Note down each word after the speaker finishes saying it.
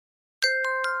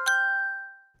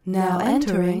Now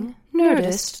entering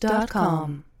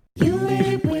Nerdist.com. You made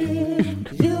it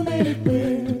weird. You made it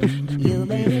weird. You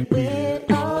made it weird.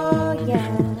 Oh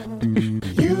yeah.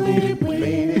 You made it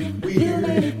weird. You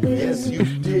made it weird. Yes, you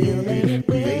did. You made it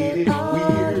weird.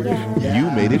 Oh yeah. You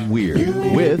Made It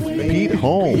Weird with Pete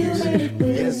Holmes.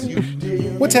 Yes, you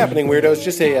did. What's happening, weirdos?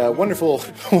 Just a wonderful,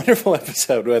 wonderful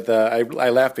episode with, I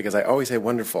laugh because I always say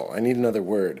wonderful. I need another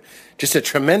word. Just a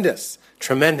tremendous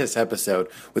episode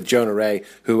with Jonah Ray,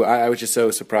 who I was just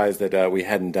so surprised that we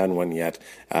hadn't done one yet.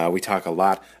 We talk a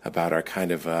lot about our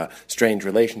kind of strange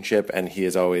relationship, and he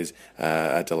is always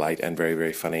a delight and very,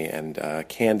 very funny and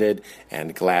candid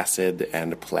and glassed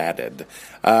and plaided.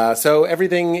 So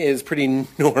everything is pretty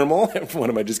normal. What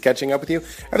am I just catching up with you?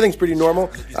 Everything's pretty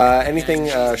normal. Anything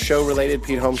show-related,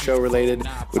 Pete Holmes show-related,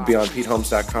 would be on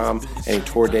PeteHolmes.com. Any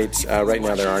tour dates, right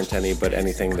now there aren't any, but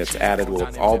anything that's added will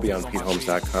all be on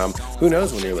PeteHolmes.com. Who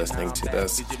knows when you're listening to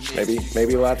this?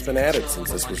 Maybe a lot's been added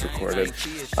since this was recorded.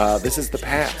 This is the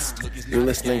past. You're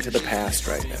listening to the past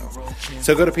right now.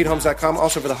 So go to PeteHolmes.com.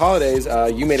 Also for the holidays,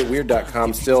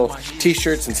 YouMadeItWeird.com. Still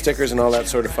t-shirts and stickers and all that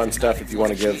sort of fun stuff if you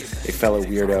want to give a fellow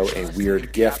weirdo a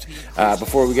weird gift.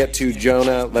 Before we get to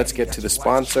Jonah, let's get to the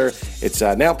sponsor. It's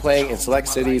now playing in select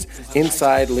cities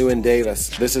inside Llewyn Davis.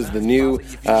 This is the new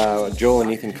Joel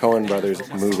and Ethan Coen brothers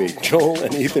movie. Joel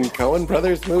and Ethan Coen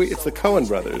brothers movie? It's the Coen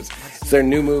brothers. It's their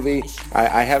new movie.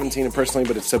 I haven't seen it personally,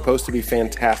 but it's supposed to be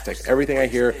fantastic. Everything I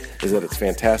hear is that it's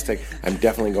fantastic. I'm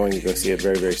definitely going to go see it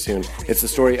very, very soon. It's the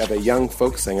story of a young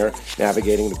folk singer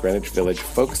navigating the Greenwich Village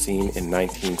folk scene in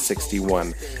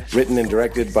 1961. Written and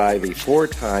directed by the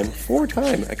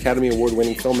four-time Academy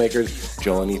Award-winning filmmakers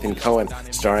Joel and Ethan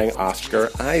Coen, starring Oscar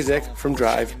Isaac from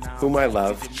Drive, whom I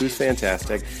love, who's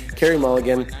fantastic. Carey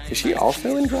Mulligan, is she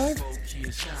also in Drive?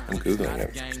 I'm Googling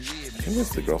it. I think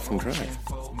it's the girl from Drive.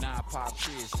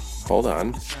 Hold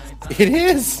on. It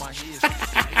is!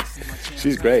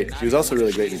 She's great. She was also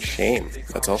really great in Shame.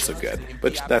 That's also good.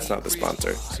 But that's not the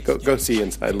sponsor. So go see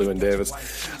Inside Llewyn Davis.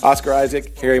 Oscar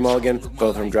Isaac, Carey Mulligan,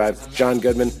 both from Drive. John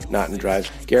Goodman, not in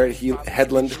Drive. Garrett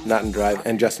Hedlund, not in Drive.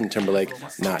 And Justin Timberlake,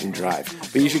 not in Drive.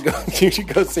 But you should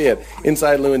go see it.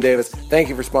 Inside Llewyn Davis. Thank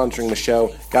you for sponsoring the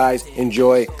show. Guys,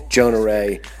 enjoy Jonah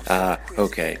Ray.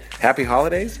 Okay. Happy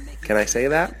holidays? Can I say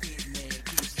that?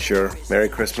 Sure. Merry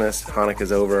Christmas.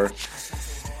 Hanukkah's over.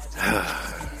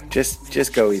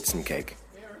 Just go eat some cake.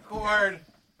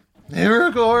 Hey,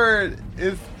 record.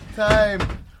 It's time.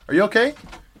 Are you okay?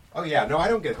 Oh, yeah. No, I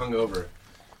don't get hungover.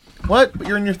 What? But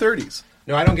you're in your 30s.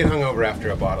 No, I don't get hungover after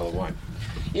a bottle of wine.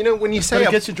 You know, when you say... But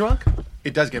it gets you drunk?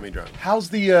 It does get me drunk. How's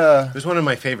the... It was one of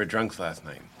my favorite drunks last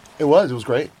night. It was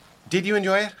great. Did you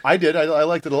enjoy it? I did. I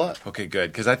liked it a lot. Okay,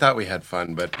 good. Because I thought we had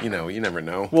fun, but, you know, you never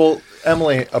know. Well,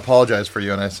 Emily apologized for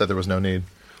you, and I said there was no need.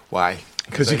 Why?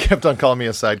 Because you kept on calling me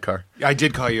a sidecar. I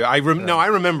did call you. No, I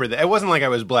remember that. It wasn't like I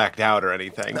was blacked out or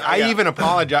anything. I even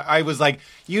apologized. I was like,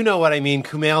 you know what I mean.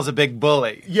 Kumail's a big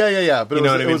bully. Yeah. But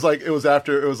it was like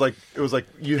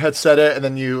you had said it, and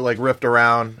then you like riffed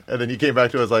around, and then you came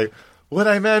back to it. Was like, what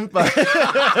I meant by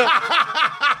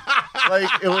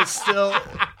like it was still.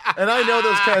 And I know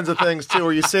those kinds of things too,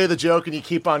 where you say the joke and you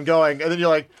keep on going, and then you're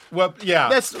like, "Well, yeah."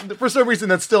 That's for some reason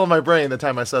that's still in my brain. The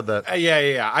time I said that,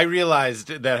 yeah. I realized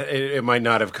that it might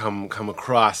not have come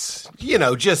across,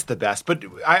 just the best. But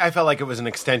I felt like it was an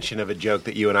extension of a joke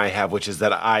that you and I have, which is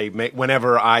that I make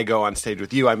whenever I go on stage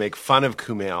with you, I make fun of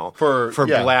Kumail for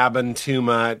blabbing too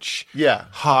much,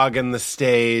 hogging the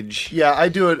stage. Yeah, I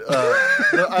do it.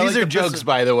 These are jokes,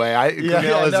 by the way.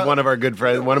 Kumail is one of our good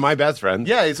friends, one of my best friends.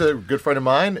 Yeah, he's a good friend of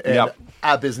mine. And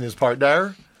a business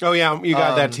partner. Oh, yeah, you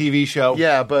got that TV show.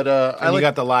 Yeah, but... you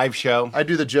got the live show. I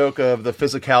do the joke of the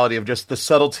physicality of just the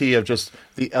subtlety of just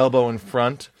the elbow in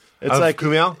front. It's like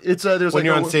Kumail? It's there's when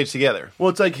you're on stage together. Well,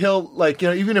 it's like he'll,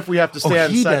 even if we have to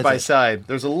stand side by side,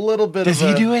 there's a little bit Does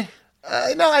he do it?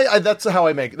 No, that's how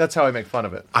I make fun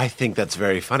of it. I think that's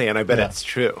very funny, and I bet it's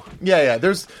true. Yeah.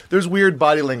 There's weird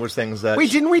body language things that. Wait,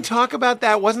 didn't we talk about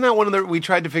that? Wasn't that one of the? We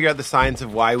tried to figure out the science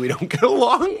of why we don't get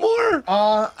along more.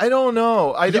 I don't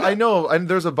know. I know. And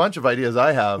there's a bunch of ideas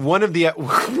I have. One of the.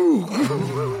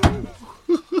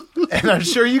 And I'm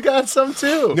sure you got some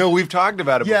too. No, we've talked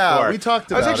about it before. Yeah, we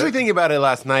talked about it. I was actually thinking about it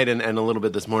last night and a little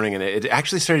bit this morning, and it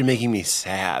actually started making me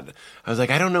sad. I was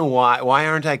like, I don't know why. Why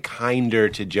aren't I kinder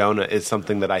to Jonah is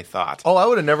something that I thought. Oh, I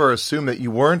would have never assumed that you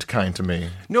weren't kind to me.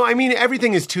 No, I mean,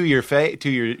 everything is to your face, to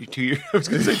your, I was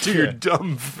going to say to your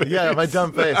dumb face. Yeah, my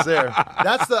dumb face there.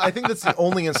 I think that's the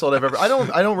only insult I've ever, I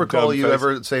don't recall dumb you face.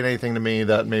 Ever saying anything to me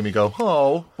that made me go,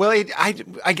 oh. Well,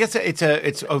 I guess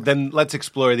then let's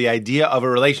explore the idea of a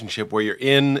relationship relationship where you're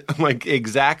in like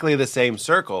exactly the same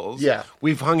circles. Yeah.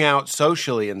 We've hung out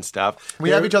socially and stuff. We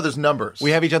have each other's numbers.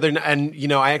 We have each other,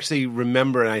 and I actually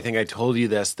remember, and I think I told you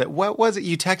this, that what was it?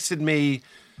 You texted me.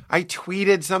 I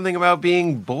tweeted something about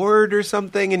being bored or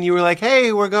something, and you were like,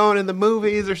 "Hey, we're going to the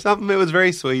movies" or something. It was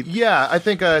very sweet. Yeah, I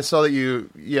think I saw that you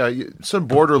some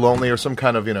bored or lonely or some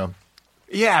kind of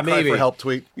Yeah, maybe. cry for help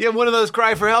tweet. Yeah, one of those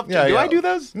cry for help. Yeah, do yeah. I do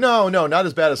those? No, not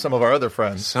as bad as some of our other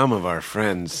friends. Some of our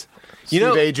friends. Steve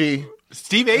Agee.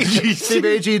 Steve Agee. Steve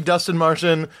Agee, Dustin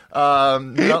Martian,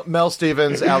 Mel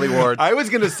Stevens, Ali Ward. I was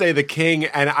going to say the king,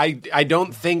 and I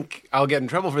don't think I'll get in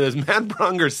trouble for this. Matt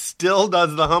Bronger still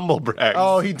does the humble brag.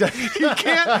 Oh, he does. He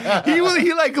can't.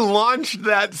 He like launched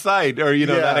that site or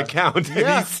that account, and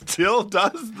he still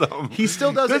does them. He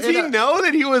still does. Does he know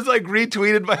that he was like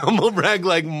retweeted by humble brag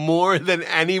like more than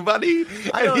anybody?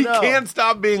 I don't know. He can't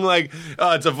stop being like,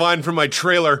 it's a vine from my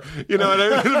trailer. You know what I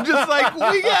mean? I'm just like,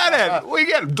 we get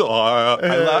it.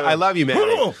 I love you,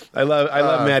 Maddie. I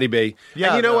love Maddie B. Yeah,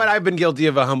 and you know what? I've been guilty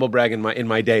of a humble brag in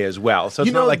my day as well. So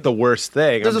it's not like the worst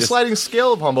thing. There's a sliding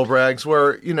scale of humble brags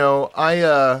where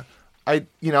I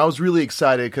was really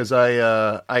excited because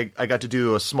I got to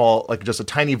do just a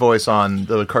tiny voice on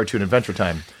the cartoon Adventure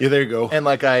Time. Yeah, there you go. And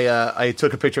I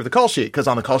took a picture of the call sheet because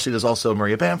on the call sheet is also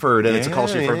Maria Bamford and it's a call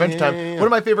sheet for Adventure Time. One of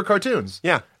my favorite cartoons.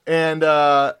 Yeah. And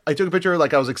I took a picture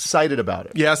I was excited about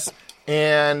it. Yes.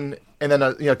 And then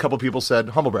a couple people said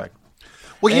humble brag.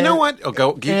 Well, you know what?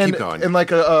 Keep going. And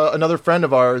another friend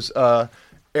of ours,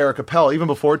 Eric Appel, even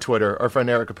before Twitter, our friend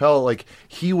Eric Appel,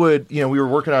 he would, we were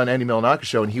working on Andy Milanakis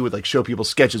show, and he would show people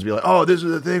sketches, be like, "Oh, this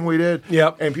is the thing we did."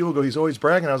 Yep. And people go, "He's always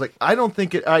bragging." I was like, I don't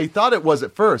think it. I thought it was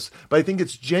at first, but I think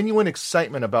it's genuine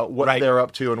excitement about what they're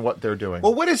up to and what they're doing.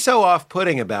 Well, what is so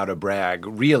off-putting about a brag?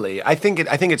 Really, I think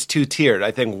it's two-tiered.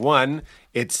 I think one,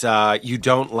 it's you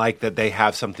don't like that they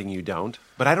have something you don't,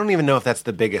 but I don't even know if that's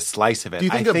the biggest slice of it. Do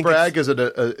you think a brag is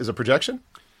a projection?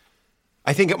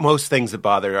 I think most things that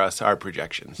bother us are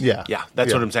projections. Yeah.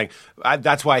 That's what I'm saying.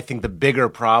 That's why I think the bigger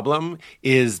problem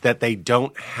is that they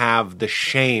don't have the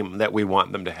shame that we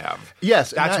want them to have. Yes,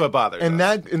 that's what bothers us.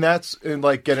 That's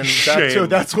getting back to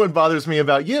that's what bothers me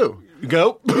about you.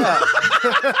 Go. Yeah.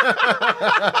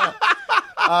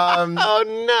 Oh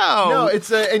no! No, it's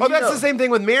that's the same thing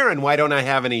with Marin. Why don't I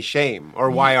have any shame,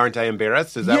 or why aren't I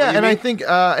embarrassed? Is that what you mean? I think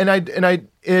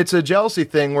it's a jealousy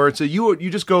thing where it's you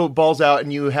just go balls out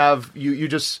and you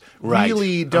just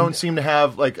really don't seem to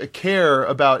have a care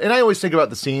about. And I always think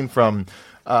about the scene from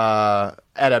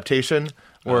Adaptation.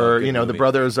 Where the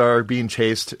brothers are being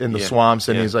chased in the swamps,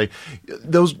 and he's like,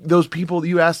 "Those people,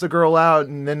 you asked the girl out,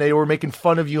 and then they were making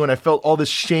fun of you, and I felt all this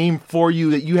shame for you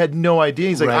that you had no idea."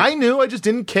 He's like, "I knew, I just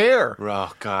didn't care."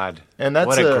 Oh God! And that's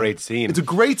what a great scene. It's a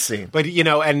great scene. But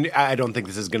and I don't think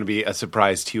this is going to be a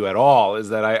surprise to you at all. Is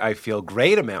that I feel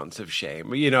great amounts of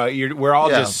shame. We're all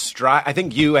just I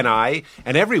think you and I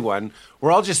and everyone.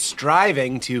 We're all just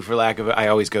striving to, for lack of I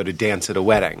always go to dance at a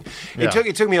wedding. Yeah.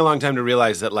 It took me a long time to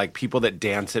realize that people that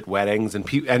dance at weddings and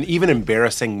even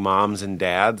embarrassing moms and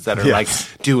dads that are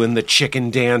doing the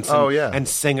chicken dance and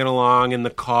singing along in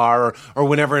the car or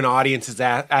whenever an audience is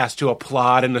asked to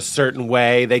applaud in a certain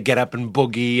way, they get up and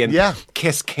boogie and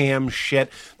kiss cam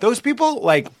shit. Those people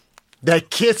that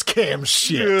kiss cam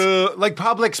shit.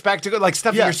 Public spectacle,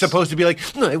 stuff that you're supposed to be like,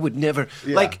 no, I would never.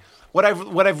 Yeah. What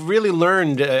I've really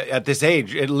learned at this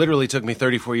age, it literally took me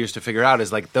 34 years to figure out,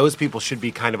 is those people should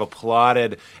be kind of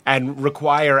applauded and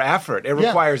require effort. It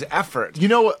requires effort. You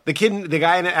know what? The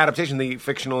guy in Adaptation, the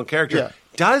fictional character,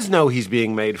 does know he's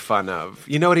being made fun of.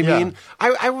 You know what I mean?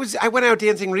 I went out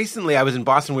dancing recently. I was in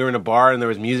Boston. We were in a bar and there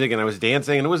was music and I was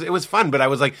dancing and it was fun. But I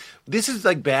was like, this is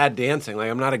bad dancing.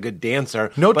 I'm not a good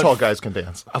dancer. No tall guys can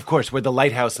dance. Of course, we're the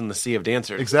lighthouse in the sea of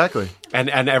dancers. Exactly. And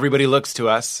everybody looks to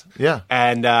us. Yeah.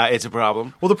 And it's a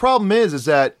problem. Well, the problem is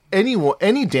that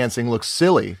any dancing looks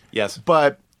silly. Yes.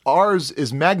 But ours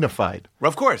is magnified.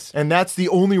 Of course. And that's the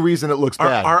only reason it looks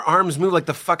bad. Our arms move like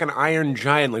the fucking Iron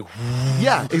Giant.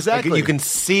 Yeah, exactly. You can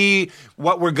see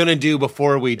what we're going to do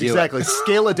before we do it. Exactly.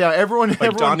 Scale it down. Everyone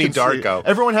Donnie Darko.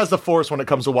 Everyone has the force when it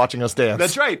comes to watching us dance.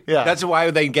 That's right. Yeah. That's why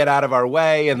they get out of our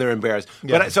way and they're embarrassed.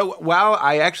 Yeah. But so while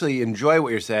I actually enjoy what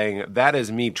you're saying, that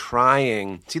is me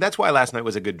trying. See, that's why last night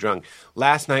was a good drunk.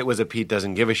 Last night was a Pete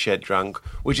doesn't give a shit drunk,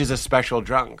 which is a special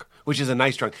drunk, which is a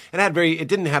nice drunk. And it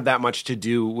didn't have that much to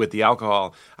do with the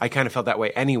alcohol. I kind of felt that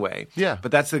way anyway. Yeah.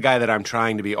 But that's the guy that I'm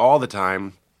trying to be all the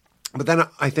time. But then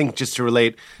I think just to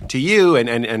relate to you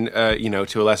and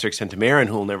to a lesser extent to Marin,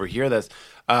 who will never hear this,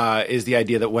 is the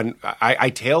idea that when I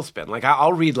tailspin, like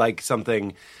I'll read like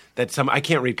something that I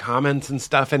can't read comments and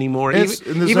stuff anymore. And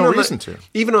there's no reason to.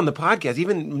 Even on the podcast,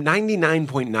 even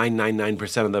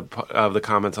 99.999% of the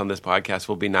comments on this podcast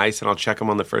will be nice, and I'll check them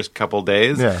on the first couple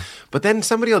days. Yeah. But then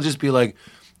somebody will just be like,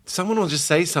 someone will just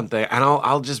say something, and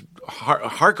I'll just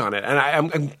hark on it.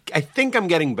 And I think I'm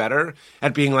getting better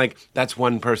at being like, that's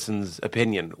one person's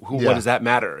opinion. What does that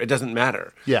matter? It doesn't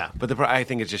matter. Yeah. But I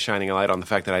think it's just shining a light on the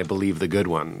fact that I believe the good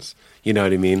ones. You know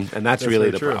what I mean? And that's really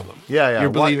the problem. Yeah.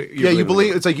 You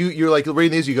believe. It's like you're like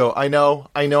reading these. You go, I know.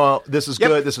 This is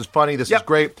good. This is funny. This is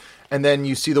great. And then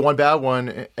you see the one bad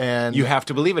one, and you have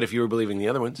to believe it if you were believing the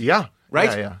other ones. Yeah.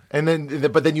 Right? Yeah. And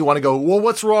then you want to go, well,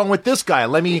 what's wrong with this guy?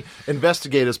 Let me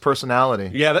investigate his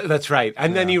personality. Yeah, that's right.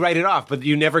 And then you write it off, but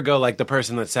you never go like the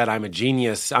person that said, I'm a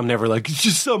genius. I'm never like, it's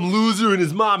just some loser in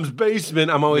his mom's basement.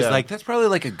 I'm always like, that's probably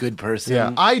like a good person.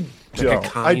 Yeah, I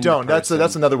don't. That's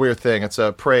another weird thing. It's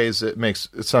a praise. It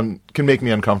can make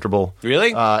me uncomfortable.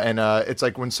 Really? And it's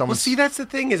like when someone. Well, see, that's the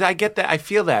thing is I get that. I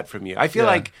feel that from you. I feel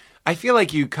like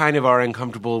you kind of are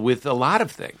uncomfortable with a lot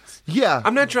of things. Yeah.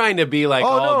 I'm not trying to be like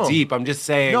deep. I'm just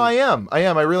saying. No, I am.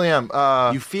 I really am.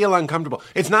 You feel uncomfortable.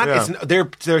 It's not. Yeah. There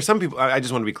are some people. I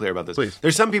just want to be clear about this. Please.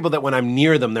 There's some people that when I'm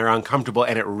near them, they're uncomfortable,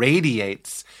 and it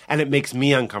radiates, and it makes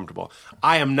me uncomfortable.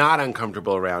 I am not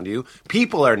uncomfortable around you.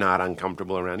 People are not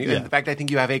uncomfortable around you. Yeah. In fact, I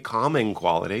think you have a calming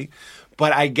quality.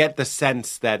 But I get the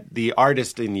sense that the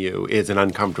artist in you is an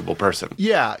uncomfortable person.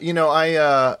 Yeah.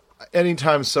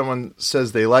 Anytime someone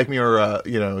says they like me, or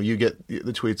you get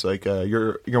the tweets like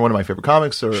you're one of my favorite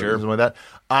comics, or something like that,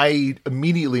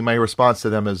 my response to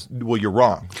them is, well, you're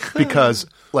wrong, because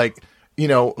Why?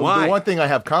 The one thing I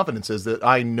have confidence is that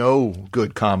I know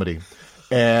good comedy.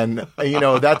 And,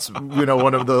 that's,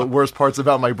 one of the worst parts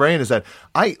about my brain is that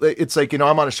it's like,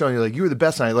 I'm on a show and you're like, you were the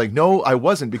best. And I'm like, no, I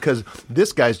wasn't, because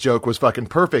this guy's joke was fucking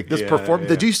perfect. This performance.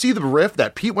 Did you see the riff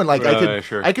that Pete went like,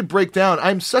 I could break down.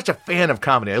 I'm such a fan of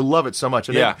comedy. I love it so much.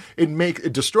 And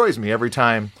it destroys me every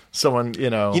time someone,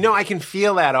 I can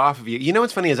feel that off of you. You know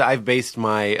what's funny is I've based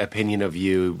my opinion of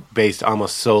you based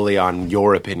almost solely on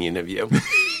your opinion of you.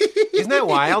 Isn't that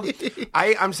wild?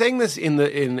 I'm saying this in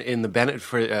the Bennett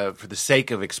for the sake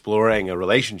of exploring a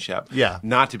relationship. Yeah.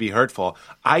 Not to be hurtful.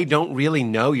 I don't really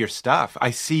know your stuff.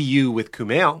 I see you with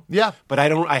Kumail. Yeah. But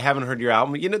I haven't heard your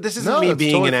album. This isn't me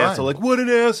being totally an fine. asshole. Like, what an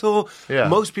asshole. Yeah.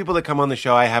 Most people that come on the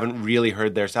show, I haven't really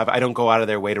heard their stuff. I don't go out of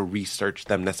their way to research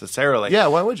them necessarily. Yeah,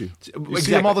 why would you? You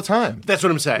see them all the time. That's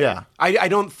what I'm saying. Yeah. I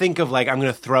don't think of like, I'm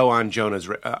going to throw on Jonah's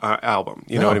album.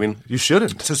 You know what I mean? You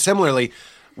shouldn't. So similarly,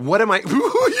 what am I?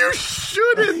 You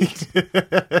shouldn't.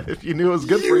 If you knew it was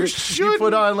good for you, you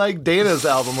put on like Dana's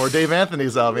album or Dave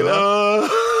Anthony's album. Well,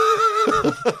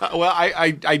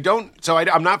 I don't. So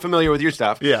I'm not familiar with your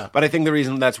stuff. Yeah. But I think the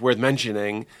reason that's worth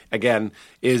mentioning again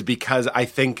is because I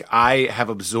think I have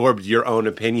absorbed your own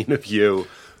opinion of you.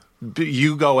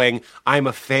 You going, I'm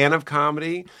a fan of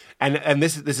comedy, and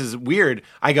this is weird.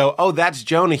 I go, oh, that's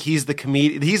Jonah. He's the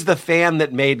comedian. He's the fan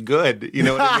that made good. You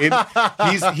know what I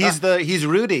mean? he's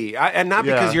Rudy, and not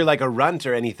because you're like a runt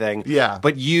or anything. Yeah.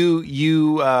 But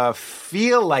you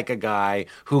feel like a guy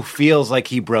who feels like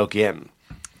he broke in.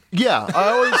 Yeah,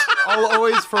 I'll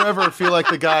always forever feel like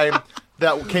the guy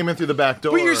that came in through the back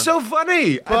door. But you're so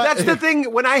funny. That's the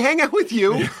thing. When I hang out with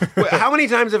you, how many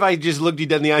times have I just looked you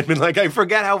dead in the eye and been like, I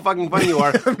forget how fucking funny you are?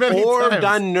 Or times.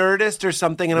 done Nerdist or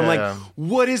something, and I'm like,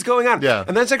 what is going on? Yeah.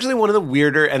 And that's actually one of the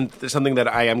weirder, and something that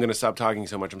I am going to stop talking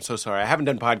so much. I'm so sorry. I haven't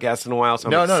done podcasts in a while, so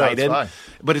I'm excited. No, it's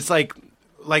fine. But it's like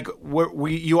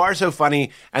you are so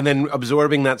funny, and then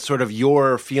absorbing that sort of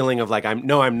your feeling of like, I'm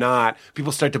not.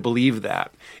 People start to believe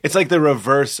that. It's like the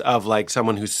reverse of like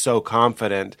someone who's so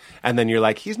confident, and then you're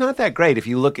like, he's not that great if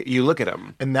you look at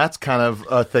him. And that's kind of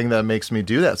a thing that makes me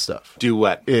do that stuff. Do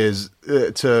what? Is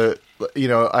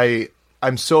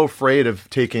I'm so afraid of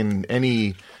taking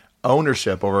any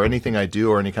ownership over anything I do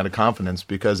or any kind of confidence,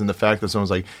 because in the fact that someone's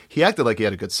like, he acted like he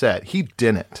had a good set. He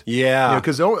didn't. Yeah.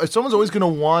 Because someone's always going to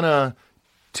want to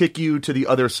tick you to the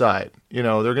other side.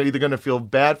 They're either going to feel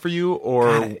bad for you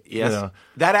or yes.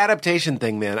 That adaptation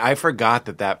thing, man. I forgot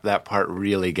that part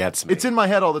really gets me. It's in my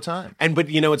head all the time. But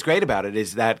what's great about it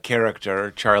is that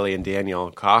character, Charlie and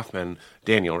Daniel Kaufman.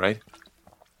 Daniel, right?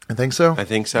 I think so.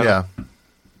 Yeah.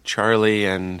 Charlie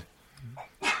and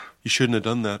you shouldn't have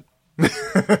done that.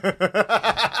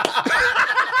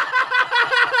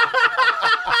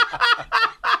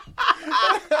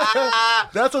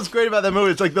 That's what's great about that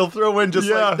movie. It's like they'll throw in just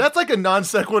like that's like a non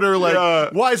sequitur.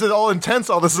 Like, why is it all intense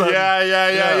all of a sudden?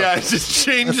 Yeah. It just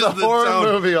changes It's a the horror tone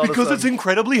movie all of a because sudden. it's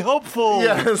incredibly helpful.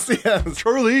 Yes.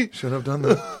 Charlie. Should have done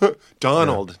that.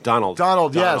 Donald.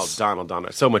 Yes.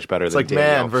 Donald. So much better It's than like Daniel.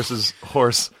 man versus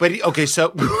horse. But okay,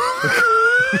 so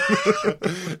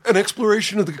an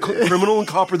exploration of the criminal and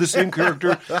cop are the same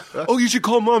character. Oh, you should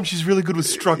call Mom. She's really good with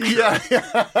structure. Yeah.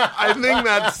 I think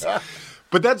that's.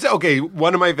 But that's okay.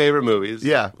 One of my favorite movies.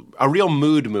 Yeah. A real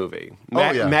mood movie.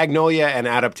 Yeah. Magnolia and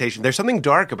Adaptation. There's something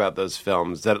dark about those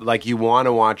films that, like, you want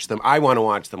to watch them. I want to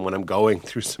watch them when I'm going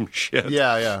through some shit.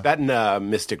 Yeah. That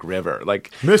and Mystic River.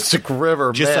 Like, Mystic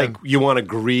River, just man. like you want to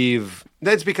grieve.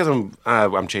 That's because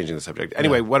I'm changing the subject.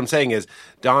 Anyway, what I'm saying is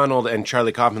Donald and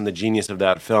Charlie Kaufman, the genius of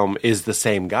that film, is the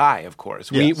same guy, of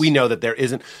course. Yes. We know that there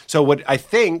isn't. So what I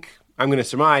think, I'm going to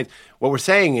surmise, what we're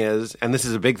saying is, and this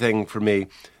is a big thing for me,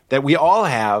 that we all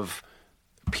have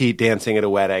Pete dancing at a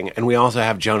wedding, and we also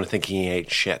have Jonah thinking he ate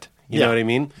shit. You know what I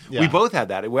mean? Yeah. We both had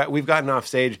that. We've gotten off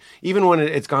stage, even when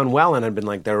it's gone well, and I've been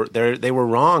like, they were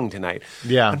wrong tonight.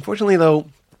 Yeah. Unfortunately, though,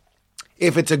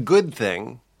 if it's a good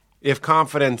thing, if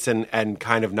confidence and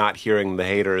kind of not hearing the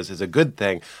haters is a good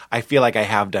thing, I feel like I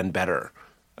have done better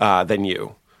than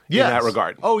you. Yes. In that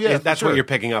regard. Oh, yeah, That's for sure. what you're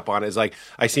picking up on is like,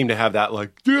 I seem to have that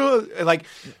like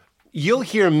you'll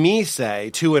hear me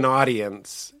say to an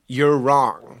audience, you're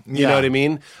wrong. You know what I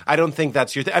mean? I don't think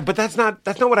that's your thing. But that's not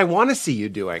what I want to see you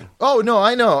doing. Oh no,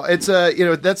 I know. It's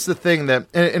that's the thing that,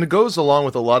 and it goes along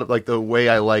with a lot of like the way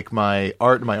I like my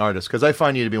art and my artists, because I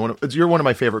find you to be you're one of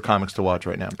my favorite comics to watch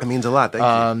right now. That means a lot.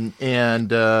 Thank you.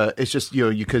 And it's just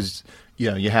because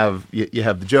you have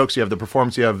the jokes, you have the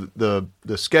performance, you have the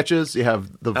sketches, you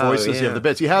have the voices, you have the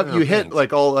bits. You hit thanks.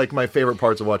 like all like my favorite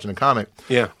parts of watching a comic.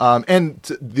 Yeah. And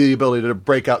the ability to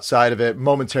break outside of it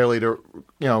momentarily to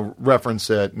reference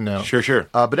it. Sure.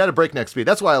 But at a breakneck speed.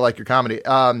 That's why I like your comedy.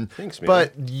 Thanks, man.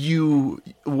 But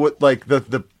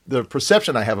the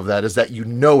perception I have of that is that you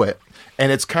know it.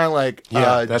 And it's kind of like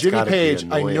that's Jimmy gotta be Page,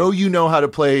 I annoying. know you know how to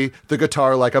play the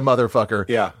guitar like a motherfucker.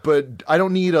 Yeah. But I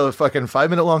don't need a fucking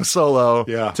 5-minute long solo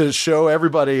to show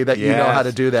everybody that you know how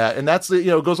to do that. And that's it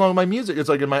goes along with my music. It's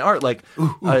like in my art. Like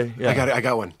I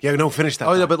got one. Yeah, no, finish that.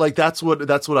 Oh yeah, but like that's what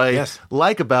I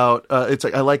like about it's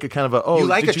like I like a kind of you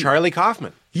like Charlie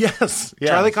Kaufman. Yes.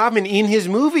 Charlie Kaufman in his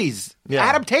movies. Yeah.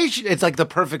 Adaptation. It's like the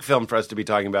perfect film for us to be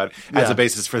talking about as a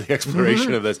basis for the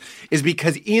exploration of this, is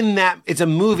because in that it's a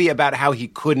movie about how he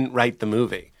couldn't write the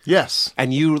movie. Yes.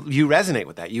 And you resonate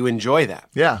with that. You enjoy that.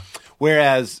 Yeah.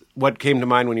 Whereas what came to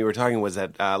mind when you were talking was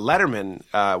that Letterman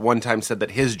one time said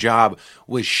that his job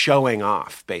was showing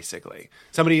off, basically.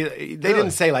 They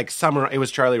didn't say like summer. It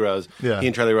was Charlie Rose. Yeah. He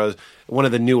and Charlie Rose, one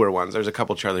of the newer ones. There's a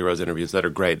couple Charlie Rose interviews that are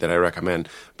great that I recommend.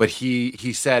 But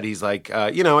he said, he's like,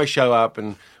 I show up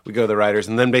and we go to the writers,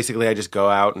 and then basically I just go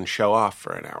out and show off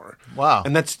for an hour. Wow.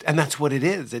 And that's what it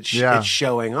is. It's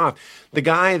showing off. The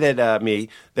guy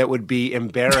that would be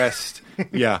embarrassed.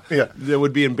 That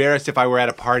would be embarrassed if I were at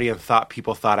a party and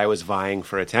people thought I was vying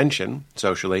for attention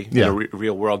socially in the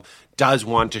real world, does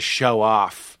want to show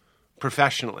off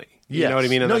professionally. You know what I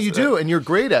mean? And no, you do, and you're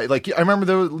great at it. Like, I remember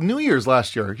the New Year's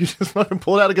last year. You just fucking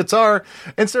pulled out a guitar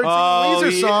and started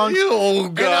singing Weezer songs. Oh,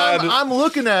 God. And I'm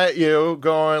looking at you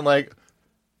going like,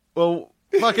 well,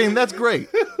 fucking, that's great.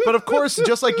 But of course,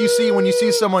 just like you see when you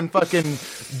see someone fucking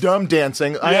dumb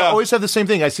dancing, I always have the same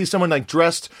thing. I see someone like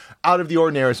dressed out of the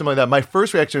ordinary or something like that. My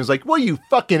first reaction is like, well, you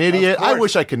fucking idiot. I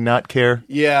wish I could not care.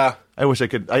 Yeah. I wish I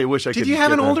could. Did you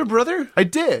have an older brother? I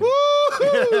did.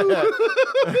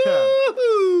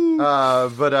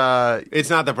 But it's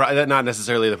not not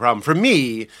necessarily the problem for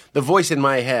me. The voice in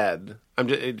my head, I'm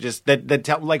just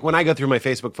like when I go through my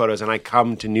Facebook photos and I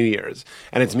come to New Year's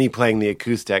and it's me playing the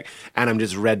acoustic and I'm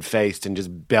just red faced and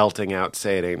just belting out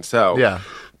 "Say It Ain't So." Yeah.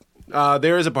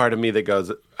 There is a part of me that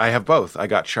goes, I have both. I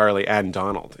got Charlie and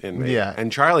Donald in me. Yeah.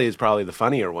 And Charlie is probably the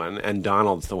funnier one, and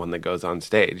Donald's the one that goes on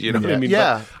stage. You know what I mean?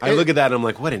 Yeah. But I look at that and I'm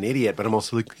like, what an idiot. But I'm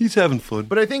also like, he's having fun.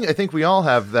 But I think we all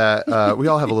have that. We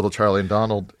all have a little Charlie and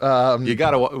Donald. You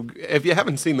gotta, if you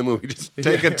haven't seen the movie, just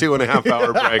take a 2.5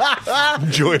 hour break.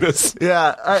 Join us.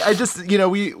 Yeah. I just,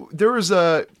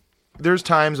 there's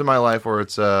times in my life where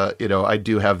it's, I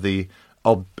do have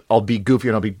I'll be goofy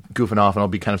and I'll be goofing off and I'll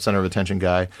be kind of center of attention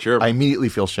guy. Sure. I immediately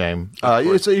feel shame.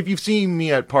 So if you've seen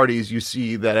me at parties, you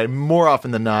see that I more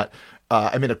often than not,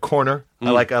 I'm in a corner.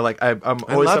 I'm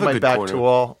always love on a my good back corner. to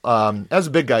wall. As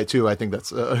a big guy too, I think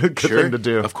that's a good thing to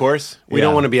do. Of course. We Yeah.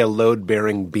 don't want to be a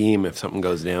load-bearing beam if something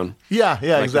goes down. Yeah, Like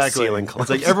the exactly. ceiling It's close.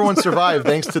 like everyone survived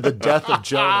thanks to the death of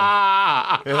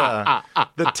Jonah. Yeah,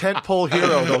 the tentpole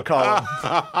hero they'll call him.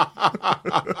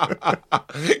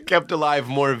 Kept alive,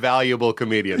 more valuable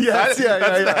comedian. Yes,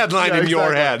 That's the headline in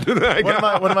your head. One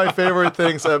of my favorite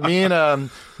things.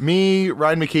 Me,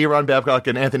 Ryan McKee, Ron Babcock,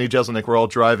 and Anthony Jeselnik were all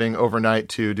driving overnight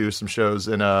to do some shows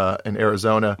in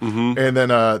Arizona, and then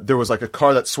there was like a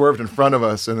car that swerved in front of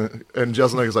us, and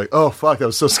Jeselnik was like, "Oh fuck, that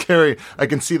was so scary! I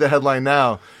can see the headline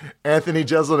now: Anthony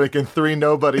Jeselnik and 3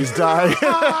 nobodies die."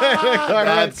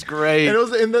 That's great.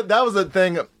 And that was the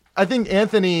thing. I think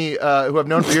Anthony, who I've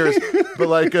known for years, but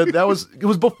like it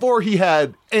was before he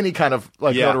had any kind of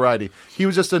like notoriety. He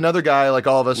was just another guy like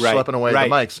all of us schlepping away the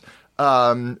mics.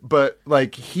 But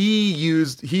like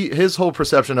his whole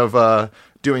perception of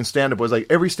doing stand up was like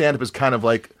every stand up is kind of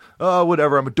like, oh,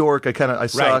 whatever, I'm a dork, I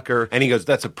suck, or and he goes,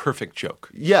 that's a perfect joke.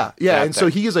 yeah. And so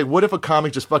he's like, what if a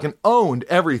comic just fucking owned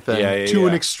everything to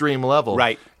an extreme level,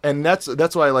 Right. And that's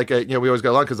why like we always got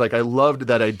along because like I loved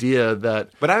that idea that.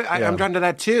 But I'm drawn to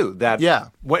that too. It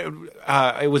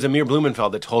was Amir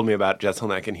Blumenfeld that told me about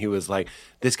Jeselnik, and he was like,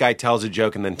 this guy tells a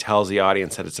joke and then tells the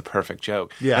audience that it's a perfect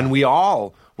joke. Yeah. And we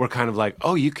all were kind of like,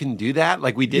 oh, you can do that?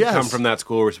 Like we did come from that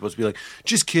school where we're supposed to be like,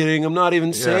 just kidding, I'm not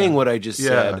even saying what I just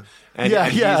said. And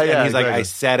he's like, I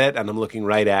said it, and I'm looking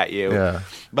right at you. Yeah.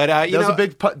 But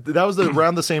that was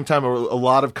around the same time where a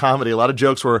lot of comedy, a lot of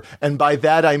jokes were, and by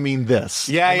that I mean this.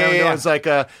 Yeah. It's like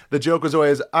the joke was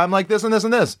always, I'm like this and this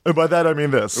and this, and by that I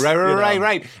mean this.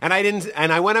 Right.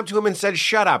 And I went up to him and said,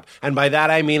 "Shut up." And by that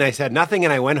I mean I said nothing,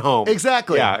 and I went home.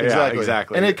 Exactly. Yeah,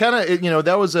 exactly. And it kind of,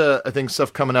 that was I think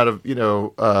stuff coming out of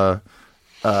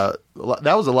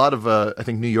that was a lot of I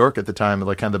think New York at the time,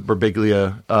 like kind of the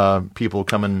Birbiglia people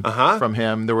coming from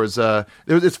him. There was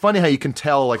it's funny how you can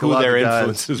tell like who a lot their of the guys,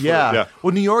 influences were. Yeah.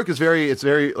 Well, New York is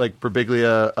very like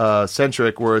Birbiglia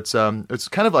centric, where it's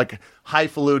kind of like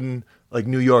highfalutin like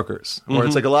New Yorkers, where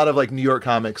it's like a lot of like New York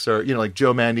comics are like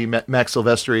Joe Mandy, Max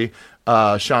Silvestri,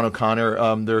 Sean O'Connor.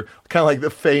 They're kind of like the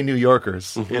fey New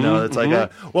Yorkers. It's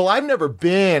like well, I've never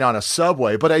been on a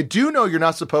subway, but I do know you're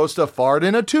not supposed to fart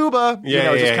in a tuba.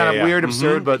 Just kind of weird,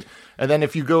 absurd. But and then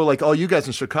if you go like all you guys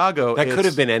in Chicago, that could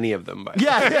have been any of them. But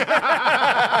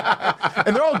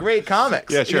and they're all great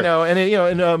comics. Yeah, sure. And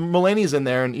Mulaney's in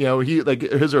there, and he like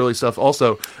his early stuff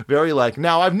also very like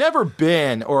now I've never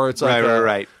been, or it's like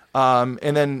right.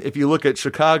 And then if you look at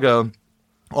Chicago,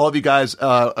 all of you guys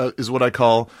is what I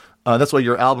call. That's why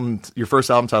your first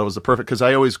album title was the perfect, because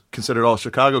I always considered all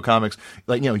Chicago comics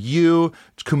like you,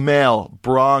 Kumail,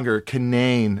 Bronger,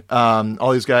 Kinane,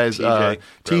 all these guys,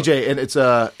 TJ, and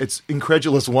it's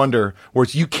incredulous wonder where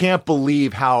you can't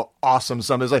believe how awesome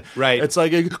something is. Like it's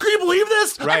like, can you believe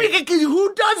this? Right. I mean,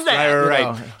 who does that?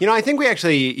 Right. I think we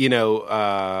actually,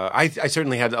 I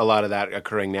certainly had a lot of that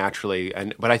occurring naturally,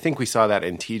 but I think we saw that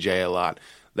in TJ a lot.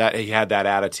 That he had that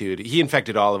attitude. He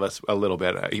infected all of us a little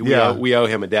bit. We owe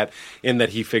him a debt in that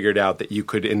he figured out that you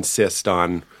could insist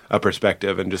on a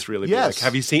perspective and just really be like,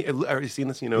 have you seen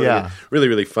this? Really,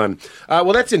 really fun.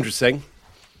 Well, that's interesting.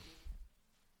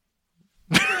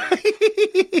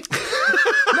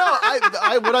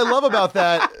 What I love about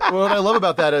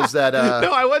that is that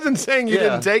no, I wasn't saying you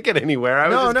didn't take it anywhere. I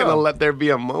was just going to let there be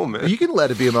a moment. You can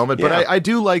let it be a moment, but I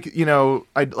do like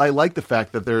I like the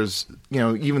fact that there's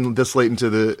even this late into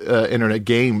the internet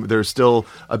game, there's still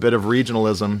a bit of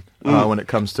regionalism when it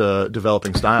comes to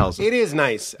developing styles. It is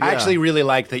nice. I actually really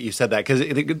like that you said that, because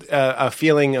a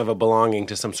feeling of a belonging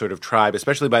to some sort of tribe,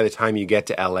 especially by the time you get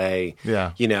to LA.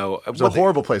 Yeah, it's a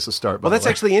horrible place to start. Well, that's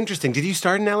actually interesting. Did you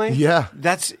start in LA? Yeah,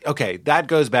 that's okay. That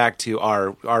goes back to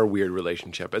our weird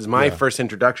relationship. As my first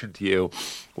introduction to you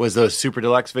was those Super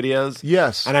Deluxe videos.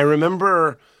 Yes, and I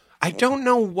remember, I don't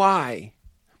know why,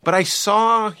 but I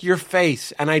saw your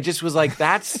face, and I just was like,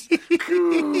 "That's."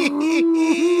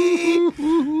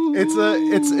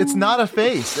 It's not a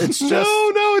face. It's just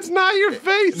no, it's not your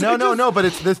face. No.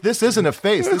 But this isn't a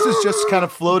face. This is just kind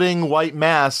of floating white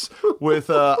mass with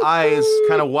eyes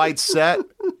kind of wide set,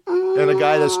 and a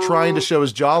guy that's trying to show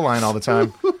his jawline all the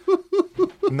time.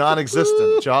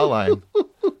 Non-existent jawline.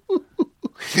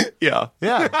 Yeah.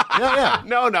 Yeah.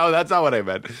 No, that's not what I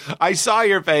meant. I saw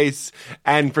your face,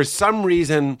 and for some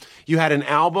reason, you had an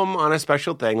album on a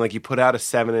special thing, like you put out a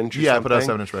 7-inch or Yeah, I something. put out a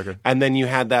 7-inch record. And then you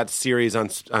had that series on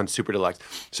Super Deluxe.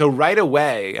 So right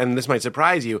away, and this might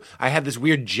surprise you, I had this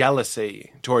weird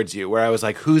jealousy towards you, where I was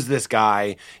like, who's this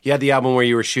guy? You had the album where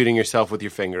you were shooting yourself with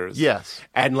your fingers. Yes.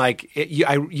 And like,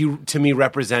 you to me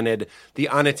represented the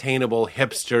unattainable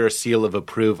hipster seal of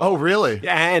approval. Oh, really?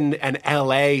 And an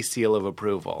LA seal of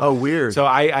approval. Oh, weird. So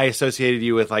I associated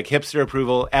you with like hipster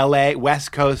approval, LA,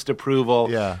 West Coast approval.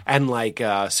 Yeah. And like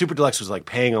Super Deluxe was like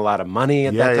paying a lot of money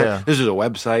at that time. Yeah. This was a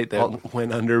website that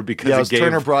went under because Yeah, it it was gave...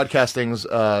 Turner Broadcasting's.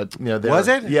 Was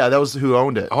it? Yeah, that was who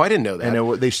owned it. Oh, I didn't know that.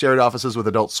 And they shared offices with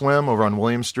Adult Swim over on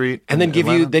William Street. And then in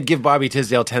Atlanta. they'd give Bobby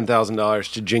Tisdale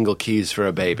 $10,000 to jingle keys for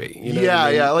a baby. You know Yeah, what I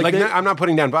mean? yeah, like they- I'm not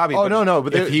putting down Bobby. Oh, but no,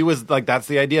 but if they- he was like, that's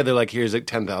the idea. They're like, here's like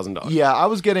 $10,000. Yeah, I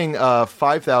was getting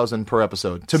 $5,000 per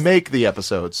episode to make the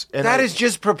episodes. And That is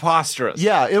just preposterous.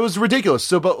 Yeah, it was ridiculous.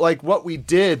 So, but like what we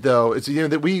did though is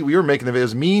that we were making the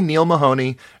videos. Me, Neil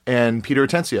Mahoney, and Peter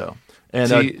Atencio. And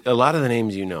See, a lot of the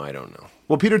names I don't know.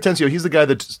 well, Peter Atencio, he's the guy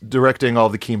that's directing all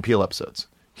the Key and Peele episodes.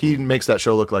 He makes that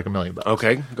show look like $1 million.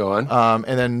 Okay, go on.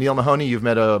 And then Neil Mahoney, you've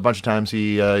met a bunch of times.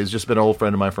 He's just been an old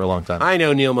friend of mine for a long time. I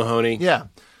know Neil Mahoney. Yeah,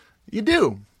 you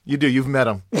do. You've met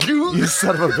him. You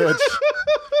son of a bitch.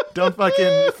 Don't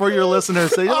fucking, for your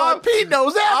listeners, say, oh, Pete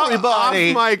knows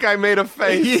everybody. Off mic, I made a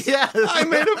face. Yes. I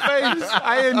made a face.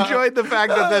 I enjoyed the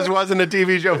fact that this wasn't a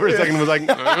TV show for a second. I was like,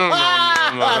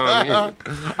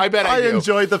 I bet I do.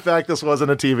 enjoyed the fact this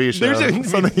wasn't a TV show. There's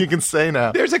Something you can say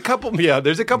now. There's a couple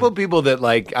of people that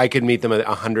like I could meet them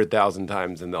 100,000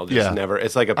 times and they'll just never.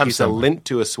 It's like a I'm piece of simple. lint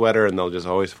to a sweater and they'll just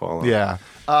always fall on. Yeah.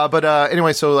 But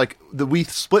anyway, so like we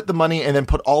split the money and then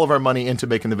put all of our money into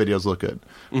making the videos look good.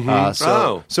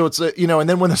 So it's and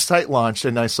then when the site launched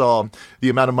and I saw the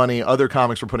amount of money other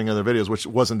comics were putting in their videos, which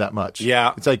wasn't that much.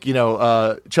 Yeah. It's like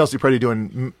Chelsea Peretti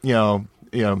doing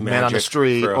Man on the Magic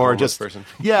Street for a or homeless just person.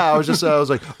 Yeah, I was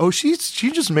like, oh, she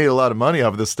just made a lot of money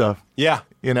off of this stuff. Yeah.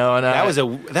 And that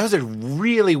was a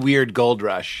really weird gold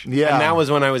rush. Yeah. And that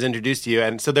was when I was introduced to you.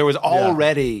 And so there was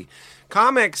already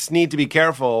comics need to be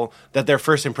careful that their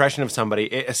first impression of somebody,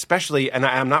 especially, and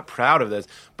I'm not proud of this,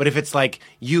 but if it's like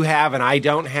you have and I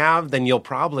don't have, then you'll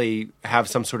probably have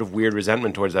some sort of weird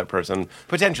resentment towards that person,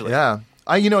 potentially. Yeah.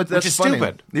 That's Which is funny.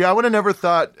 stupid. Yeah, I would have never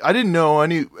thought. I didn't know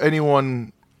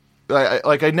anyone.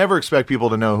 I never expect people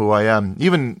to know who I am.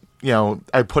 Even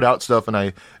I put out stuff and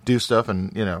I do stuff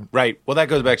and Right. Well, that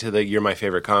goes back to the "you're my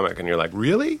favorite comic," and you're like,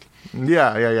 really?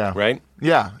 Yeah. Right?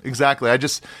 Yeah, exactly. I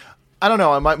don't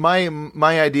know.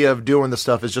 My idea of doing the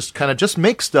stuff is just kind of just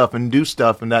make stuff and do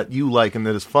stuff and that you like and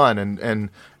that is fun and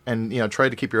try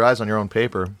to keep your eyes on your own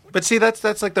paper. But see, that's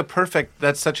like the perfect.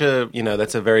 That's such a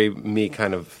that's a very me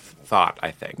kind of thought.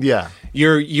 I think. Yeah.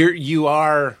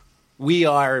 We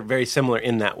are very similar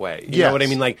in that way. You know Yes. what I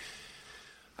mean? Like,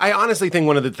 I honestly think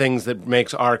one of the things that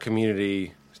makes our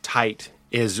community tight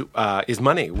is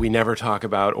money. We never talk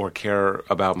about or care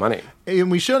about money. And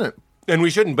we shouldn't. And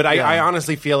we shouldn't, but Yeah. I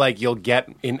honestly feel like you'll get,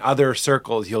 in other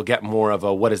circles, you'll get more of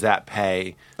a what does that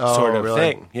pay sort of really?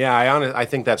 thing. Yeah, I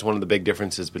think that's one of the big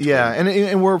differences between... Yeah,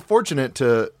 and we're fortunate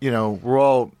to we're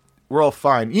all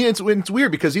fine. It's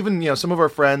weird because even some of our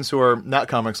friends who are not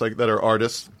comics that are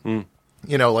artists,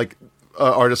 like an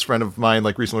artist friend of mine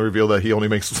recently revealed that he only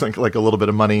makes like a little bit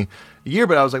of money a year.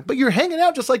 But I was like, but you're hanging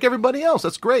out just like everybody else.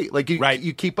 That's great. Like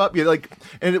you keep up.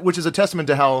 Which is a testament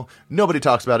to how nobody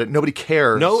talks about it. Nobody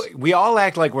cares. No, we all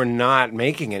act like we're not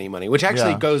making any money, which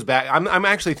actually goes back. I'm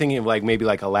actually thinking of maybe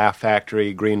a Laugh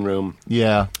Factory green room.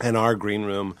 Yeah, and our green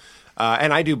room.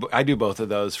 And I do both of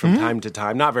those from time to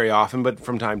time, not very often, but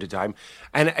from time to time.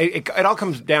 And it all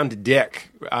comes down to dick.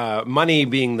 Money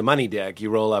being the money dick.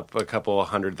 You roll up a couple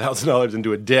 $100,000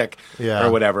 into a dick or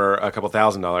whatever, a couple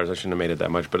 $1,000. I shouldn't have made it that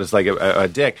much, but it's like a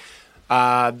dick.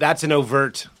 That's an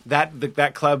overt.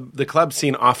 The club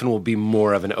scene often will be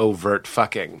more of an overt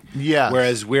fucking. Yeah.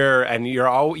 Whereas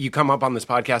you come up on this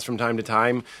podcast from time to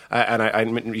time,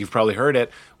 and you've probably heard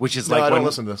it, which is I don't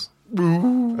listen to this.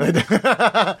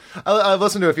 I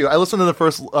listened to a few. I listened to the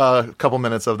first couple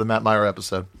minutes of the Matt Meyer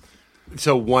episode.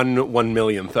 So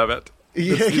 1/1,000,000th of it.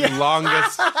 It's the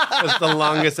longest. It's the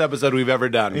longest episode we've ever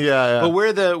done. Yeah. But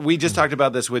we just talked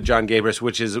about this with John Gabris,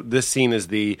 which is this scene is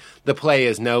the play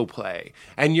is no play,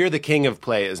 and you're the king of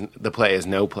play. The play is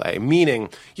no play, meaning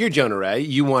you're Jonah Ray.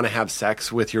 You want to have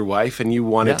sex with your wife, and you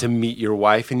wanted to meet your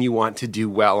wife, and you want to do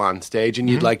well on stage, and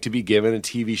you'd like to be given a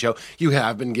TV show. You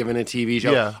have been given a TV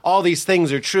show. Yeah. All these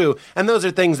things are true, and those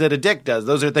are things that a dick does.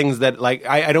 Those are things that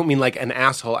I don't mean like an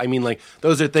asshole. I mean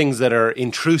those are things that are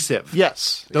intrusive.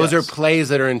 Yes. Those are plays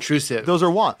that are intrusive. Those are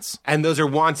wants. And those are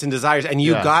wants and desires, and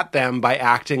you Yeah. got them by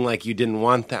acting like you didn't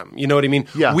want them. You know what I mean?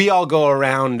 Yeah. We all go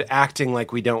around acting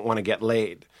like we don't want to get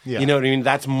laid. Yeah. You know what I mean?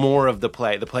 That's more of the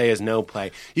play. The play is no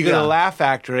play. You go to Yeah. the Laugh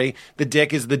Factory, the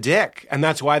dick is the dick. And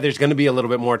that's why there's going to be a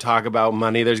little bit more talk about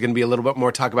money. There's going to be a little bit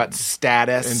more talk about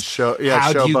status. And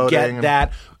How do you showboating get and-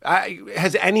 that?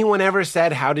 Has anyone ever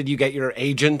said, how did you get your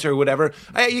agent or whatever?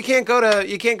 You can't go to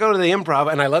the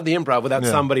Improv, and I love the Improv, without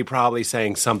somebody probably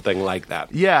saying something like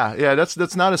that. Yeah,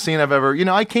 that's not a scene I've ever.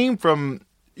 I came from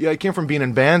being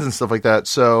in bands and stuff like that.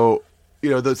 So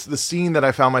the scene that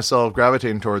I found myself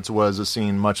gravitating towards was a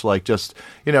scene much like just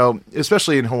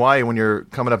especially in Hawaii when you're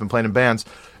coming up and playing in bands.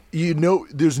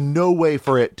 There's no way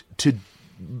for it to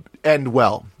end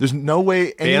well. There's no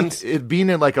way. It being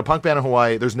in like a punk band in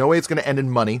Hawaii, there's no way it's going to end in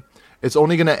money. It's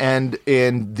only going to end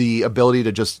in the ability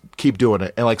to just keep doing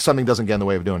it, and like something doesn't get in the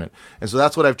way of doing it. And so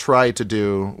that's what I've tried to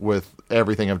do with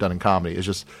everything I've done in comedy. Is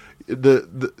just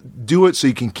do it so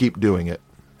you can keep doing it.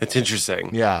 It's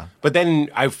interesting. Yeah. But then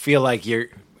I feel like you're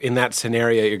in that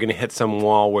scenario, you're going to hit some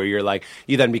wall where you're like,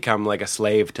 you then become like a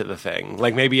slave to the thing.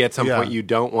 Like maybe at some point you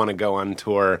don't want to go on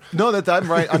tour. No,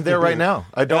 I'm there right now.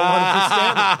 I don't want to do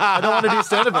stand-up. I don't want to do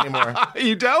stand-up anymore.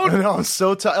 You don't? No, I'm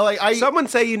so tired. Someone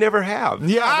say you never have.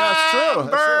 Yeah, that's true.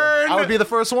 That's Burn! true. I would be the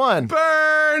first one.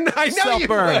 Burn! I know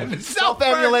Self-burn. you would.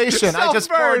 Self-emulation.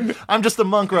 Self-burn. I'm just the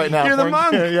monk right now. You're the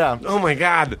monk? Yeah. Oh my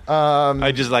God.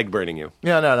 I just like burning you.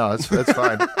 Yeah, no, it's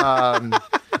fine.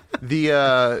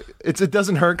 It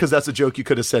doesn't hurt because that's a joke you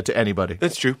could have said to anybody.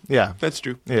 That's true. Yeah. That's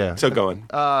true. Yeah. So go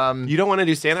on. You don't want to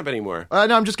do stand-up anymore. No,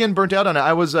 I'm just getting burnt out on it.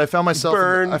 I found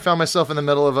myself in the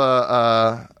middle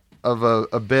of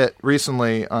a bit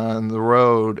recently on the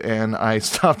road, and I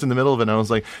stopped in the middle of it, and I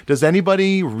was like, does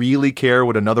anybody really care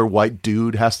what another white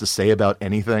dude has to say about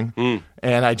anything?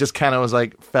 And I just kind of was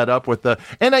like fed up with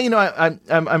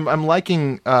I'm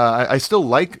liking. I still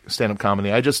like stand-up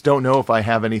comedy. I just don't know if I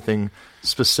have anything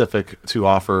specific to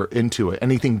offer into it,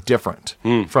 anything different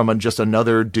from just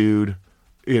another dude.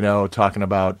 Talking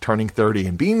about turning 30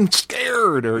 and being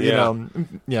scared, or Yeah,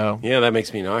 that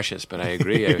makes me nauseous. But I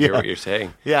agree. I hear what you're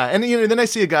saying. Yeah, and then I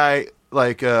see a guy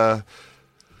like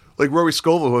Rory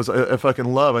Scovel, who I fucking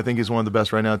love. I think he's one of the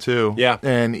best right now too. Yeah,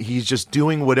 and he's just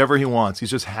doing whatever he wants.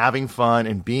 He's just having fun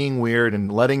and being weird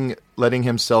and letting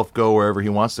himself go wherever he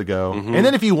wants to go. Mm-hmm. And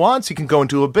then if he wants, he can go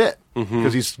into a bit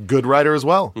because he's a good writer as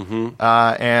well.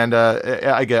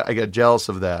 I get jealous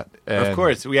of that. And of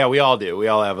course, yeah, we all do. We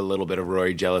all have a little bit of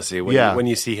Rory jealousy when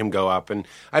you see him go up. And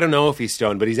I don't know if he's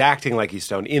stoned, but he's acting like he's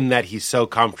stoned in that he's so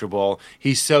comfortable,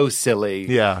 he's so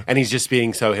silly, and he's just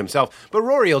being so himself. But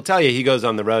Rory will tell you he goes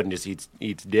on the road and just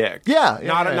eats dick.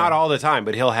 Not all the time,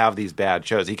 but he'll have these bad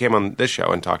shows. He came on this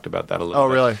show and talked about that a little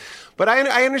bit. Oh, really? But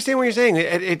I understand what you're saying.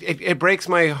 It breaks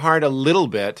my heart a little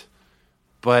bit,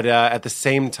 but at the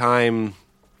same time,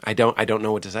 I don't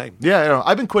know what to say. Yeah,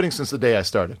 I've been quitting since the day I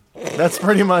started. That's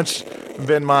pretty much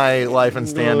been my life in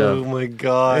stand-up. Oh my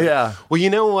God. Yeah. Well, you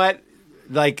know what?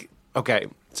 Like, okay,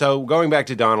 so going back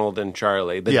to Donald and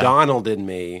Charlie, the Donald in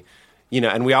me,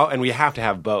 and we have to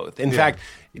have both. In fact,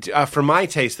 for my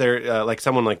taste, there like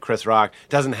someone like Chris Rock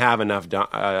doesn't have enough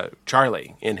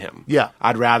Charlie in him. Yeah,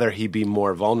 I'd rather he be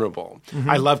more vulnerable.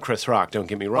 I love Chris Rock. Don't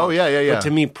get me wrong. Oh yeah. But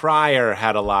to me, Pryor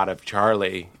had a lot of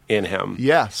Charlie in him.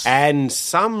 Yes, and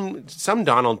some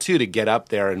Donald too, to get up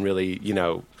there and really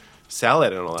sell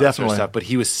it and all that sort of stuff. But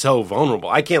he was so vulnerable.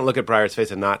 I can't look at Pryor's face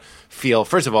and not feel.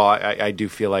 First of all, I do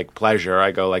feel like pleasure.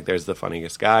 I go like, "There's the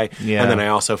funniest guy," and then I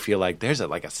also feel like there's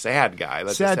a sad guy.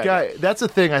 That's sad guy. That's the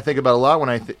thing I think about a lot when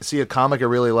I see a comic I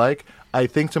really like. I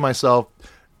think to myself,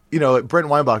 Brent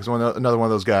Weinbach is another one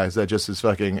of those guys that just is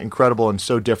fucking incredible and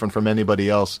so different from anybody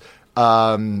else.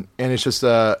 And it's just,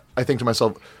 I think to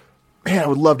myself, man, I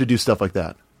would love to do stuff like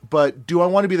that. But do I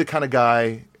want to be the kind of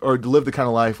guy or live the kind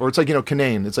of life? Or it's like,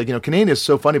 Kinane. It's like, Kinane is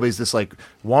so funny, but he's this like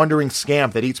wandering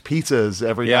scamp that eats pizzas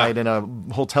every night in a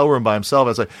hotel room by himself.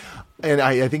 It's like, and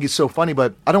I think he's so funny,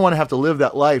 but I don't want to have to live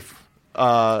that life.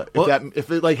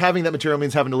 If having that material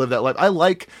means having to live that life. I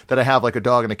like that I have like a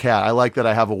dog and a cat. I like that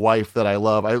I have a wife that I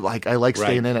love. I like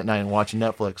staying in at night and watching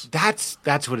Netflix.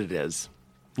 That's what it is.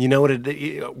 You know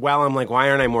what? Well, I'm like, why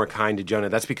aren't I more kind to Jonah?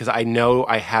 That's because I know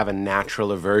I have a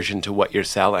natural aversion to what you're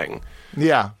selling.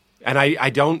 Yeah. And I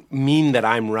don't mean that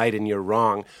I'm right and you're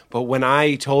wrong, but when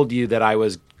I told you that I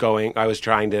was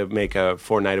trying to make a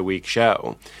 4-night-a-week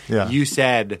show, you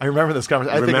said... I remember this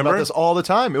conversation. I think about this all the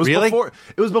time. It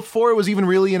was before it was even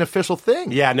really an official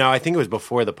thing. Yeah, no, I think it was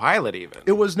before the pilot even.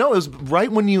 It was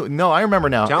right when you... No, I remember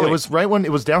now. Tell me. It was right when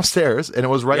it was downstairs, and it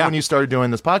was right when you started doing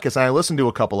this podcast, and I listened to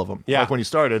a couple of them, like when you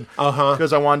started,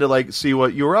 because I wanted to see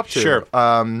what you were up to. Sure.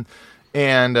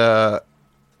 And I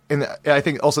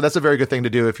think also that's a very good thing to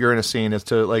do if you're in a scene, is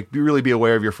to like really be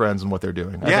aware of your friends and what they're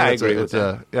doing. I think agree with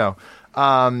that.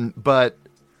 But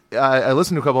I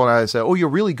listened to a couple and I said, "Oh, you're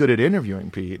really good at interviewing,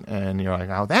 Pete," and you're like,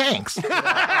 "Oh, thanks."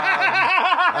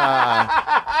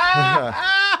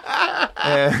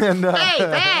 And, Hey,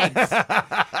 thanks.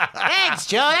 Thanks,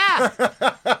 Jonah.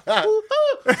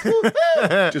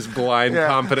 Just blind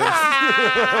confidence.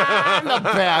 I'm the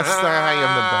best. I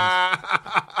am the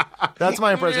best. That's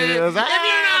my impression. He goes, If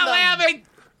you're not laughing,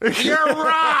 you're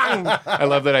wrong. I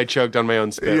love that I choked on my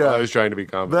own spit while I was trying to be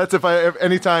confident. That's if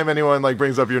anytime anyone like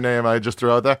brings up your name, I just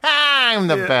throw out the "I'm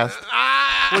the best,"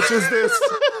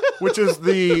 which is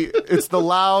it's the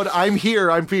loud "I'm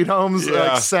here, I'm Pete Holmes"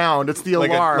 like sound. It's the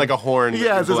alarm, like a horn.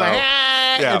 Yes, it's like,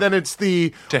 and then it's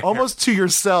the almost to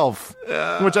yourself,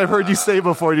 which I've heard you say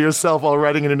before to yourself while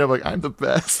writing it in. I'm like, "I'm the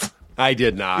best." I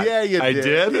did not. Yeah, you I did.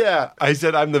 did. Yeah. I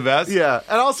said I'm the best. Yeah,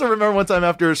 and I also remember one time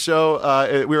after a show,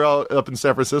 we were all up in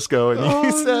San Francisco, and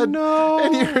you said,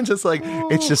 and you were just like,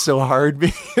 "It's just so hard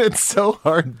being, it's so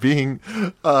hard being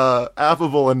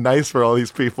affable and nice for all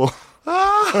these people."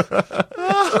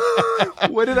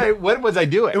 What was I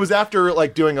doing? It was after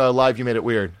like doing a live. You made it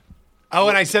weird. Oh,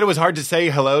 and I said it was hard to say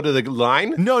hello to the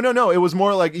line? No. It was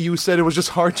more like you said it was just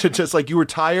hard to just like you were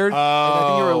tired. And I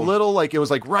think you were a little like it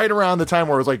was like right around the time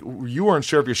where it was like you weren't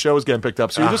sure if your show was getting picked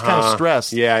up. So you're just kind of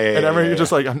stressed. Yeah. And I remember you're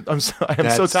just like, I'm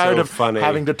so tired of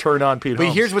having to turn on Pete But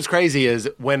Holmes. here's what's crazy is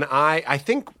when I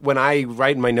think when I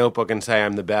write in my notebook and say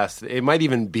I'm the best, it might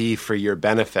even be for your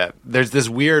benefit. There's this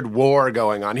weird war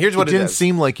going on. Here's what it didn't is.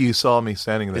 seem like you saw me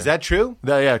standing there. Is that true?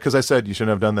 Yeah, because I said you shouldn't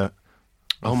have done that.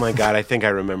 Oh my God, I think I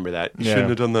remember that. You Yeah. shouldn't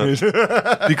have done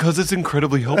that. Because it's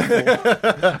incredibly helpful. These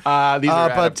are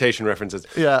adaptation references.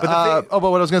 Yeah. But But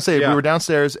what I was going to say, Yeah. we were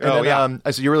downstairs, and then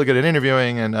I said, "You're really good at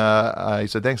interviewing," and I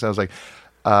said, "Thanks." And I was like,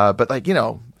 "But like,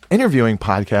 interviewing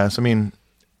podcasts. I mean,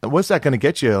 what's that going to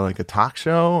get you? Like a talk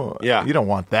show? Yeah. You don't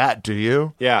want that, do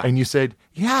you? Yeah. And you said,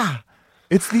 "Yeah,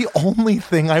 it's the only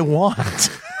thing I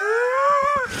want."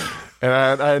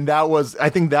 and I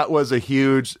think that was a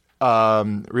huge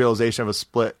realization of a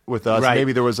split with us. Right.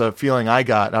 Maybe there was a feeling I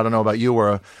got, I don't know about you,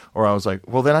 where I was like,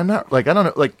 well, then I'm not, like, I don't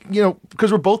know, like,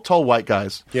 because we're both tall white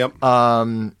guys. Yep.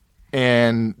 And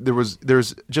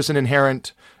there's just an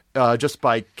inherent, just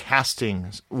by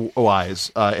casting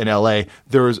wise in LA,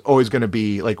 there's always going to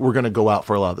be like, we're going to go out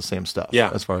for a lot of the same stuff.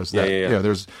 Yeah. As far as Yeah, that, yeah,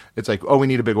 yeah. it's like, oh, we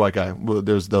need a big white guy. Well,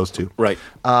 there's those two. Right.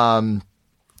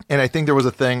 And I think there was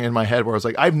a thing in my head where I was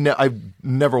like, I've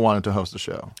never wanted to host a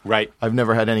show. Right. I've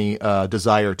never had any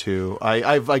desire to.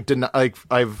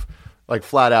 I've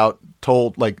flat out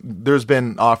told, like, there's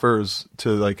been offers to,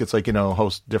 like, it's like,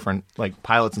 host different like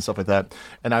pilots and stuff like that,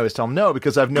 and I always tell them no,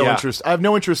 because I have no interest. I have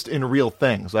no interest in real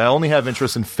things. I only have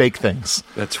interest in fake things.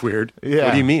 That's weird. Yeah.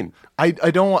 What do you mean? I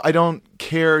don't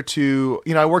care to,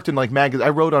 I worked in like I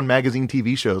wrote on magazine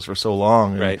TV shows for so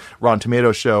long, and Right. Rotten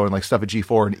Tomatoes show and like stuff at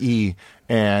G4 and E,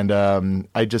 and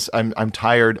I'm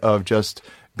tired of just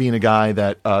being a guy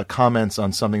that comments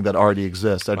on something that already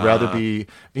exists. I'd rather be,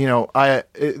 it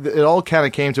all kind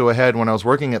of came to a head when I was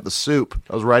working at The Soup.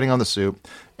 I was writing on The Soup,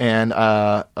 and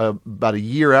about a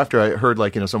year after I heard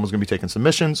someone's going to be taking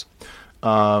submissions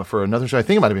for another show. I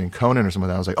think it might have been Conan or something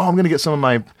like that. I was like, oh, I'm going to get some of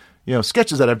my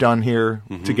sketches that I've done here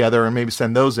together and maybe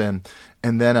send those in.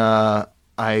 And then I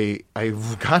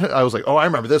was like, oh, I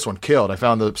remember this one killed. I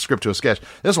found the script to a sketch.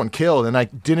 This one killed, and I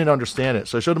didn't understand it.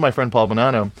 So I showed it to my friend Paul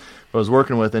Bonanno, who I was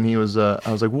working with, and he was, I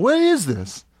was like, what is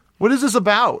this? What is this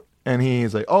about? And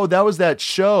he's like, oh, that was that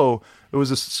show. It was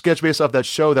a sketch based off that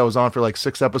show that was on for like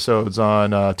 6 episodes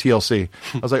on TLC.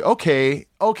 I was like, okay,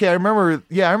 I remember.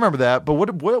 Yeah, I remember that. But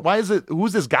what? Why is it?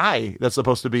 Who's this guy that's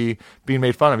supposed to be being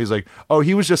made fun of? He's like, oh,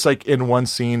 he was just like in one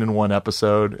scene in one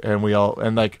episode, and I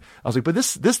was like, but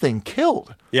this thing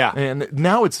killed. Yeah. And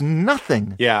now it's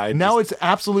nothing. Yeah. It's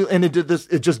absolutely, and it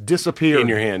just disappeared In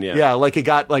your hand, yeah. Yeah, like it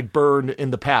got like burned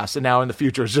in the past, and now in the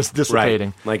future it's just dissipating.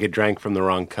 Right. Like it drank from the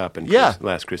wrong cup in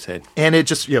Last Crusade. And it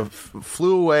just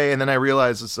flew away, and then I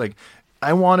realized it's like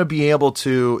I want to be able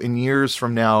to, in years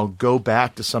from now, go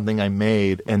back to something I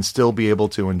made and still be able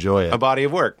to enjoy it. A body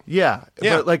of work. Yeah,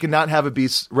 but like not have it be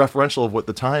referential of what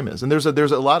the time is. And there's a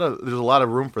lot of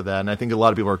room for that, and I think a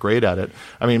lot of people are great at it.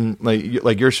 I mean,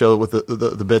 like your show with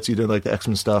the bits you did, like the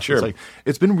X-Men stuff. Sure. It's like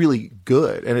it's been really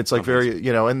good, and it's like very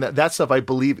and that stuff I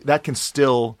believe that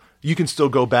you can still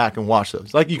go back and watch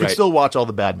those. Like you can Right. still watch all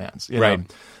the Bad Mans, Right.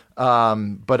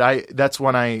 But that's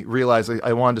when I realized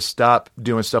I wanted to stop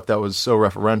doing stuff that was so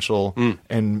referential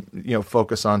and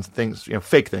focus on things,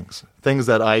 fake things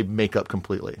that I make up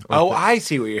completely. I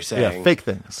see what you're saying. Yeah, fake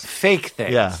things. Fake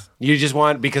things. Yeah. You just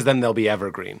want, because then they'll be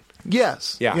evergreen.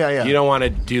 Yes. Yeah. You don't want to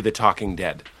do the Talking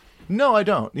Dead. No, I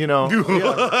don't. No,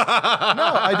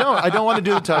 I don't. I don't want to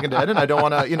do the Talking Dead, and I don't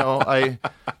want to.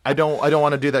 I don't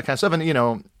want to do that kind of stuff.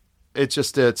 And it's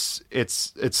just it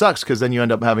sucks because then you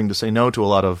end up having to say no to a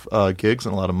lot of gigs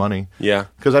and a lot of money. Yeah.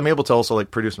 Because I'm able to also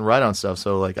like produce and write on stuff,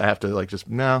 so like I have to like just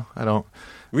no, I don't.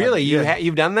 Really,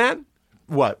 you've done that?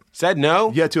 What? Said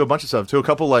no? Yeah, to a bunch of stuff, to a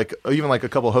couple even a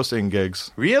couple hosting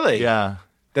gigs. Really? Yeah.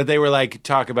 That they were like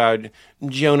talk about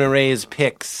Jonah Ray's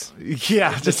picks.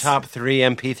 Yeah, the top 3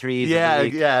 MP3s. Yeah, of the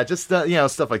week. yeah, just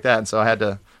stuff like that. And so I had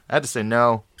to say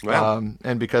no. Wow.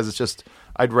 And because it's just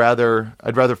I'd rather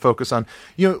focus on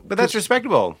But that's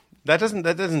respectable. That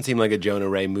doesn't seem like a Jonah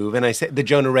Ray move. And I say the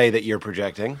Jonah Ray that you're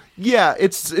projecting. Yeah,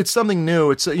 it's something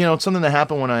new. It's it's something that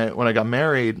happened when I got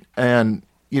married, and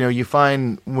you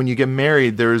find when you get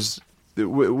married, there's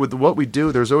with what we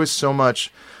do, there's always so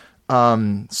much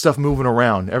stuff moving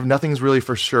around. Nothing's really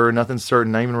for sure. Nothing's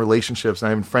certain. Not even relationships.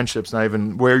 Not even friendships. Not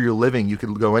even where you're living. You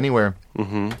could go anywhere.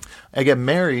 Mm-hmm. I get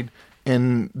married,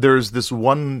 and there's this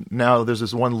one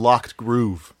locked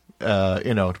groove.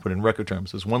 To put in record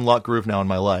terms, there's one locked groove now in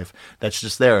my life that's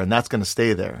just there, and that's going to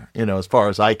stay there. As far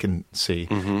as I can see,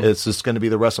 it's just going to be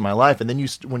the rest of my life. And then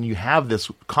when you have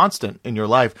this constant in your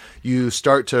life, you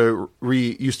start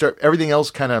everything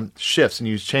else kind of shifts, and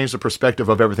you change the perspective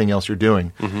of everything else you're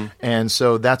doing. Mm-hmm. And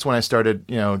so that's when I started,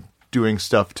 doing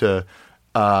stuff to,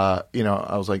 I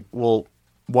was like, well,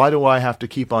 why do I have to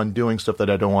keep on doing stuff that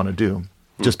I don't want to do?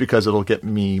 Just because it'll get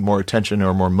me more attention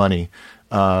or more money.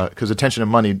 Because attention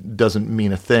and money doesn't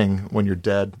mean a thing when you're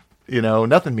dead.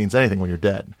 Nothing means anything when you're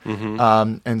dead.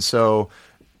 Mm-hmm. And so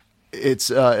it's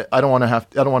I want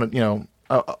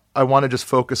to just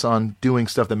focus on doing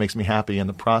stuff that makes me happy in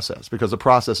the process, because the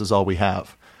process is all we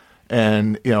have.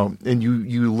 And and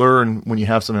you learn when you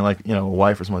have something like a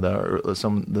wife or something like that, or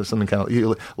something kind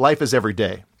of life is every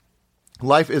day.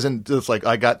 Life isn't just like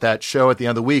I got that show at the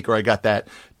end of the week, or I got that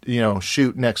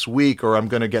shoot next week, or I'm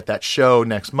going to get that show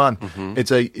next month.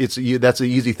 Mm-hmm. That's an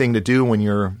easy thing to do when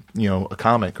you're a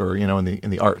comic or in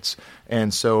the arts.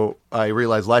 And so I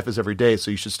realized life is every day, so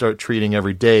you should start treating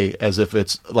every day as if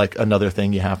it's like another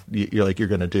thing you're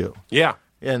going to do. Yeah.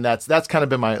 And that's kind of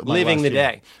been my living the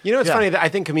day. It's Yeah. funny that I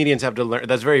think comedians have to learn.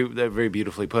 That's very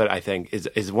beautifully put. I think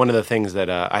is one of the things that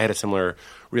I had a similar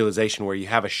realization where you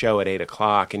have a show at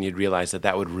 8:00 and you'd realize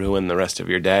that would ruin the rest of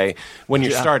your day when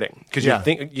you're starting, because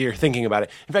you're thinking about it.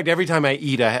 In fact, every time I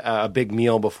eat a big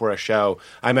meal before a show,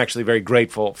 I'm actually very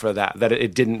grateful for that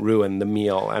it didn't ruin the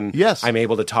meal, and yes. I'm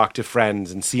able to talk to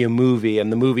friends and see a movie,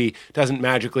 and the movie doesn't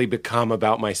magically become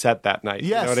about my set that night.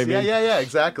 Yes, you know what I mean? Yeah,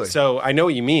 exactly. So I know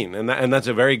what you mean, and that's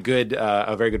a very good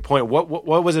point.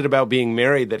 What was it about being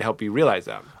married that helped you realize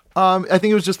that? I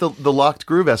think it was just the locked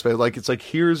groove aspect. Like it's like,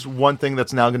 here's one thing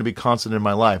that's now going to be constant in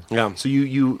my life. Yeah. So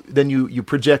you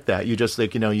project that. You just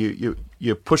like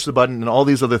you push the button and all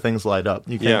these other things light up.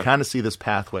 You can kind of see this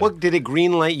pathway. Well, did it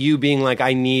greenlight you being like,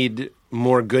 I need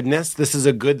more goodness? This is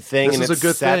a good thing. This and is it's a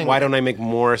good set. thing. Why don't I make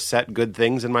more set good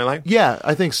things in my life? Yeah,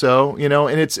 I think so.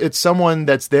 And it's someone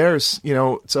that's theirs.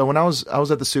 So when I was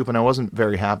at the Soup and I wasn't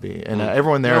very happy, and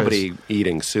everyone there, Nobody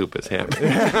eating soup is happy.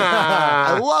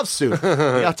 I love soup.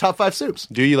 Yeah, top 5 soups.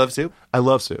 Do you love soup? I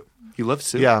love soup. You love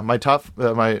soup? Yeah, my top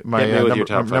my your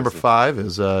top number five 5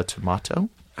 is tomato.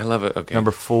 I love it. Okay.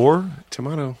 Number 4,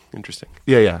 tomato. Interesting.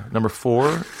 Yeah. Number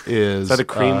 4 is Is that a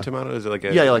cream tomato? Is it like a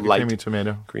like light a creamy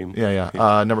tomato cream? Yeah.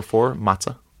 Number 4,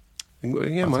 matzah.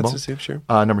 Yeah, matzo soup, sure.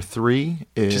 Number 3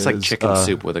 is Just like chicken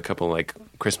soup with a couple like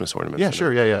Christmas ornaments. Yeah, in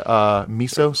sure. it. Yeah.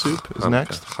 Miso soup is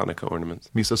next. Hanukkah ornaments.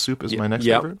 Miso soup is my next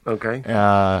Yep. favorite. Okay.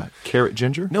 Carrot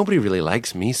ginger. Nobody really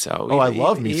likes miso. Oh, I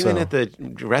love miso. Even at the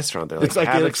restaurant, they're like, It's like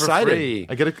have I get it for excited. free.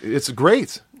 It's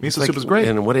great. Miso soup is great.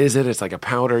 And what is it? It's like a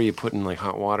powder you put in like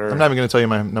hot water. I'm not even going to tell you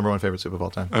my number 1 favorite soup of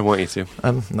all time. I want you to.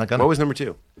 I'm not going to. What was number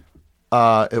 2?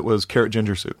 It was carrot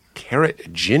ginger soup.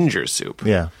 Carrot ginger soup.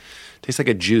 Yeah. Tastes like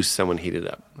a juice someone heated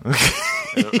up.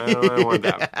 I don't want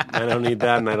that. I don't need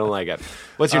that, and I don't like it.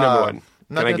 What's your number 1?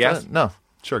 Can I guess? No.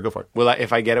 Sure, go for it.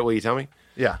 If I get it, will you tell me?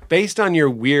 Yeah. Based on your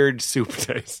weird soup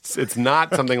tastes, it's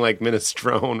not something like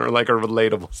minestrone or like a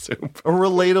relatable soup. A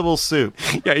relatable soup.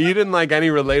 Yeah, you didn't like any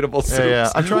relatable soups.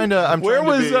 Yeah. I'm trying to. Where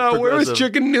was be progressive.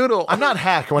 chicken noodle? I'm not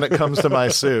hack when it comes to my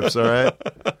soups. All right.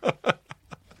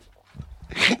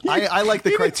 I like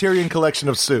the Criterion collection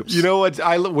of soups. You know what?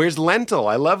 Where's lentil?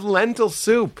 I love lentil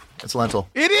soup. It's lentil.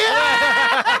 It is.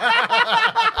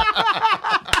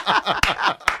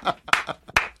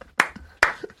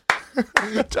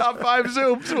 Top 5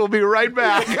 soups. We'll be right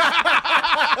back.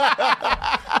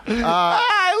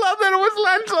 I love that it was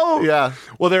lentil. Yeah.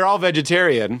 Well, they're all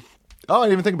vegetarian. Oh, I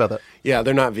didn't even think about that. Yeah,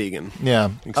 they're not vegan.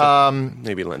 Yeah. Except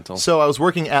maybe lentil. So I was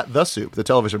working at The Soup, the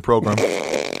television program.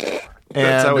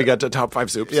 That's how we got to top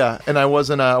 5 soups. Yeah, and I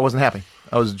wasn't happy.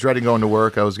 I was dreading going to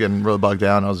work. I was getting really bogged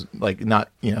down. I was like, not,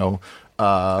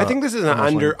 I think this is an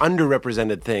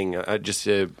underrepresented thing. Just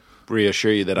to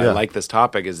reassure you that I like this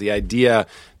topic is the idea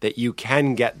that you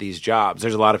can get these jobs.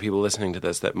 There's a lot of people listening to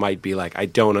this that might be like, I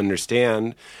don't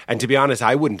understand. And to be honest,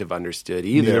 I wouldn't have understood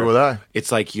either. Neither would I.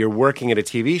 It's like you're working at a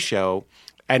TV show.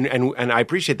 And I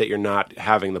appreciate that you're not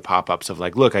having the pop-ups of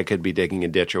like, look, I could be digging a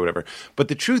ditch or whatever. But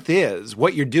the truth is,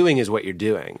 what you're doing is what you're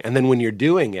doing. And then when you're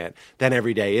doing it, then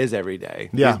every day is every day.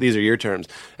 Yeah. These are your terms.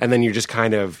 And then you're just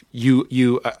kind of,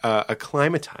 you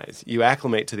acclimatize. You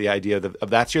acclimate to the idea of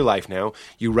that's your life now.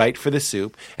 You write for The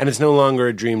Soup. And it's no longer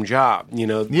a dream job.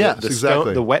 Yes,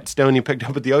 exactly. The wet stone you picked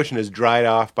up at the ocean is dried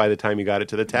off by the time you got it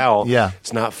to the towel. Yeah.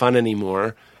 It's not fun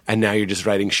anymore. And now you're just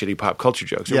writing shitty pop culture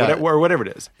jokes Yeah. or whatever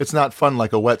it is. It's not fun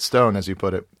like a wet stone, as you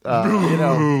put it.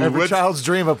 Every child's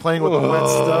dream of playing with a wet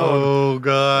stone. Oh,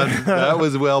 God. That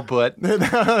was well put.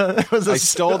 I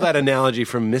stole that analogy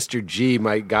from Mr. G,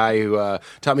 my guy who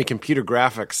taught me computer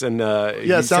graphics. And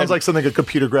It sounds like something a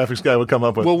computer graphics guy would come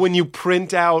up with. Well, when you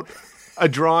print out a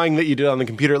drawing that you did on the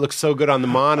computer, it looks so good on the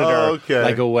monitor,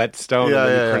 like a wet stone, and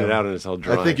then you print it out and it's all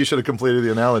dry. I think you should have completed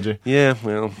the analogy. Yeah,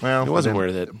 well, it wasn't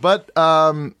worth it. But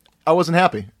I wasn't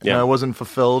happy. Yeah. I wasn't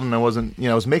fulfilled, and I wasn't,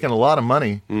 I was making a lot of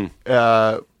money.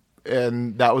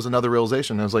 And that was another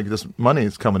realization. I was like, this money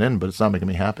is coming in, but it's not making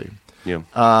me happy. Yeah.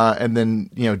 And then,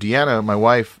 Deanna, my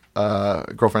wife,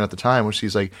 girlfriend at the time, when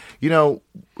she's like,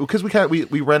 because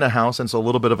we rent a house, and it's a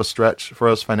little bit of a stretch for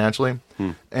us financially.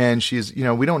 And she's,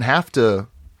 we don't have to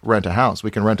rent a house.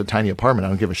 We can rent a tiny apartment. I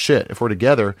don't give a shit. If we're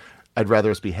together, I'd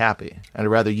rather us be happy. I'd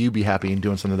rather you be happy and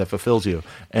doing something that fulfills you.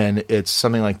 And it's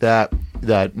something like that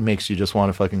that makes you just want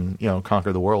to fucking,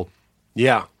 conquer the world.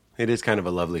 Yeah. It is kind of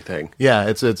a lovely thing. Yeah,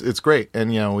 it's great. And,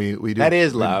 we do. That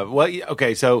is love. Well,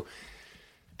 okay, so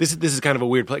this is kind of a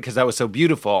weird place because that was so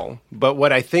beautiful. But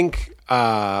what I think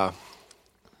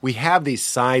we have these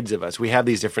sides of us. We have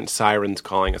these different sirens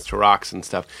calling us to rocks and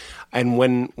stuff. And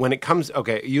when it comes,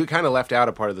 okay, you kind of left out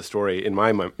a part of the story in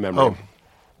my memory. Oh.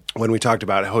 When we talked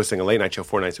about hosting a late night show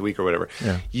 4 nights a week or whatever,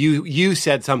 you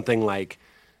said something like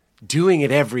doing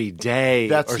it every day.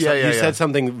 You said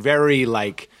something very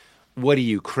like, what are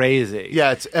you, crazy?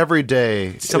 Yeah, it's every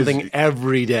day. Something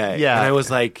every day. Yeah. And I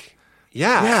was like,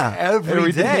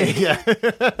 every day. Yeah.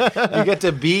 You get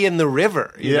to be in the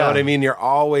river. You know what I mean? You're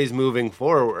always moving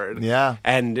forward. Yeah.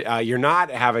 And you're not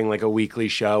having like a weekly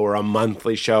show or a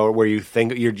monthly show where you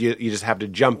think you just have to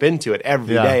jump into it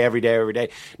every day.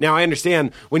 Now, I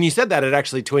understand when you said that, it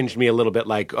actually twinged me a little bit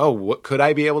like, oh, could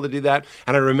I be able to do that?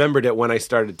 And I remembered it when I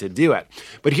started to do it.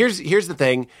 But here's the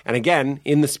thing. And again,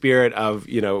 in the spirit of,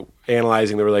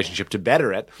 analyzing the relationship to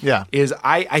better it, is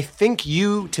I think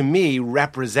you, to me,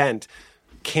 represent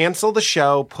cancel the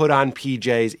show, put on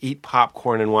PJs, eat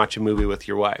popcorn, and watch a movie with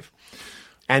your wife.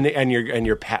 And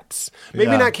your pets.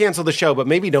 Maybe not cancel the show, but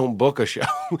maybe don't book a show.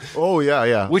 Oh,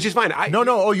 yeah. Which is fine. No.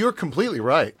 Oh, you're completely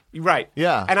right. Right.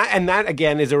 Yeah. And that,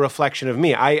 again, is a reflection of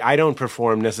me. I don't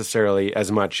perform necessarily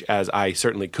as much as I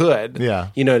certainly could. Yeah.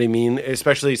 You know what I mean?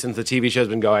 Especially since the TV show's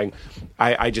been going.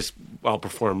 I'll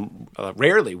perform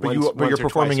rarely. But Once you're or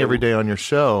performing twice every day on your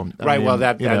show. Right. I mean, Well,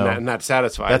 and that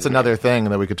satisfies That's me. another thing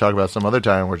that we could talk about some other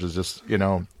time, which is just,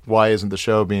 why isn't the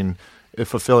show being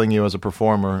fulfilling you as a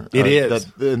performer? It is.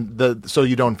 So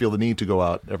you don't feel the need to go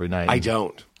out every night. I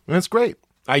don't. And it's great.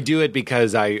 I do it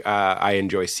because I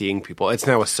enjoy seeing people. It's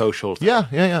now a social thing.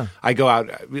 Yeah. I go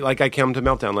out, like I came to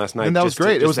Meltdown last night. And that was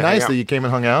great. It was nice that you. you came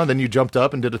and hung out, and then you jumped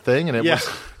up and did a thing, and it was,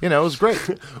 it was great.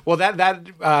 Well,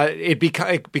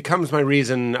 it becomes my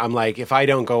reason. I'm like, if I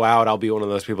don't go out, I'll be one of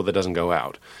those people that doesn't go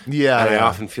out. Yeah. And I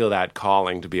often feel that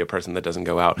calling to be a person that doesn't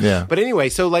go out. Yeah. But anyway,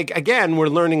 so like, again, we're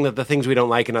learning that the things we don't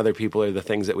like in other people are the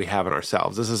things that we have in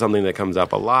ourselves. This is something that comes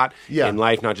up a lot in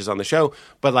life, not just on the show.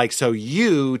 But like, so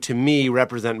you, to me,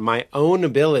 represent my own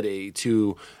ability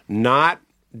to not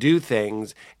do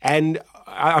things, and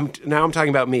I'm talking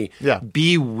about me. Yeah.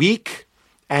 Be weak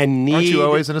and need. Aren't you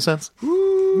always, in a sense? You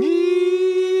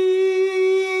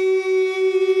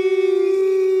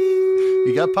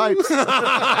got pipes. No,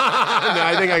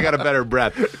 I think I got a better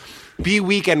breath. Be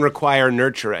weak and require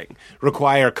nurturing,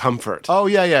 require comfort. Oh,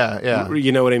 yeah.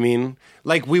 You know what I mean?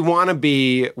 Like we want to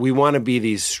be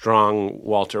these strong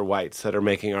Walter Whites that are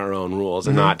making our own rules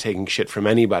and not taking shit from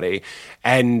anybody.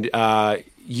 And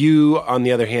you, on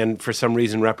the other hand, for some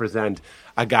reason represent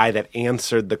a guy that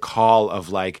answered the call of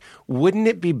like, wouldn't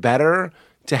it be better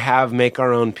to have make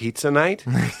our own pizza night?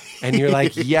 And you're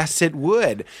like, yes, it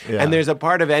would. Yeah. And there's a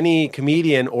part of any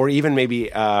comedian, or even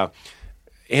maybe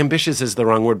ambitious is the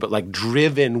wrong word, but like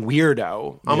driven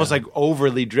weirdo, almost like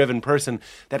overly driven person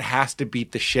that has to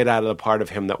beat the shit out of the part of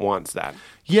him that wants that.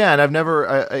 Yeah, and I've never.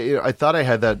 I thought I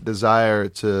had that desire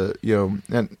to,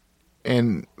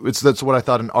 and that's what I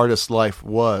thought an artist's life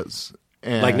was.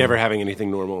 And Like never having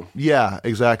anything normal. Yeah,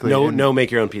 exactly. No,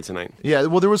 make your own pizza night. Yeah,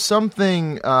 well, there was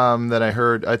something that I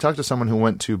heard. I talked to someone who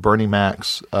went to Bernie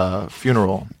Mac's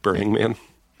funeral. Burning Man.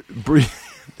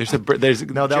 There's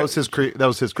No, that was his cremation.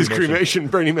 his cremation.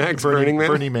 Bernie Mac's Burning Man.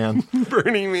 Burning Man.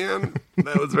 Burning Man.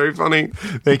 That was very funny.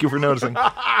 Thank you for noticing.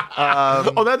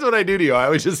 Oh, that's what I do to you. I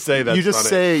always just say that. You just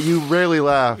say, you rarely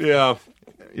laugh. Yeah.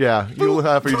 Yeah, you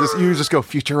laugh, or you just go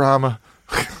Futurama.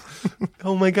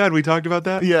 Oh my God, we talked about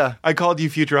that? Yeah. I called you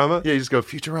Futurama? Yeah, you just go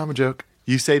Futurama joke.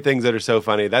 You say things that are so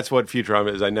funny. That's what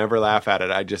Futurama is. I never laugh at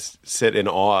it. I just sit in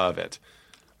awe of it.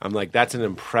 I'm like, that's an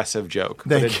impressive joke.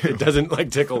 Thank you. It doesn't like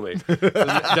tickle me. It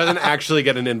doesn't actually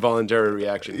get an involuntary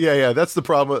reaction. Yeah, that's the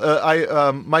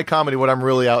problem. My comedy, what I'm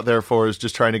really out there for is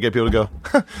just trying to get people to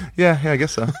go, yeah, I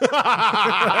guess so.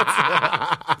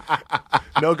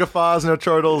 No guffaws, no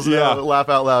chortles, Yeah. no laugh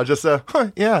out loud. Just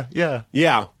yeah.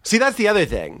 Yeah. See, that's the other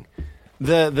thing.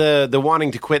 The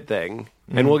wanting to quit thing.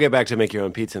 And we'll get back to make your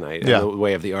own pizza night, Yeah. the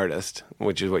way of the artist,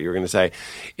 which is what you were going to say.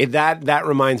 That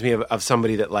reminds me of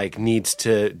somebody that like needs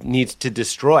to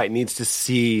destroy, needs to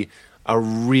see a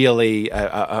really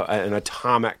an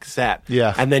atomic set,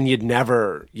 Yeah. and then you'd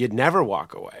never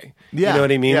walk away. Yeah. You know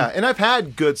what I mean? Yeah, and I've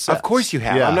had good sets. Of course you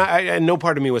have. Yeah. I'm not. And no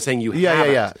part of me was saying you. Yeah.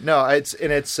 haven't. No,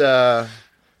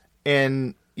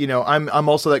 I'm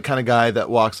also that kind of guy that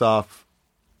walks off,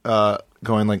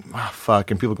 going like,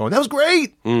 fuck, and people going, that was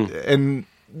great, and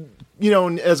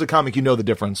as a comic, you know the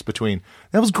difference between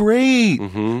that was great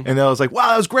and I was like, wow,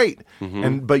 that was great,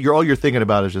 but all you're thinking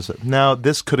about is just, now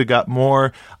this could have got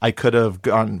more. I could have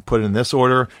put it in this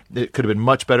order. It could have been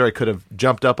much better. I could have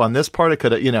jumped up on this part. I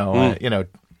could have,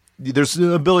 there's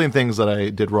a billion things that I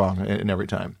did wrong in every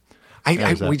time.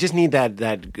 We just need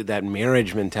that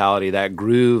marriage mentality, that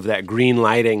groove, that green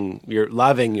lighting, you're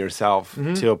loving yourself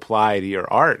to apply to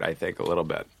your art, I think, a little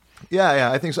bit.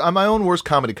 Yeah, I think so. I'm my own worst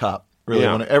comedy cop, really.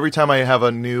 Yeah. Every time I have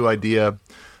a new idea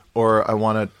or I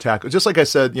want to tackle, just like I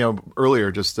said,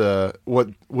 earlier, just what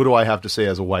do I have to say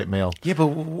as a white male? Yeah, but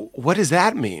what does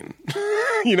that mean?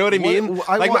 You know what I mean?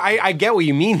 I get what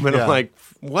you mean, but Yeah. I'm like,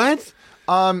 what?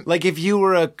 Like if you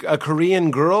were a Korean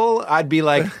girl, I'd be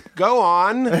like, go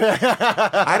on.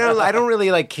 I don't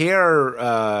really like care.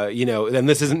 And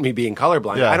this isn't me being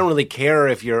colorblind. Yeah. I don't really care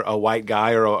if you're a white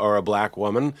guy or a black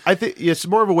woman. I think it's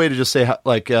more of a way to just say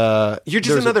You're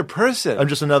just another person. I'm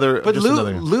just another. But just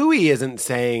another. Louis isn't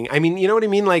saying. I mean, you know what I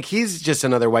mean? Like he's just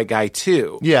another white guy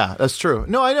too. Yeah, that's true.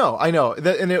 No, I know.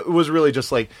 And it was really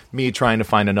just like me trying to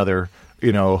find another,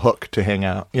 hook to hang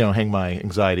my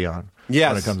anxiety on.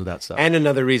 Yes. When it comes to that stuff. And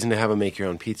another reason to have a make your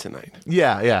own pizza night.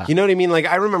 Yeah. You know what I mean? Like,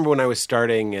 I remember when I was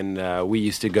starting and we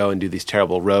used to go and do these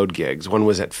terrible road gigs. One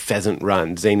was at Pheasant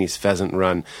Run, Zany's Pheasant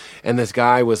Run. And this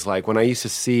guy was like, when I used to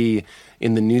see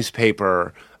in the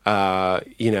newspaper,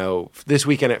 this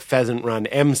weekend at Pheasant Run,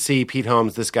 MC, Pete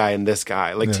Holmes, this guy, and this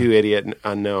guy, like two idiot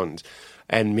unknowns,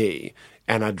 and me.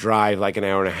 And I'd drive like an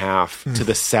hour and a half to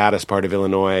the saddest part of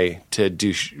Illinois to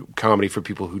do comedy for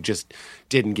people who just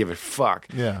didn't give a fuck.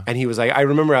 Yeah. And he was like, I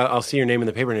remember I'll see your name in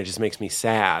the paper and it just makes me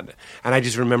sad. And I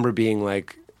just remember being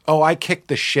like, oh, I kicked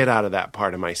the shit out of that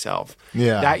part of myself.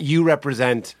 Yeah. That you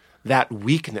represent that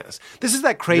weakness. This is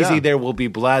that crazy There Will Be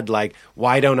Blood, like,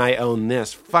 why don't I own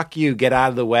this? Fuck you, get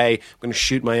out of the way. I'm going to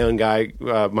shoot my own guy,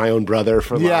 my own brother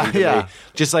for lying to me.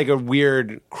 Just like a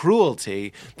weird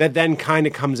cruelty that then kind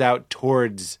of comes out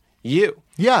towards you.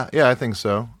 Yeah, I think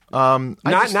so.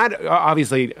 Not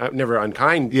obviously never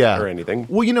unkind or anything.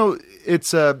 Well,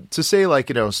 it's to say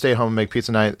like stay home and make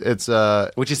pizza night. It's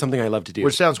which is something I love to do.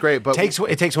 which sounds great, but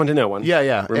it takes one to know one.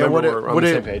 Yeah. Remember, and we're on the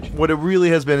same page. What it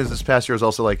really has been is this past year is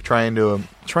also like trying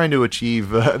to achieve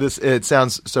this. It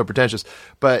sounds so pretentious,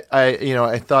 but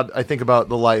I think about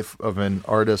the life of an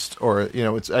artist, or I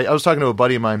was talking to a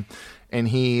buddy of mine. And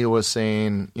he was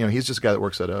saying, he's just a guy that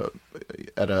works at a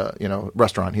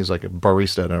restaurant. He's like a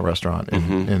barista at a restaurant,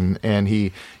 and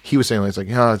he was saying, it's like,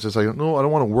 it's just like, no, I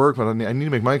don't want to work, but I need to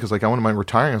make money because like I wouldn't mind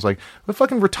retiring. I was like, well,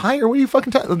 fucking retire. What are you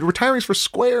fucking retiring's for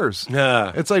squares?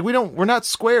 Yeah. It's like we're not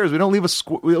squares. We don't leave a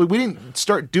square. We didn't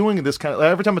start doing this kind of. Like,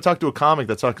 every time I talk to a comic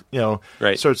that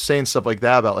starts saying stuff like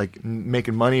that about like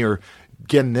making money or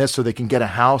getting this so they can get a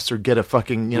house or get a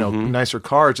fucking nicer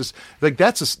car. It's just like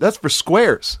that's for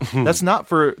squares. That's not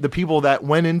for the people that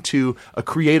went into a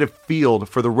creative field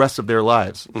for the rest of their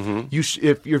lives.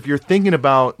 If you're thinking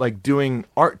about like doing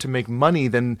art to make money,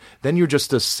 then you're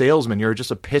just a salesman. You're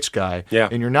just a pitch guy,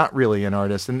 and you're not really an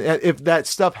artist. And if that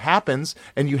stuff happens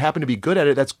and you happen to be good at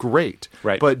it, that's great.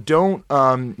 Right. But don't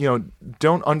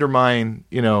undermine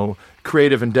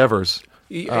creative endeavors.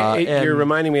 You're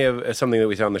reminding me of something that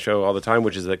we say on the show all the time,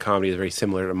 which is that comedy is very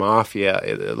similar to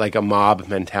mafia, like a mob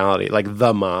mentality, like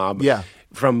the mob. Yeah.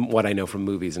 From what I know from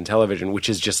movies and television, which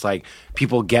is just like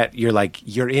people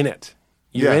you're in it.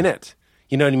 You're in it.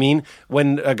 You know what I mean?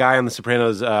 When a guy on The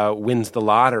Sopranos wins the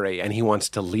lottery and he wants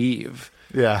to leave.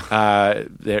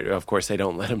 Of course, they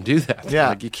don't let him do that. Yeah.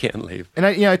 Like, you can't leave. And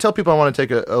I tell people I want to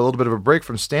take a little bit of a break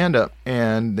from stand-up,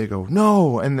 and they go,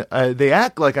 no. And they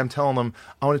act like I'm telling them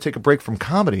I want to take a break from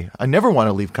comedy. I never want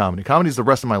to leave comedy. Comedy is the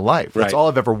rest of my life. That's all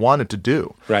I've ever wanted to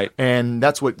do. Right. And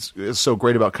that's what is so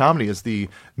great about comedy is the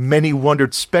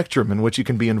many-wondered spectrum in which you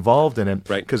can be involved in it.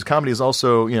 Right. Because comedy is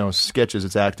also, sketches,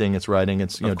 it's acting, it's writing,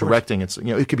 it's directing, it's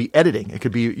it could be editing. It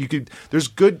could be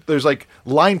there's like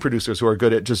line producers who are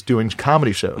good at just doing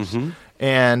comedy shows.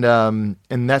 And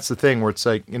that's the thing where it's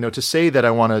like, to say that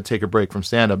I want to take a break from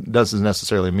stand-up doesn't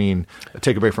necessarily mean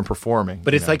take a break from performing.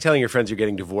 But it's like telling your friends you're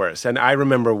getting divorced. And I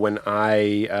remember when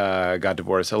I got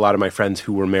divorced, a lot of my friends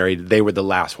who were married, they were the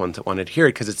last ones that wanted to hear it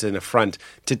because it's an affront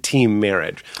to team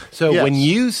marriage. So when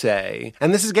you say,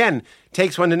 and this again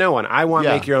takes one to know one, I want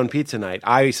to make your own pizza night.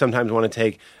 I sometimes want to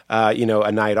take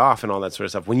a night off and all that sort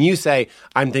of stuff. When you say,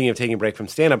 I'm thinking of taking a break from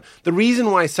stand-up, the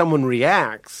reason why someone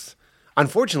reacts,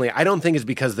 unfortunately, I don't think it's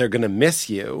because they're going to miss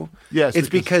you. Yes, it's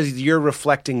because you're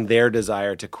reflecting their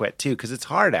desire to quit too, because it's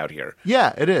hard out here.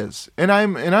 Yeah, it is, and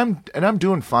I'm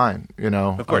doing fine.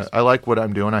 Of course, I like what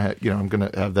I'm doing. I'm going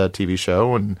to have that TV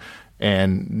show,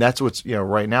 and that's what's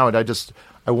right now. And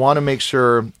I want to make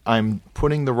sure I'm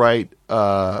putting the right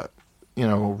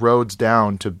roads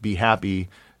down to be happy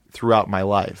throughout my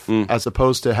life, as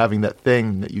opposed to having that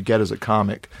thing that you get as a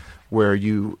comic, where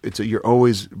you're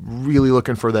always really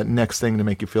looking for that next thing to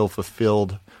make you feel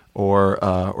fulfilled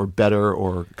or better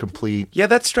or complete. Yeah,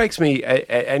 that strikes me.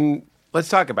 And let's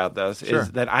talk about this. Sure.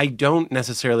 Is that I don't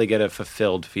necessarily get a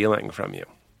fulfilled feeling from you.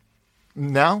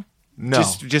 Now? No.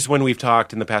 Just when we've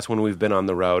talked in the past, when we've been on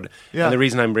the road. Yeah. And the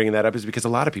reason I'm bringing that up is because a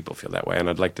lot of people feel that way, and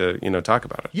I'd like to talk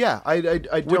about it. Yeah, I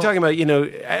We're talking about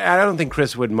I don't think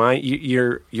Chris would mind.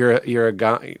 You're a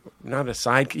guy, not a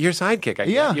side. You're a sidekick. I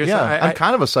guess. I'm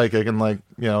kind of a psychic in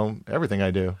everything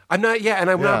I do. I'm not. Yeah, and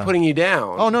I'm not putting you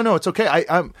down. Oh no, it's okay.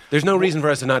 There's no reason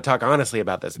for us to not talk honestly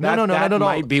about this. No, that not at all.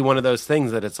 might be one of those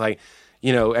things that it's like.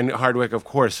 And Hardwick, of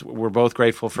course, we're both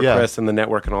grateful for Chris and the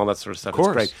network and all that sort of stuff. Of course.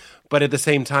 It's great. But at the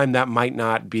same time, that might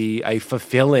not be a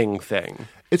fulfilling thing.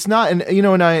 It's not, and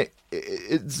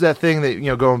it's that thing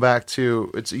that going back to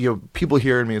it's people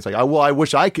hearing me. It's like, well, I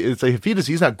wish I could. It's like if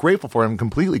he's not grateful for it, I'm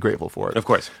completely grateful for it. Of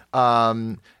course.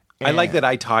 I like that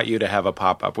I taught you to have a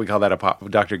pop-up. We call that a pop.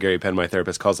 Dr. Gary Penn, my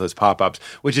therapist, calls those pop-ups,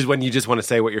 which is when you just want to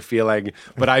say what you're feeling.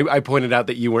 But I pointed out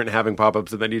that you weren't having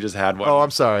pop-ups and then you just had one. Oh, I'm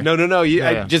sorry. No.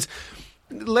 I just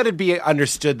let it be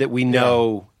understood that we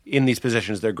know in these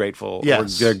positions they're grateful.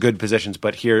 Yes. Or they're good positions,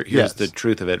 but here's the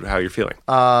truth of it, how you're feeling.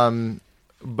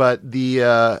 But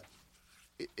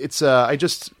it's I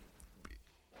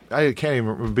can't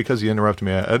even, because you interrupted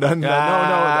me. No, I don't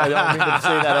mean to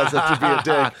say that as to be a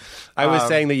dick. I was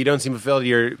saying that you don't seem fulfilled.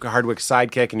 You're Hardwick's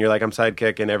sidekick, and you're like, I'm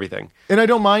sidekick and everything. And I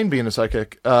don't mind being a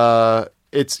sidekick.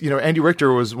 It's Andy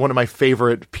Richter was one of my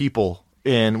favorite people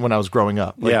when I was growing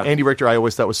up. Andy Richter, I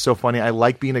always thought was so funny. I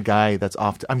like being a guy that's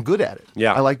I'm good at it.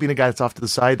 Yeah. I like being a guy that's off to the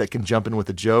side that can jump in with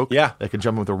a joke. Yeah. That can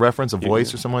jump in with a reference, a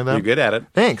voice, or something like that. You're good at it.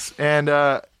 Thanks. And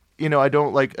I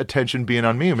don't like attention being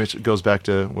on me, which goes back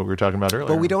to what we were talking about earlier.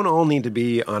 But we don't all need to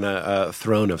be on a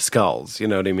throne of skulls. You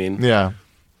know what I mean? Yeah.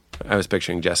 I was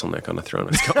picturing Jesselnick on a throne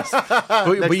of skulls.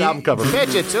 Next album cover.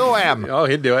 Pitch it to him. Oh,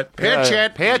 he'd do it. Pitch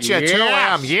it to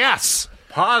him. Yes.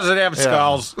 Positive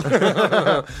skulls.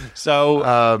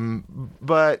 So,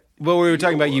 but we were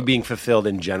talking about you being fulfilled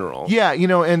in general. Yeah,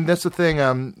 and that's the thing.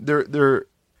 I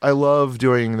love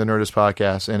doing the Nerdist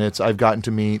podcast, and I've gotten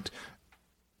to meet.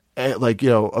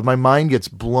 My mind gets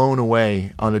blown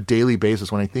away on a daily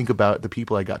basis when I think about the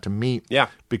people I got to meet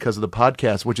because of the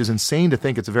podcast, which is insane to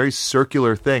think. It's a very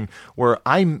circular thing where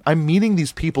I'm meeting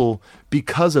these people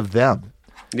because of them.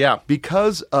 Yeah.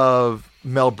 Because of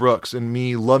Mel Brooks and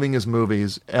me loving his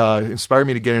movies, inspired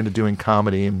me to get into doing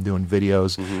comedy and doing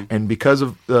videos. Mm-hmm. And because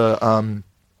of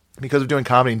doing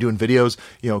comedy and doing videos,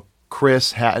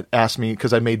 Chris had asked me,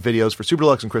 because I made videos for Super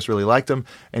Deluxe and Chris really liked them,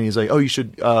 and he's like, oh, you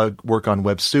should work on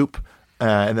Web Soup.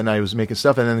 And then I was making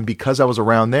stuff, and then because I was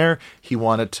around there, he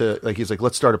wanted to he's like,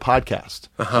 let's start a podcast.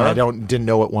 And I didn't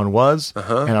know what one was,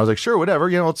 and I was like, sure, whatever,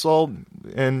 it's all,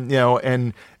 and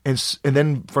and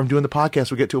then from doing the podcast,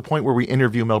 we get to a point where we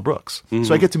interview Mel Brooks.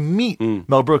 So I get to meet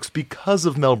Mel Brooks because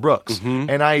of Mel Brooks,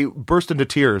 and I burst into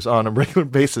tears on a regular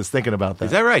basis thinking about that.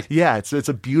 Is that right? Yeah, it's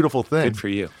a beautiful thing. Good for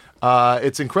you.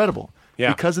 It's incredible.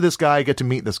 Yeah. Because of this guy, I get to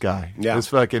meet this guy. Yeah.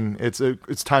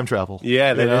 It's time travel.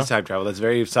 Yeah, that is time travel. That's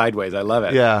very sideways. I love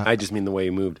it. Yeah. I just mean the way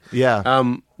you moved.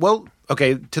 Yeah. Well,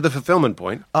 okay, to the fulfillment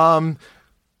point.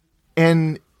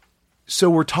 And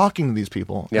so we're talking to these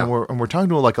people, Yeah. and we're talking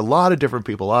to like a lot of different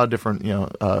people, a lot of different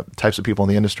types of people in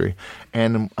the industry,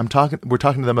 and we're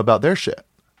talking to them about their shit.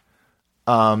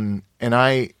 And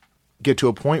I get to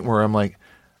a point where I'm like,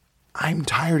 I'm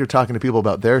tired of talking to people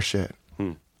about their shit.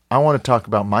 I want to talk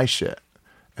about my shit,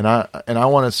 and I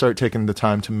want to start taking the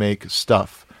time to make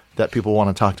stuff that people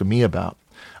want to talk to me about.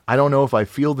 I don't know if I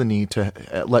feel the need to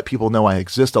let people know I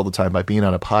exist all the time by being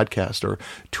on a podcast or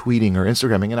tweeting or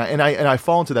Instagramming, and I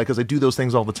fall into that because I do those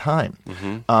things all the time.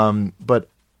 But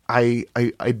I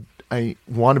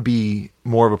want to be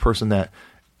more of a person that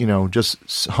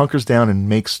just hunkers down and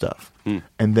makes stuff,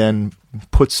 and then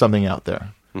puts something out there.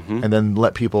 And then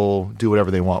let people do whatever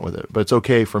they want with it. But it's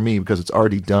okay for me because it's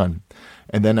already done.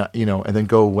 And then, and then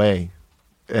go away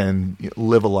and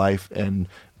live a life and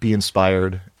be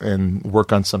inspired and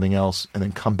work on something else and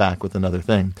then come back with another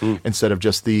thing. Instead of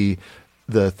just the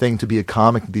thing to be a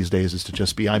comic these days is to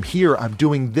just be, I'm here, I'm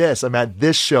doing this, I'm at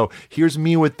this show, here's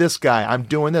me with this guy, I'm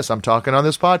doing this, I'm talking on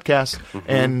this podcast.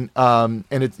 And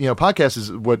it, podcast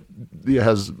is what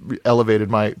has elevated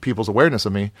my people's awareness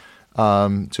of me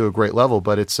to a great level,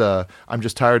 but it's I'm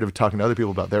just tired of talking to other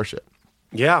people about their shit.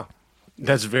 Yeah,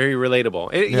 that's very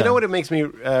relatable. You know what it makes me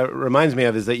reminds me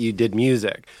of is that you did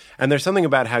music, and there's something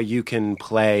about how you can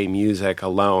play music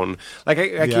alone. Like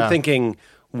I keep thinking,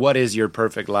 what is your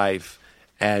perfect life?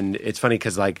 And it's funny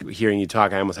because, like, hearing you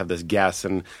talk, I almost have this guess,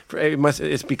 and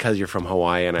it's because you're from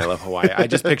Hawaii, and I love Hawaii. I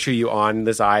just picture you on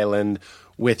this island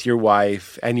with your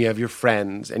wife, and you have your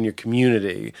friends and your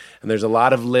community, and there's a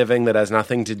lot of living that has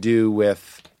nothing to do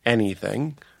with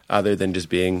anything other than just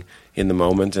being in the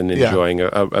moment and enjoying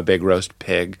a big roast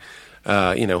pig,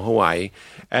 Hawaii.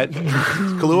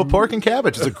 Kahlua pork and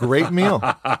cabbage is a great meal.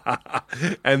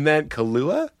 And then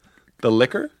Kahlua, the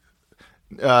liquor?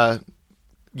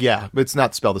 Yeah, but it's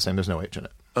not spelled the same. There's no H in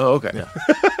it. Oh, okay.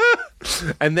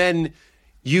 Yeah. And then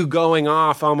you going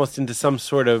off almost into some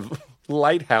sort of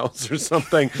lighthouse or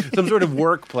something, some sort of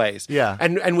workplace. Yeah.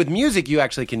 And with music, you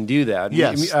actually can do that.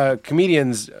 Yes.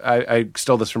 Comedians, I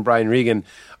stole this from Brian Regan,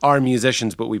 are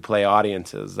musicians, but we play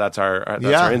audiences. That's our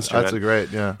instrument. That's a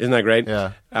great, yeah. Isn't that great?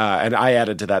 Yeah. And I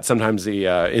added to that. Sometimes the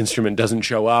instrument doesn't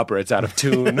show up or it's out of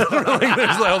tune. Like,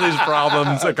 there's all these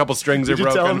problems. A couple strings are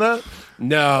broken. Did you tell him that?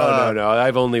 No.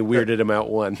 I've only weirded him out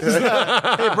once.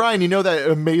 Hey, Brian, you know that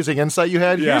amazing insight you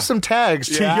had? Yeah. Here's some tags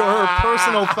to your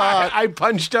personal thought. I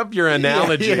punched up your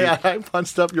analogy. Yeah, I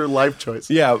punched up your life choice.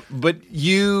 Yeah, but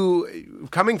you,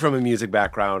 coming from a music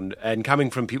background and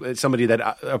coming from somebody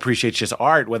that appreciates just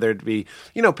art, whether it be,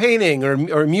 painting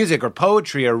or music or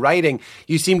poetry or writing,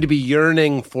 you seem to be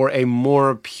yearning for a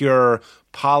more pure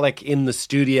Pollock in the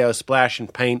studio, splashing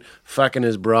paint, fucking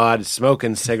his broad,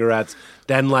 smoking cigarettes,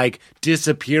 then like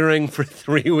disappearing for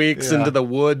 3 weeks into the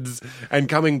woods and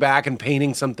coming back and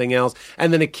painting something else.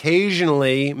 And then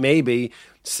occasionally, maybe,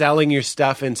 selling your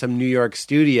stuff in some New York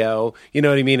studio, you know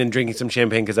what I mean, and drinking some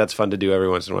champagne because that's fun to do every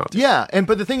once in a while. Yeah,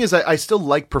 but the thing is, I still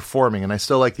like performing, and I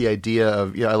still like the idea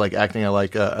of, I like acting, I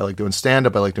like doing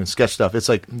stand-up, I like doing sketch stuff. It's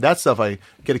like, that stuff, I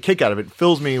get a kick out of it. It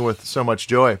fills me with so much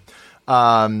joy.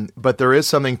 But there is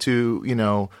something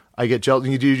to, I get jealous.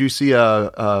 Did you see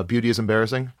Beauty is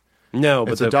Embarrassing? No,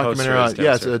 but it's a documentary on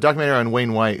it's a documentary on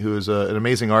Wayne White, who is an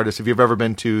amazing artist. If you've ever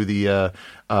been to the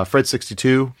Fred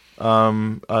 62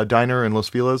 diner in Los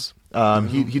Feliz,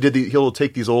 he'll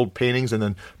take these old paintings and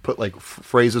then put like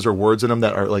phrases or words in them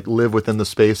that are like live within the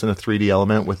space in a 3D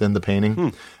element within the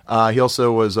painting. He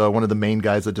also was one of the main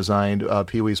guys that designed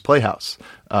Pee-wee's Playhouse.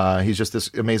 He's just this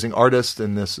amazing artist,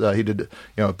 and this he did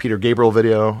Peter Gabriel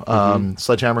video,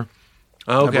 Sledgehammer.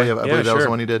 Oh, okay. I believe that was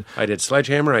the one he did. I did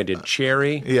Sledgehammer. I did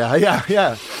Cherry.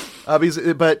 Yeah.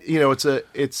 But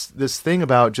it's this thing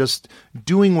about just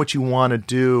doing what you want to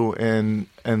do and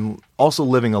also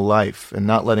living a life and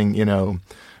not letting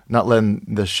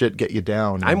the shit get you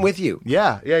down. I'm with you.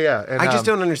 Yeah. And, I just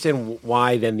don't understand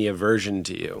why then the aversion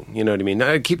to you. You know what I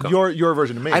mean? Keep going. Your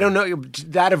aversion to me. I don't know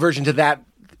that aversion to that.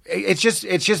 It's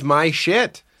just my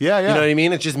shit. Yeah. You know what I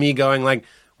mean? It's just me going like,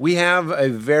 we have a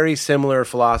very similar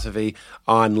philosophy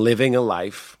on living a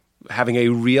life having a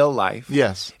real life.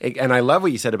 Yes. And I love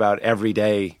what you said about every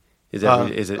day. Is it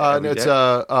every it's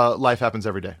day? Life happens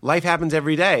every day. Life happens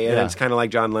every day, and Yeah. it's kind of like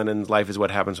John Lennon's "Life is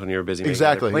what happens when you're busy making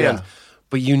Exactly, other plans." yeah.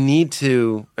 But you need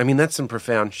to. I mean, that's some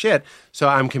profound shit. So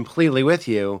I'm completely with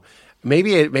you.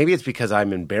 Maybe it's because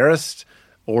I'm embarrassed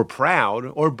or proud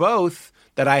or both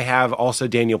that I have also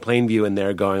Daniel Plainview in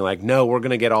there going like, "No, we're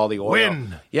going to get all the oil."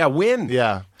 Win. Yeah, win.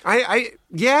 Yeah.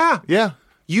 Yeah. Yeah.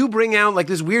 You bring out like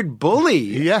this weird bully.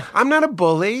 Yeah. I'm not a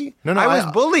bully. No, I was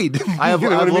bullied. I have, You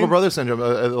know I what have little mean? brother syndrome.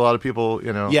 A lot of people,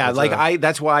 Yeah, it's, like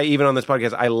that's why even on this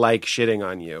podcast I like shitting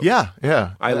on you. Yeah,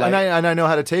 yeah. I like- and I know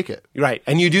how to take it. Right.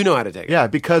 And you do know how to take it. Yeah,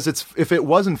 because if it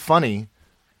wasn't funny,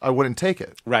 I wouldn't take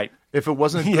it. Right. If it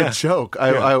wasn't a Yeah. good joke,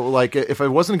 I like if it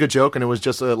wasn't a good joke and it was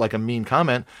just like a mean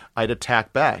comment, I'd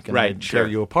attack back and Right, I'd sure. tear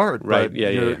you apart. Right, But yeah,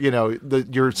 you're, yeah.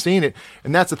 you're seeing it,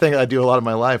 and that's the thing I do a lot of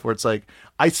my life where it's like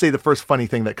I say the first funny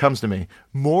thing that comes to me.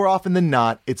 More often than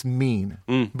not, it's mean.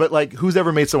 But like, who's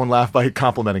ever made someone laugh by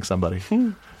complimenting somebody?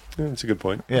 That's a good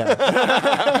point. Yeah,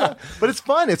 but it's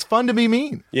fun. It's fun to be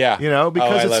mean. Yeah.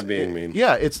 Because I it's, love being mean.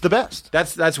 Yeah, it's the best.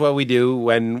 That's what we do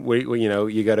when we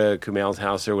you go to Kumail's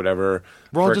house or whatever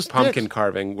We're all for just pumpkin dicks.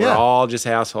 carving. We're Yeah. all just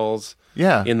assholes.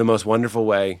 Yeah. In the most wonderful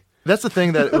way. That's the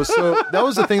thing that was so. That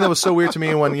was the thing that was so weird to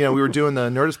me when we were doing the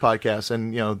Nerdist podcast,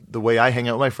 and the way I hang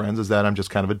out with my friends is that I'm just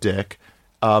kind of a dick,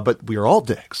 but we are all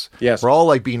dicks. Yes. We're all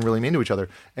like being really mean to each other,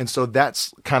 and so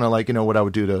that's kind of like what I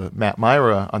would do to Matt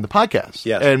Myra on the podcast.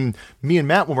 Yes. And me and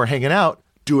Matt when we're hanging out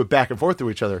do it back and forth to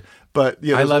each other. But I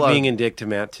there's a love lot being of, a dick to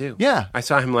Matt too. Yeah. I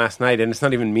saw him last night, and it's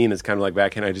not even mean. It's kind of like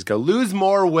backhand. I just go, lose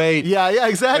more weight. Yeah,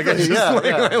 exactly. Like, I just,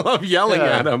 I love yelling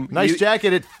Yeah. at him. Nice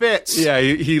jacket, it fits. Yeah,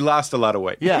 he lost a lot of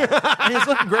weight. Yeah, and he's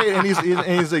looking great, and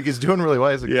he's doing really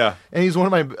well. He's like, Yeah. and he's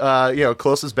one of my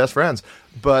closest best friends.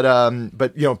 But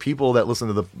people that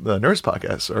listen to the Nurse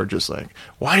podcast are just like,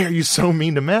 why are you so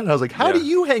mean to Matt? And I was like, how Yeah. do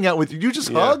you hang out with you? You just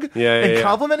hug and yeah.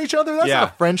 compliment each other? That's Yeah.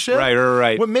 not a friendship.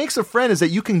 Right. What makes a friend is that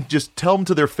you can just tell them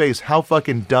to their face how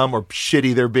fucking dumb or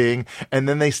shitty they're being, and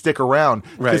then they stick around.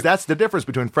 Because Right. that's the difference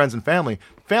between friends and family.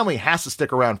 Family has to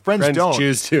stick around. Friends don't.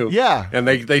 choose to. Yeah. And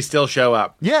they still show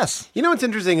up. Yes. You know what's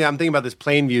interesting? I'm thinking about this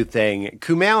Plainview thing.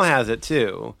 Kumail has it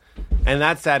too. And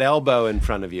that's that elbow in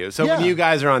front of you. So when Yeah. you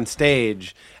guys are on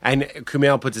stage and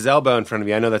Kumail puts his elbow in front of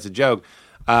you, I know that's a joke,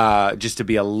 just to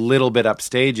be a little bit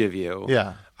upstage of you.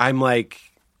 Yeah. I'm like,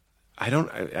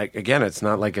 again, it's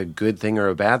not like a good thing or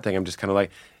a bad thing. I'm just kind of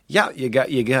like, yeah, you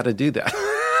got to do that.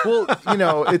 Well,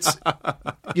 it's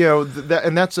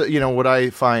and that's what I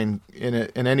find in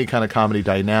any kind of comedy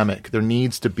dynamic. There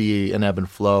needs to be an ebb and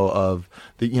flow of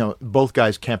both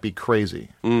guys can't be crazy.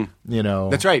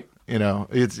 That's right.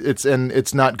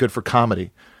 It's not good for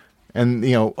comedy. And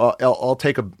I'll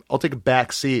take a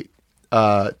back seat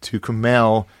to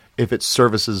Kumail if it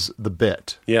services the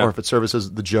bit, Yeah. or if it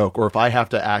services the joke, or if I have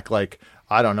to act like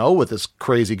I don't know what this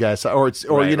crazy guy said, or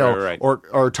Right.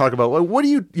 or talk about, well, what do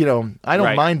you I don't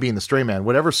Right. mind being the straight man.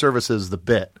 Whatever services the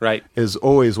bit, Right. is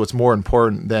always what's more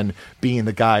important than being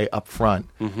the guy up front.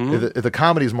 Mm-hmm. If the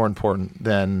comedy is more important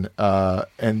than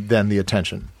the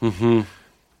attention.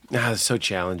 It's so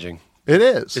challenging. It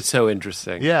is. It's so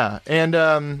interesting. Yeah, and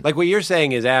Like what you're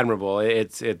saying is admirable.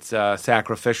 It's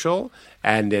sacrificial,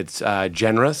 and it's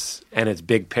generous, and it's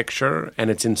big picture, and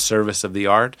it's in service of the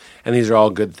art, and these are all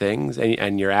good things,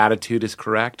 and your attitude is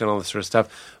correct, and all this sort of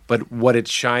stuff. But what it's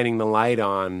shining the light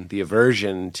on, the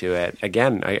aversion to it,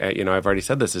 again, I've already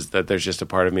said this, is that there's just a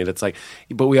part of me that's like,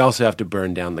 but we also have to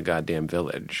burn down the goddamn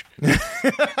village. You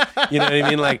know what I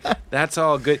mean? Like, that's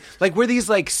all good. Like, we're these,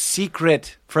 like,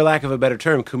 secret, for lack of a better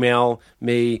term, Kumail,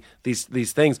 me, these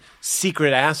things,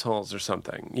 secret assholes or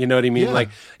something. You know what I mean? Yeah. Like,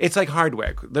 it's like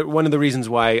Hardwick. One of the reasons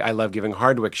why I love giving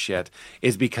Hardwick shit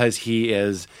is because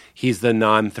he's the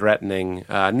non-threatening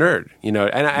nerd,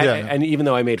 and even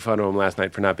though I made fun of him last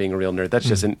night for not being a real nerd, that's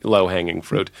just a low-hanging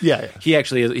fruit. Yeah. He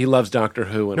actually he loves Doctor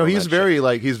Who. And no, all he's that very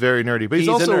shit. he's very nerdy, but he's He's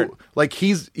a also nerd. like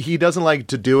he doesn't like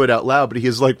to do it out loud, but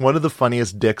he's like one of the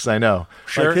funniest dicks I know.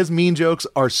 Sure. Like his mean jokes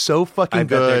are so fucking I bet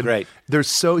good. they're great.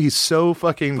 He's so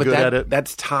fucking But good at it.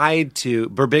 That's tied to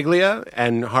Birbiglia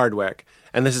and Hardwick.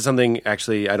 And this is something,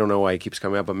 actually, I don't know why it keeps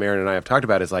coming up, but Marin and I have talked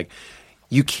about, is like,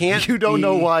 you can't You don't be-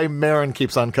 know why Marin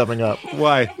keeps on coming up.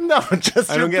 Why? No, just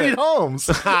I your don't get Pete it. Holmes.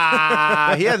 He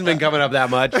hasn't been coming up that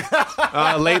much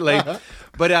lately.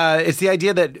 But it's the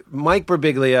idea that Mike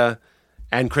Birbiglia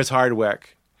and Chris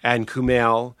Hardwick and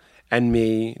Kumail and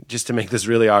me, just to make this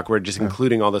really awkward, just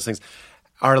including all those things,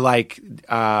 are like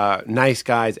nice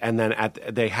guys, and then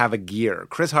they have a gear.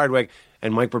 Chris Hardwick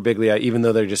and Mike Birbiglia, even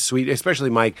though they're just sweet, especially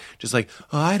Mike, just like,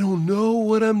 I don't know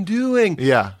what I'm doing.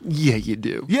 Yeah. Yeah, you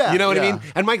do. Yeah, You know what I yeah. mean?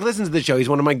 And Mike listens to the show. He's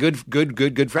one of my good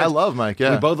friends. I love Mike,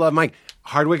 yeah. We both love Mike.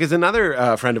 Hardwick is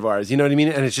another friend of ours. You know what I mean?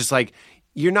 And it's just like,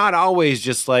 you're not always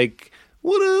just like,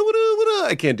 what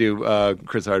I can't do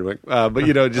Chris Hardwick. But,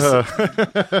 you know, just like,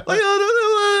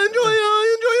 enjoy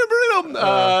your burrito.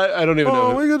 I don't even know.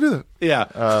 Oh, we gotta do that.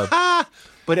 Yeah.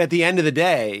 But at the end of the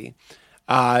day,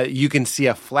 you can see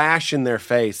a flash in their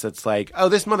face that's like, oh,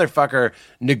 this motherfucker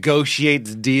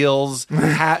negotiates deals,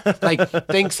 like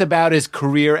thinks about his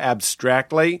career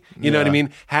abstractly. You know what I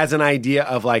mean? Has an idea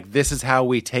of like, this is how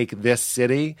we take this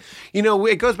city. You know,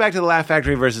 it goes back to the Laugh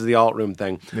Factory versus the Alt Room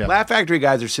thing. Yeah. Laugh Factory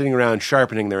guys are sitting around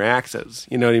sharpening their axes.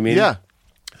 You know what I mean? Yeah.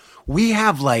 We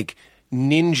have like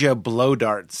ninja blow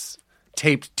darts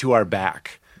taped to our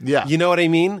back. Yeah. You know what I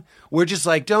mean? We're just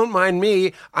like, don't mind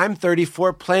me. I'm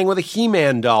 34 playing with a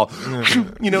He-Man doll.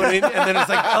 You know what I mean? And then it's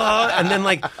like, and then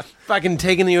like fucking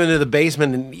taking you into the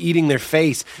basement and eating their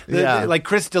face. Yeah. Like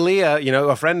Chris D'Elia, you know,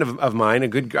 a friend of mine, a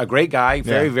great guy,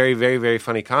 very, Yeah. very, very, very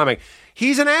funny comic.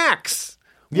 He's an axe.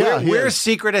 Yeah, he we're is.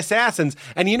 secret assassins.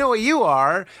 And you know what you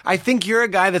are? I think you're a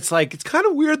guy that's like, it's kind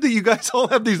of weird that you guys all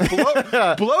have these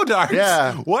blow darts.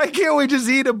 Yeah. Why can't we just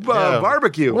eat a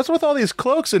barbecue? What's with all these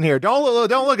cloaks in here? Don't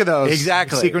look at those.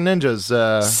 Exactly. Secret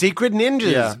ninjas. Secret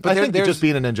ninjas. Yeah, But I think there's just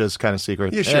being a ninja is kind of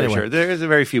secret. Yeah, sure, Anyway. sure. There's a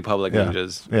very few public Yeah.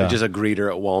 ninjas. Yeah. Just a greeter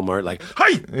at Walmart, like,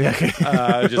 hi!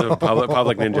 Yeah. Just a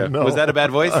public ninja. no. Was that a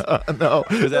bad voice? No,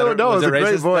 Was that no, it was a great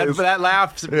racist? voice. That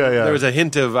laugh, Yeah. there was a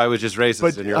hint of I was just racist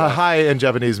But in your laugh. hi in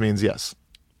Japanese means yes.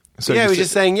 So Yeah, you he was say-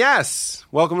 just saying, yes,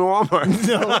 welcome to Walmart.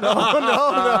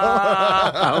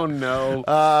 Oh,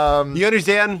 no. You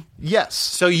understand? yes.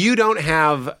 So you don't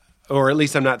have, or at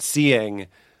least I'm not seeing,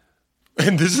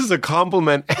 and this is a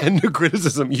compliment and a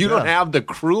criticism, you don't have the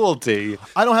cruelty.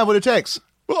 I don't have what it takes.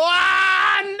 No,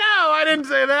 I didn't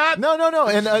say that. No,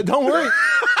 and don't worry.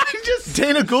 I just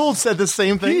Dana Gould said the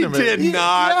same thing He to me. did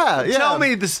not. Yeah. Tell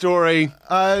me the story.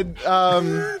 Tell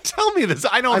Tell me this.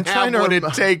 I don't I'm trying have to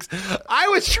what it takes. I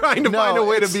was trying to No, find a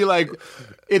way to it's- be like,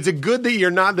 it's a good that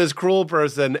you're not this cruel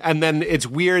person, and then it's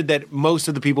weird that most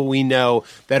of the people we know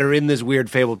that are in this weird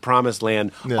fabled promised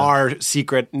land are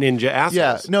secret ninja assholes.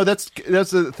 Yeah, no, that's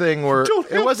the thing where Don't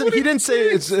it have wasn't. what He it didn't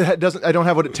say it doesn't. I don't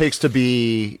have what it takes to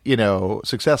be,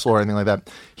 successful or anything like that.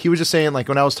 He was just saying, like,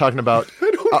 when I was talking about,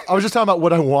 I was just talking about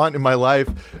what I want in my life,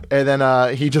 and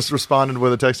then he just responded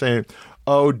with a text saying,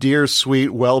 "Oh dear, sweet,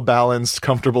 well balanced,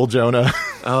 comfortable Jonah."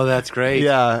 Oh, that's great.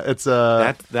 Yeah, it's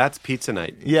That's pizza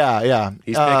night. yeah.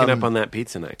 He's picking up on that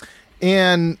pizza night.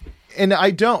 and I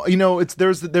don't, it's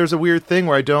there's a weird thing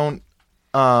where I don't.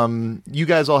 You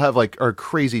guys all are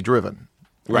crazy driven,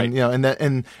 Right. And,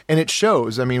 and it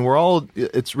shows. I mean, we're all.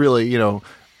 It's really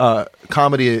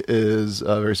comedy is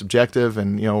very subjective,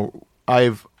 and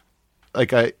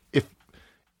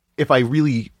if I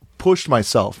really pushed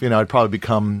myself, I'd probably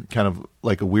become kind of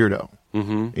like a weirdo,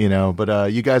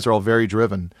 But you guys are all very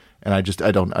driven, and I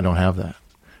don't have that.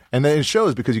 And then it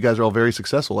shows because you guys are all very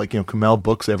successful. Like, Kumail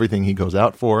books everything he goes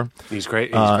out for. He's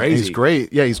great. He's crazy. He's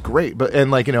great. Yeah, he's great. But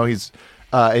he's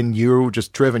and you're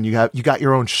just driven. You got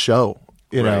your own show.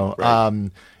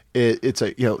 Right. It's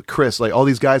Chris. Like, all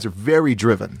these guys are very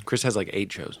driven. Chris has like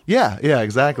 8 shows. Yeah,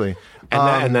 exactly.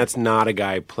 And that's not a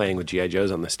guy playing with G.I.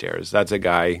 Joes on the stairs. That's a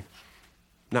guy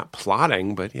not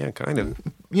plotting, but yeah, kind of.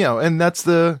 And that's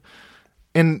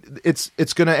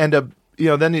it's going to end up.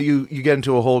 Then you get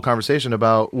into a whole conversation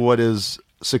about what is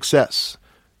success.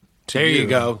 To There you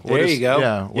go. What There is- you go.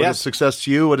 Yeah. What Yes. is success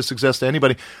to you? What is success to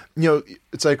anybody?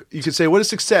 It's like you could say, what is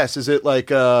success? Is it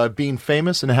like being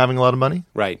famous and having a lot of money?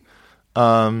 Right.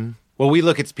 Well, we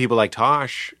look at people like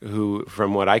Tosh, who,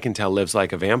 from what I can tell, lives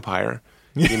like a vampire.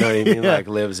 You know what I mean? Yeah. Like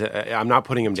lives. I'm not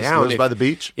putting him down. lives by the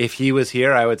beach? If he was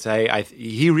here, I would say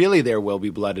he really there will be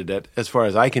blooded it, as far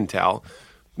as I can tell.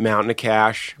 Mountain of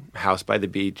cash, house by the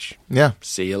beach. Yeah.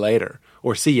 See you later,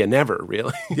 or see you never.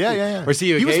 Really. Yeah. Or see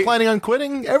you. He was again. planning on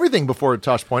quitting everything before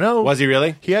Tosh.0. Was he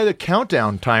really? He had a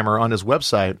countdown timer on his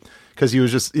website because he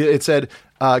was just. It said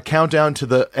countdown to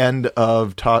the end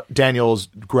of Daniel's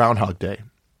Groundhog Day.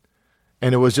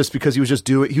 And it was just because he was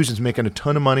just making a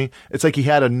ton of money. It's like he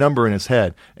had a number in his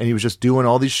head, and he was just doing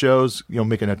all these shows,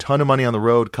 making a ton of money on the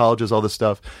road, colleges, all this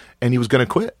stuff, and he was going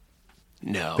to quit.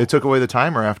 No. They took away the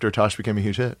timer after Tosh became a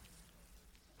huge hit.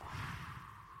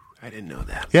 I didn't know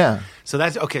that. Yeah. So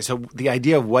that's okay. So the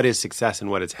idea of what is success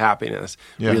and what is happiness,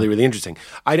 Yeah. really, really interesting.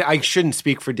 I shouldn't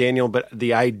speak for Daniel, but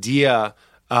the idea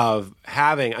of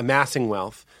amassing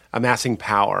wealth, amassing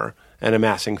power, and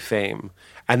amassing fame,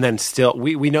 and then still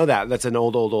we know that's an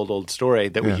old story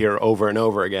that we hear over and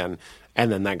over again. And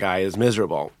then that guy is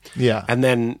miserable. Yeah. And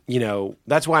then,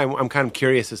 that's why I'm kind of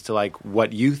curious as to like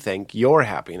what you think your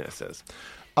happiness is.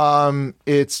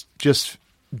 It's just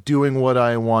doing what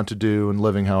I want to do and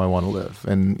living how I want to live.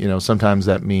 And, sometimes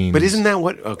that means... But isn't that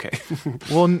what... Okay.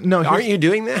 Well, no. Aren't you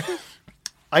doing that?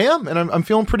 I am, and I'm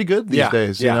feeling pretty good these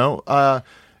days, you know? I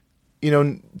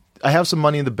have some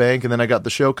money in the bank, and then I got the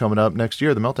show coming up next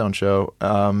year, the Meltdown show.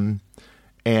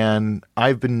 And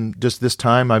I've been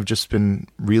I've just been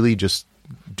really just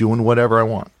doing whatever I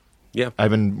want. Yeah.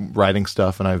 I've been writing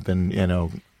stuff and I've been,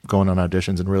 going on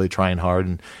auditions and really trying hard.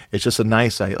 And it's just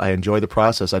I enjoy the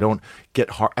process. I don't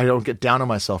get down on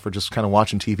myself for just kind of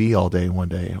watching TV all day one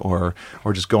day or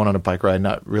just going on a bike ride,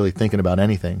 not really thinking about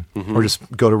anything, or just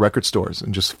go to record stores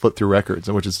and just flip through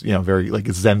records, which is, very like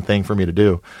a Zen thing for me to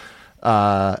do.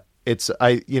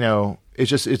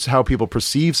 It's how people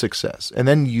perceive success, and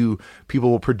then people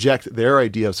will project their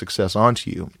idea of success onto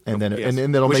you, and then yes.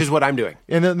 and they'll which is what I'm doing,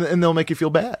 and they'll make you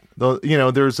feel bad.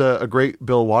 There's a great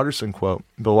Bill Watterson quote.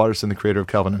 Bill Watterson, the creator of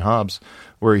Calvin and Hobbes,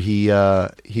 where he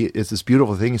it's this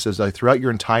beautiful thing. He says, throughout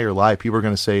your entire life, people are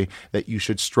going to say that you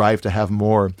should strive to have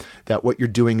more, that what you're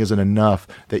doing isn't enough,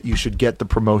 that you should get the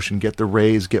promotion, get the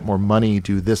raise, get more money,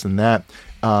 do this and that,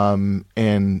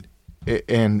 and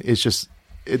it's just.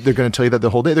 They're going to tell you that the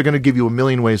whole day. They're going to give you a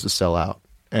million ways to sell out,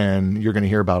 and you're going to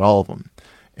hear about all of them.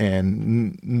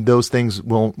 And those things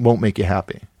won't make you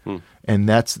happy. And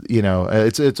that's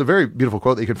it's a very beautiful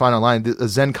quote that you can find online. The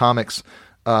Zen comics,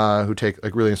 who take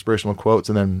like really inspirational quotes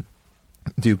and then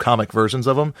do comic versions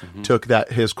of them, took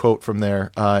his quote from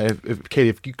there. Katie,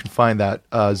 if you can find that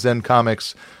Zen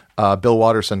comics. Bill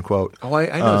Watterson quote. Oh,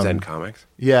 I know Zen comics.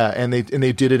 Yeah, and they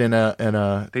did it in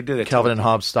a they did it Calvin and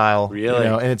Hobbes style. Really,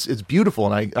 and it's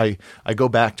beautiful, and I go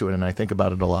back to it and I think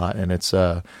about it a lot, and it's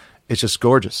just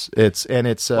gorgeous. It's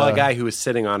a guy who was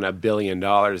sitting on $1 billion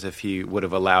if he would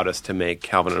have allowed us to make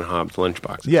Calvin and Hobbes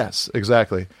lunchboxes. Yes,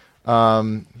 exactly.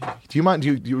 Do you mind?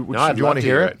 Do you want to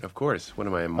hear it? Of course. What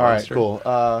am I, a monster? All right,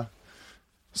 cool.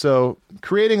 So,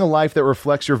 creating a life that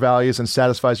reflects your values and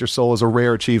satisfies your soul is a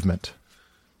rare achievement.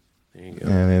 There you go.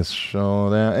 And it's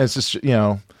just,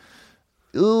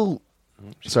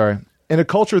 sorry. In a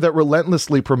culture that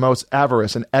relentlessly promotes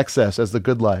avarice and excess as the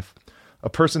good life, a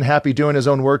person happy doing his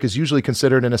own work is usually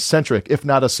considered an eccentric, if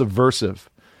not a subversive.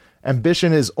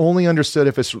 Ambition is only understood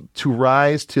if it's to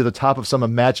rise to the top of some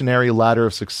imaginary ladder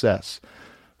of success.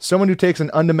 Someone who takes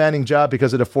an undemanding job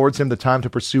because it affords him the time to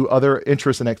pursue other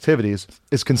interests and activities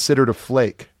is considered a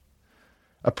flake.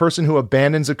 A person who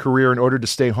abandons a career in order to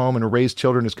stay home and raise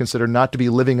children is considered not to be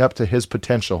living up to his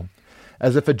potential,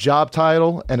 as if a job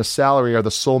title and a salary are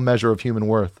the sole measure of human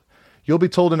worth. You'll be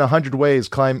told in 100 ways,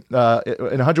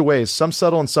 some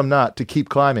subtle and some not, to keep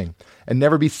climbing, and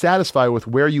never be satisfied with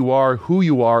where you are, who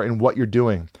you are, and what you're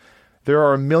doing. There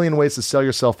are a million ways to sell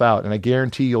yourself out, and I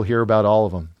guarantee you'll hear about all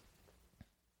of them.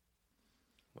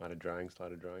 A lot of drawings.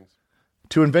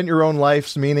 To invent your own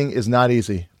life's meaning is not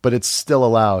easy, but it's still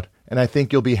allowed. And I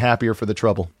think you'll be happier for the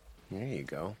trouble. There you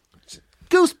go.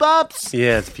 Goosebumps!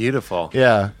 Yeah, it's beautiful.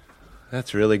 Yeah.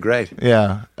 That's really great.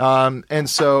 Yeah. And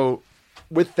so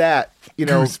with that,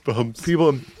 Goosebumps.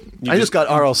 People... I just got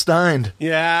R.L. Stein.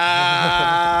 Yeah,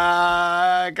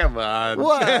 come on.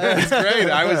 What? It's great.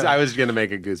 I was going to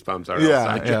make a Goosebumps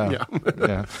R.L. Stein.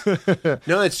 Yeah.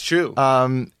 No, it's true.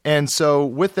 And so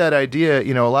with that idea,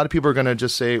 a lot of people are going to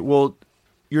just say, well,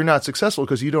 you're not successful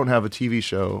because you don't have a TV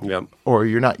show, or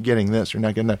you're not getting this, you're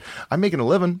not getting that. I'm making a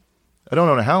living. I don't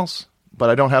own a house, but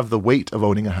I don't have the weight of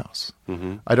owning a house.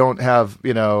 I don't have,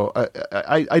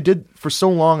 I did, for so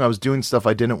long I was doing stuff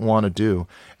I didn't want to do.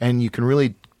 And you can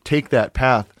really take that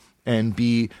path and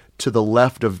be to the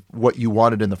left of what you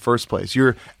wanted in the first place.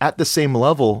 You're at the same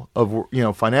level of,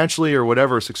 financially or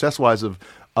whatever, success-wise of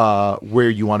where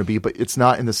you want to be, but it's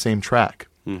not in the same track.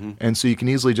 And so you can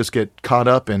easily just get caught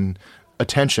up in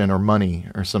attention or money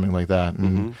or something like that.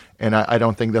 And I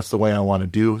don't think that's the way I want to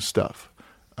do stuff.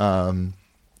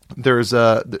 There's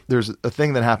a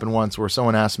thing that happened once where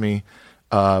someone asked me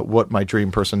what my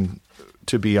dream person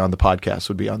to be on the podcast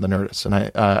would be on the Nerdist. And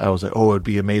I was like, it would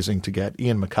be amazing to get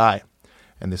Ian MacKaye.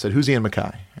 And they said, who's Ian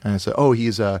MacKaye? And I said, he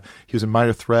was in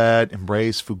Minor Threat,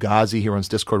 Embrace, Fugazi. He runs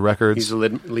Discord Records. He's the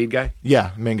lead guy? Yeah,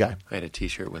 main guy. I had a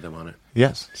T-shirt with him on it.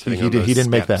 Yes. He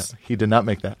didn't make that. He did not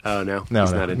make that. Oh, no? No,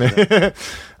 He's no. not into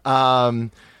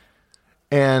that.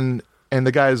 And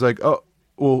the guy is like, oh,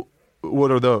 well,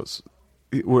 what are those?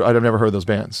 I've never heard those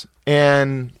bands.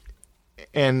 And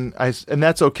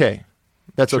that's okay.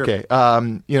 That's Sure. okay.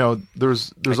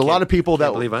 There's a lot of people that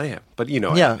I believe I am, but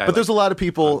but there's a lot of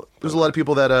people. There's a lot of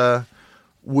people that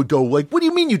would go like, "What do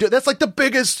you mean you do? That's like the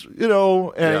biggest, you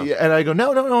know?" And I go,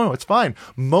 "No, it's fine.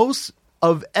 Most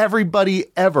of everybody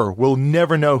ever will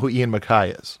never know who Ian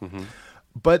MacKaye is,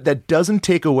 but that doesn't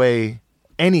take away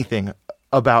anything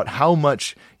about how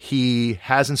much he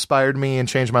has inspired me and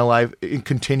changed my life. It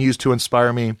continues to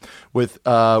inspire me with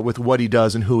what he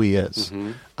does and who he is.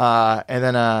 I'm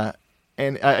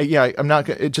not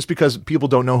just because people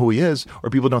don't know who he is or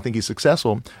people don't think he's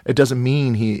successful. It doesn't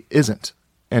mean he isn't,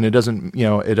 and it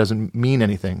doesn't mean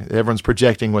anything. Everyone's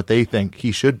projecting what they think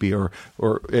he should be or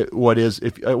what is.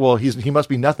 He must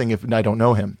be nothing if I don't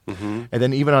know him. And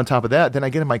then even on top of that, then I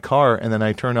get in my car and then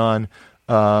I turn on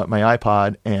my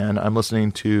iPod and I'm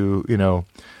listening to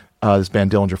this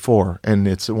band Dillinger 4, and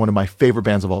it's one of my favorite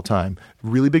bands of all time.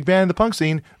 Really big band in the punk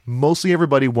scene. Mostly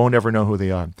everybody won't ever know who they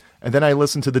are. And then I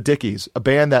listened to the Dickies, a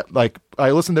band that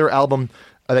I listened to their album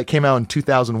that came out in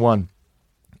 2001.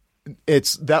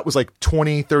 That was like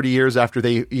 20, 30 years after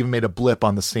they even made a blip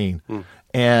on the scene.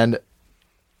 And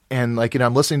I'm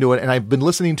listening to it, and I've been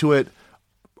listening to it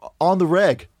on the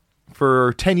reg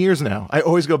for 10 years now. I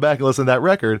always go back and listen to that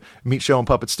record, Meat Show and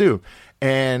Puppet Stew.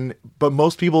 But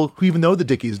most people who even know the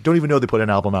Dickies don't even know they put an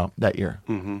album out that year,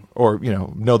 or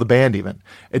know the band even.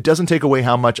 It doesn't take away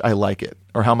how much I like it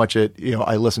or how much it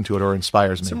I listen to it or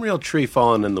inspires me. Some real tree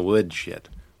falling in the wood shit.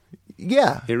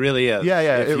 Yeah, it really is.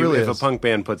 Yeah, If a punk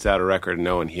band puts out a record and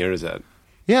no one hears it.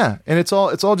 Yeah, and it's all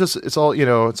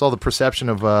the perception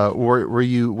of where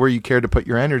you care to put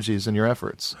your energies and your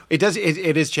efforts. It does.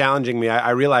 It is challenging me.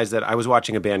 I realized that I was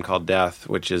watching a band called Death,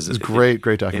 which is great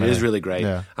documentary. It is really great.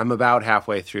 Yeah. I'm about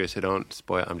halfway through, so don't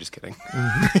spoil. I'm just kidding.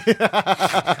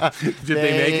 Did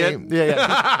they make it?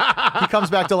 Yeah. He comes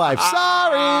back to life.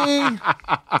 Sorry.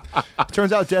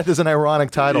 Turns out Death is an ironic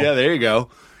title. Yeah, there you go.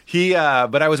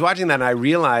 But I was watching that and I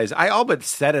realized I all but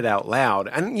said it out loud.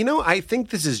 And, I think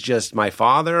this is just my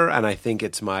father, and I think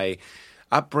it's my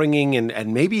upbringing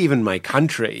and maybe even my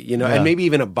country, and maybe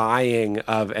even a buying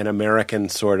of an American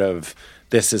sort of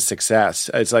this is success.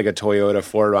 It's like a Toyota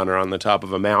 4Runner on the top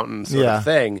of a mountain sort of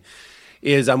thing.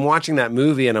 Is I'm watching that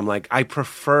movie and I'm like, I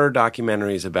prefer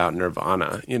documentaries about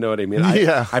Nirvana. You know what I mean?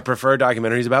 I prefer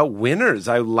documentaries about winners.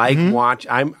 I like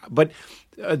but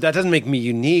that doesn't make me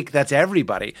unique. That's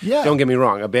everybody. Yeah. Don't get me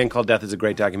wrong. A Band Called Death is a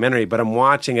great documentary, but I'm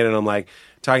watching it and I'm like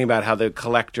talking about how the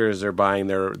collectors are buying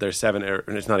their 7, or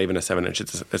it's not even a 7-inch.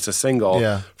 It's a single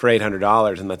for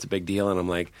 $800, and that's a big deal. And I'm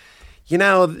like,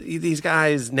 these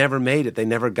guys never made it. They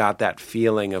never got that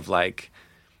feeling of like.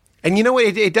 And you know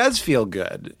what? It does feel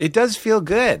good. It does feel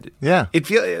good. Yeah. It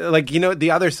feel like the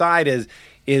other side is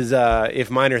if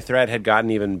Minor Threat had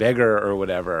gotten even bigger or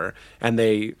whatever,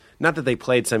 and not that they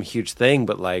played some huge thing,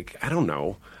 but like I don't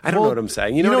know what I'm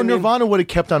saying. You know what I mean? Nirvana would have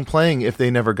kept on playing if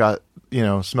they never got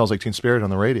Smells Like Teen Spirit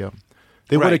on the radio.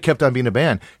 They would have kept on being a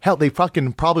band. Hell, they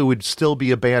fucking probably would still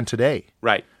be a band today.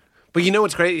 Right. But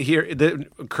what's great here?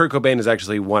 Kurt Cobain is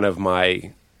actually one of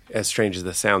my, as strange as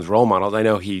this sounds, role models. I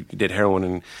know he did heroin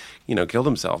and killed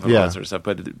himself and all that sort of stuff.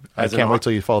 But I can't wait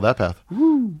till you follow that path.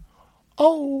 Woo.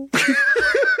 Oh.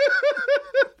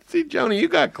 See, Joni, you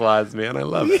got claws, man. I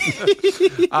love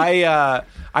it.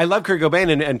 I love Kurt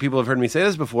Cobain, and people have heard me say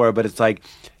this before, but it's like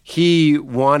he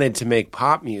wanted to make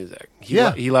pop music.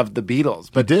 He loved the Beatles,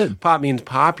 but he did. Pop means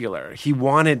popular. He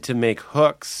wanted to make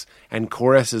hooks and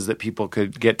choruses that people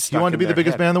could get stuck in. He wanted to be the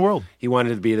biggest band in the world. He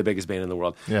wanted to be the biggest band in the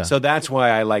world. Yeah. So that's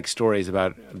why I like stories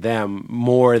about them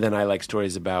more than I like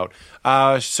stories about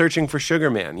Searching for Sugar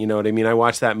Man. You know what I mean? I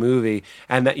watched that movie,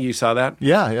 and that you saw that?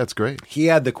 Yeah, that's great. He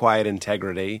had the quiet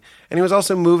integrity, and he was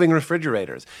also moving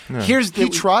refrigerators. Yeah. He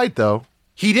tried, though.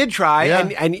 He did try,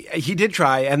 and he did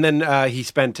try, and then he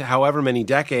spent however many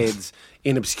decades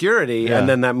in obscurity, and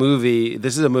then that movie,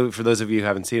 this is a movie, for those of you who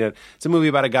haven't seen it, it's a movie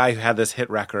about a guy who had this hit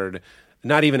record,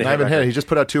 not even a hit record. He just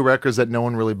put out 2 records that no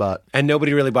one really bought. And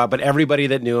nobody really bought, but everybody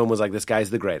that knew him was like, this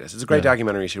guy's the greatest. It's a great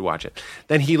documentary, you should watch it.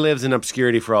 Then he lives in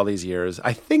obscurity for all these years.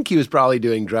 I think he was probably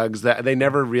doing drugs. That they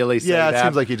never really say that. Yeah, it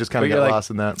seems like he just kind of got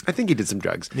lost in that. I think he did some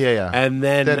drugs. Yeah. And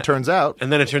then it turns out.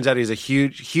 And then it turns out he's a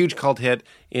huge cult hit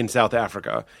in South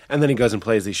Africa. And then he goes and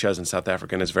plays these shows in South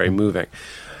Africa, and it's very moving.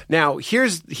 Now,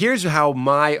 here's how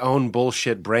my own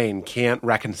bullshit brain can't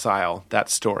reconcile that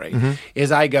story.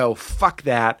 Is I go, fuck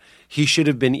that. He should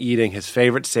have been eating his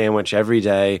favorite sandwich every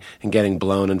day and getting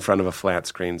blown in front of a flat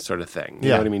screen sort of thing. You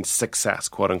know what I mean? Success,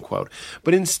 quote unquote.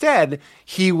 But instead,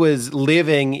 he was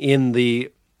living in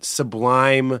the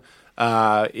sublime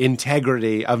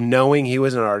integrity of knowing he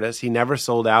was an artist. He never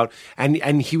sold out.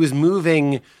 And he was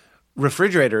moving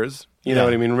refrigerators. You know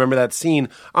what I mean? Remember that scene?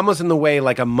 Almost in the way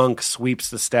like a monk sweeps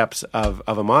the steps of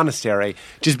a monastery,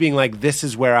 just being like, this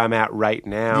is where I'm at right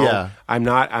now. Yeah. I'm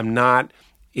not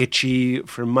itchy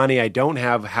for money. I don't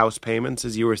have house payments,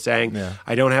 as you were saying. Yeah.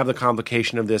 I don't have the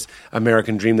complication of this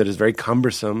American dream that is very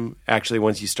cumbersome, actually,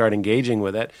 once you start engaging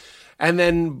with it. And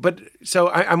then, so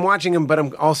I'm watching him, but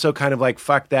I'm also kind of like,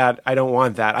 fuck that. I don't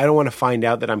want that. I don't want to find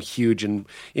out that I'm huge in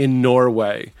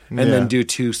Norway and then do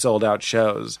 2 sold-out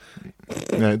shows.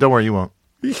 Yeah, don't worry, you won't.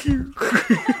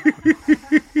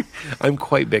 I'm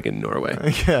quite big in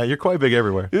Norway. Yeah, you're quite big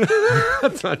everywhere.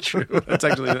 That's not true. That's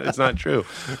actually, it's not true.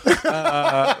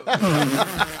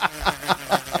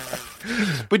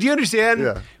 But do you understand?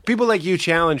 Yeah. People like you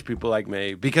challenge people like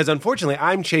me because, unfortunately,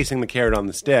 I'm chasing the carrot on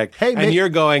the stick. Hey, and you're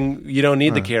going, you don't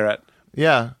need the carrot.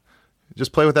 Yeah,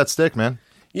 just play with that stick, man.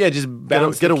 Yeah, just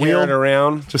bounce get a the carrot wheel.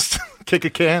 around. Just kick a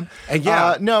can.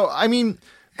 Yeah. No, I mean,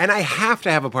 And I have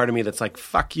to have a part of me that's like,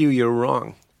 fuck you, you're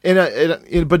wrong.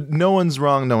 but no one's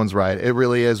wrong, no one's right. It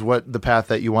really is what the path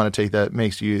that you want to take that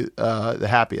makes you the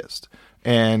happiest.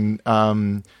 And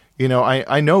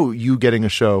I know you getting a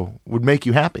show would make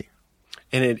you happy.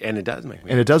 And it does make me.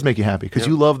 And it does make you happy because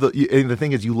you love and the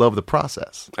thing is, you love the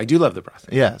process. I do love the process.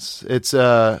 Yes, it's.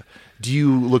 Do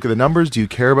you look at the numbers? Do you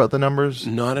care about the numbers?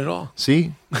 Not at all.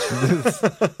 See,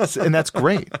 and that's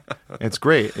great. It's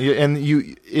great, and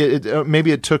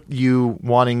maybe it took you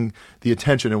wanting the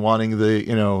attention and wanting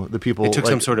the people. It took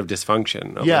some sort of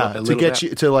dysfunction. A to little get bit.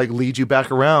 you to lead you back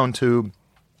around to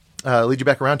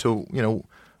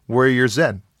where you're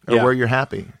zen or Yeah. where you're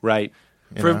happy. Right.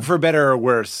 For better or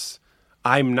worse,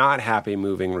 I'm not happy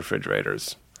moving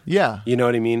refrigerators. Yeah. You know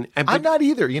what I mean? I'm not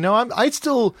either.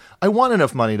 I want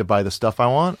enough money to buy the stuff I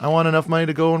want. I want enough money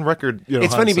to go on record.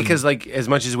 It's funny because, like, as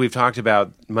much as we've talked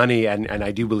about money, and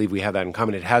I do believe we have that in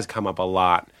common, it has come up a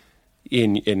lot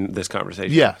in this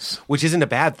conversation. Yes. Which isn't a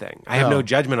bad thing. I have no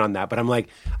judgment on that. But I'm like,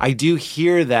 I do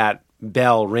hear that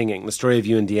bell ringing, the story of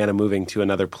you and Deanna moving to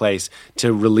another place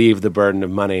to relieve the burden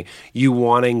of money, you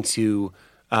wanting to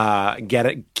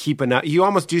keep enough. You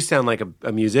almost do sound like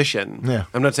a musician. Yeah.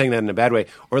 I'm not saying that in a bad way.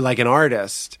 Or like an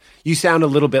artist. You sound a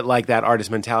little bit like that artist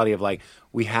mentality of like,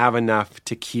 we have enough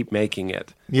to keep making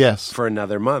it. Yes. For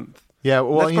another month. Yeah.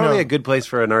 Well, that's probably a good place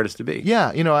for an artist to be. Yeah.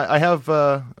 I have.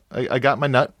 I got my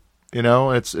nut.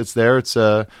 It's there. It's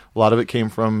a lot of it came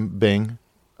from Bing,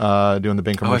 doing the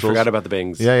Bing commercials. Oh, I forgot about the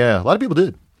Bings. Yeah. A lot of people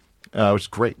did, which is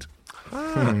great.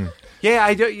 Yeah,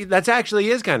 I do. That's actually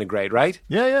is kind of great, right?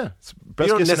 Yeah. It's best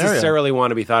You don't case scenario. necessarily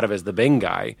want to be thought of as the Bing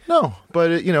guy. No,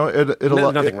 but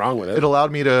Nothing wrong with it. It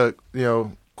allowed me to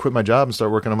quit my job and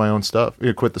start working on my own stuff.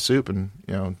 Quit the soup and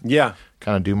Yeah.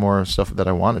 kind of do more stuff that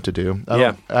I wanted to do.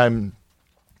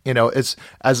 It's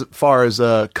as far as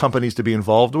companies to be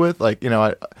involved with. Like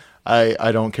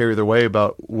I don't care either way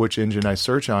about which engine I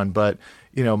search on, but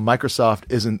Microsoft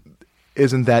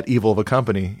isn't that evil of a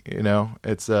company.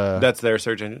 It's That's their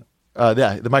search engine.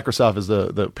 the Microsoft is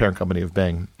the parent company of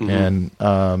Bing, and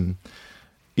that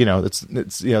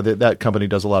company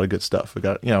does a lot of good stuff. We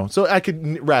got so I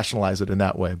could rationalize it in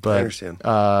that way, but I understand.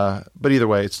 But either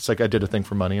way, it's like I did a thing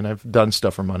for money, and I've done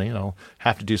stuff for money, and I'll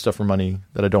have to do stuff for money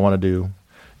that I don't want to do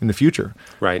in the future.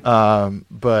 Right.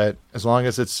 But as long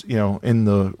as it's in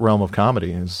the realm of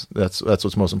comedy, that's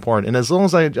what's most important, and as long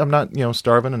as I'm not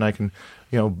starving and I can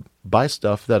buy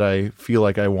stuff that I feel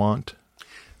like I want.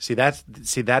 See,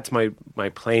 that's my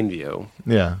plain view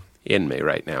Yeah. in me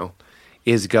right now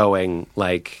is going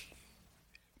like,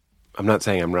 I'm not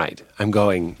saying I'm right. I'm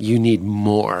going, you need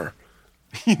more.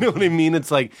 You know what I mean? It's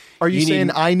like, Are you saying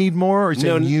need, I need more, or are you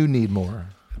saying No, you need more?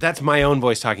 that's my own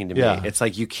voice talking to me. Yeah. It's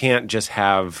like, you can't just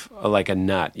have a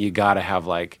nut. You got to have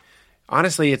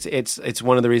honestly, it's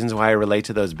one of the reasons why I relate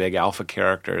to those big alpha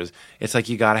characters. It's like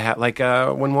you got to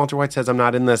have when Walter White says, "I'm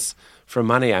not in this for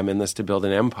money. I'm in this to build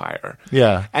an empire."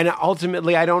 Yeah. And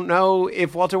ultimately, I don't know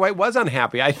if Walter White was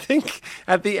unhappy. I think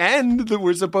at the end that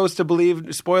we're supposed to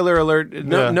believe. Spoiler alert!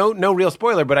 No real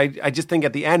spoiler, but I just think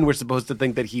at the end we're supposed to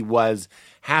think that he was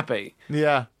happy.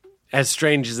 Yeah. As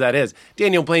strange as that is,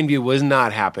 Daniel Plainview was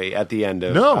not happy at the end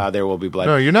of There Will Be Blood.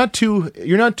 No, you're not too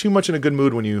much in a good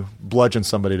mood when you bludgeon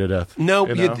somebody to death. No,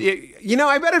 you know?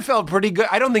 I bet it felt pretty good.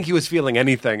 I don't think he was feeling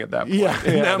anything at that point. Yeah,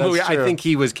 in that that's movie, I true. think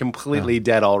he was completely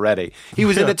dead already. He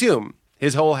was in a tomb.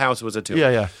 His whole house was a tomb.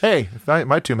 Yeah. Hey, if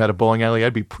my tomb had a bowling alley,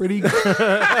 I'd be pretty good.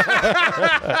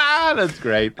 That's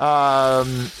great. But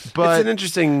it's an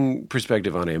interesting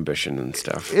perspective on ambition and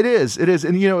stuff. It is, and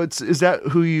is that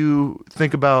who you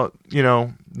think about?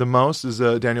 The most is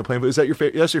Daniel Plainview. Is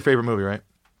that that's your favorite movie, right?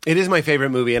 It is my favorite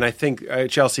movie, and I think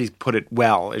Chelsea put it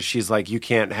well. She's like, you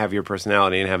can't have your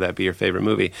personality and have that be your favorite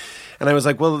movie. And I was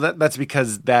like, well, that's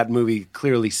because that movie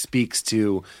clearly speaks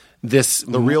to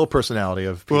the real personality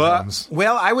of Pete Holmes.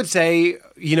 Well, I would say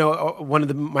one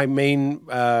of my main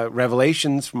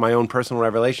revelations, my own personal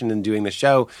revelation in doing the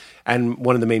show, and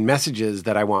one of the main messages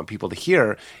that I want people to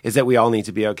hear is that we all need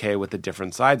to be okay with the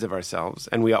different sides of ourselves,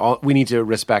 and we need to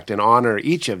respect and honor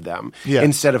each of them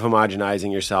instead of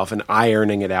homogenizing yourself and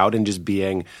ironing it out and just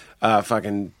being a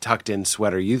fucking tucked in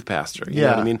sweater youth pastor. You know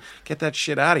what I mean? Get that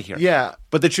shit out of here. Yeah.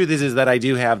 But the truth is that I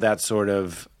do have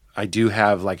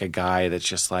like a guy that's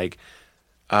just like.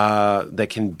 That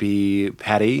can be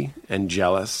petty and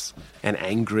jealous and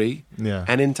angry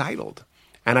and entitled.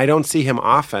 And I don't see him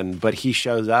often, but he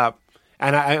shows up.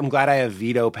 And I'm glad I have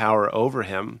veto power over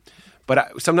him.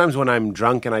 But sometimes when I'm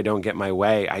drunk and I don't get my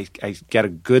way, I get a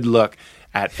good look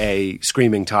at a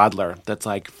screaming toddler that's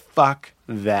like, fuck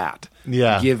that.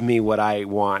 Yeah. Give me what I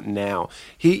want now.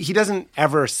 He doesn't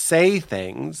ever say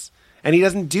things. And he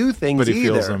doesn't do things but he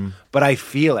either. Feels them. But I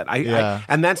feel it.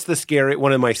 And that's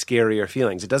one of my scarier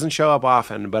feelings. It doesn't show up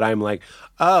often, but I'm like,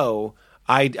 oh,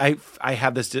 I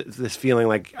have this feeling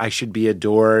like I should be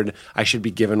adored. I should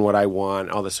be given what I want.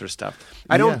 All this sort of stuff.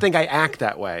 I don't think I act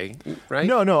that way, right?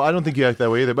 No, I don't think you act that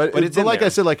way either. But like I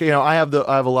said, like I have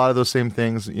a lot of those same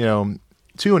things,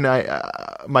 too, and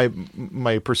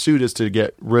my pursuit is to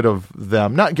get rid of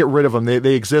them. Not get rid of them;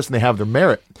 they exist and they have their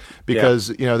merit because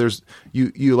there's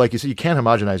you like you said, you can't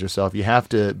homogenize yourself. You have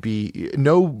to be.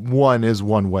 No one is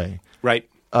one way, right?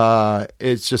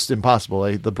 It's just impossible.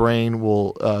 Like, the brain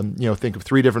will think of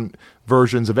 3 different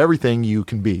versions of everything you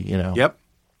can be. Yep.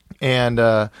 And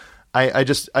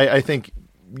I think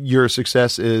your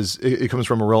success it comes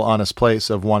from a real honest place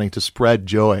of wanting to spread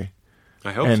joy.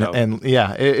 I hope so. And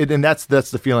yeah, and that's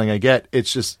the feeling I get.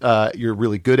 It's just you're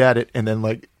really good at it, and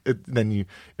then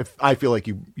if I feel like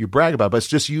you brag about it, but it's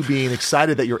just you being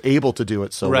excited that you're able to do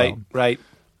it so well. Right.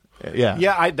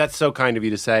 Yeah. That's so kind of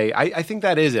you to say. I think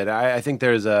that is it. I think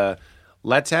there's a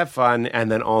let's have fun,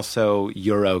 and then also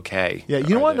you're okay. Yeah,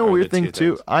 you want to know a weird thing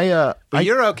too? But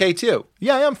you're okay too.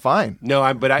 Yeah, I am fine. No,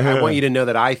 I want you to know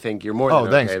that I think you're more than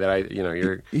okay. Thanks. That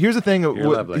you're. Here's the thing.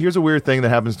 Lovely. Here's a weird thing that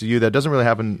happens to you that doesn't really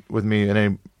happen with me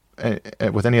and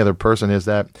with any other person is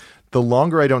that the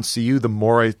longer I don't see you, the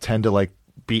more I tend to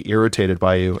be irritated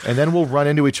by you, and then we'll run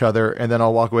into each other, and then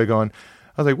I'll walk away going,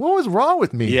 I was like, what was wrong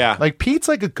with me? Yeah. Pete's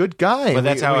like a good guy. But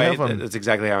that's that's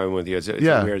exactly how I'm with you. It's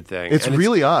a weird thing. It's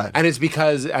really odd. And it's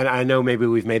because, and I know maybe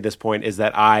we've made this point, is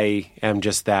that I am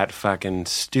just that fucking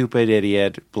stupid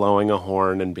idiot blowing a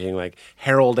horn and being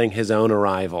heralding his own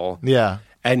arrival. Yeah.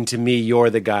 And to me, you're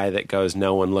the guy that goes,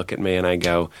 no one look at me. And I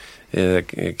go,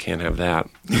 I can't have that.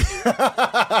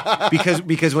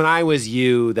 because when I was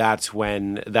you, that's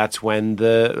when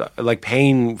the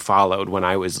pain followed when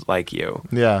I was like you.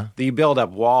 Yeah. You build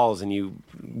up walls and you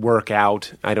work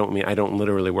out. I don't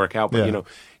literally work out, but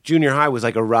junior high was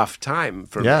a rough time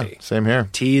for me. Yeah, same here.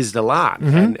 Teased a lot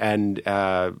and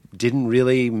didn't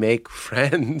really make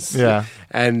friends. Yeah.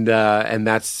 And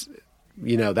that's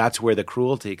that's where the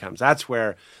cruelty comes. That's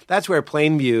where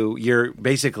Plainview,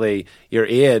 your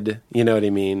id, you know what I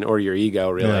mean, or your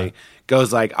ego really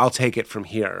goes I'll take it from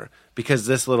here because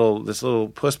this little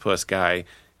puss guy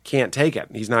can't take it.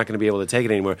 He's not going to be able to take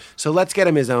it anymore. So let's get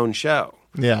him his own show.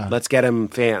 Yeah. Let's get him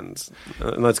fans.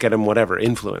 Let's get him whatever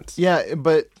influence. Yeah,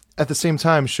 but at the same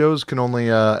time, shows can only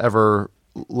ever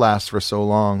last for so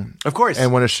long. Of course.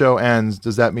 And when a show ends,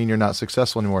 does that mean you're not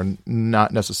successful anymore?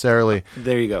 Not necessarily.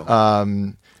 There you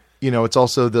go. It's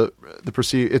also the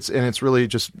perceive. It's really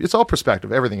just it's all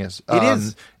perspective. Everything is. It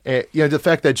is. The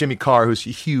fact that Jimmy Carr, who's a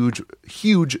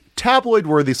huge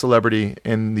tabloid-worthy celebrity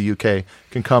in the UK,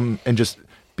 can come and just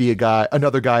be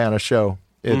another guy on a show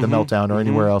at the Meltdown or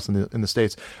anywhere else in the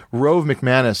States. Rove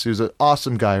McManus, who's an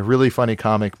awesome guy, really funny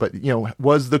comic, but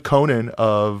was the Conan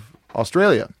of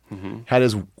Australia. Had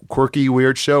his quirky,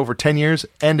 weird show for 10 years,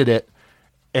 ended it,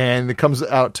 and it comes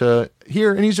out to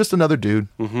here, and he's just another dude.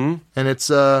 And it's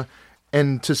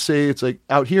and to say it's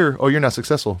out here, oh, you're not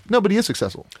successful. No, but he is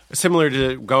successful. Similar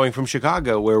to going from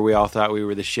Chicago, where we all thought we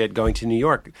were the shit, going to New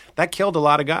York. That killed a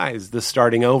lot of guys, the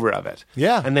starting over of it.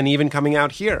 Yeah. And then even coming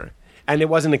out here. And it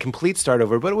wasn't a complete start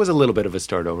over, but it was a little bit of a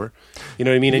start over. You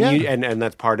know what I mean? And and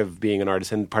that's part of being an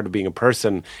artist, and part of being a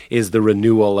person is the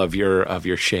renewal of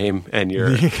your shame and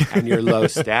your and your low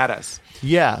status.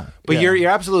 Yeah. But you're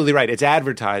absolutely right. It's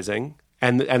advertising.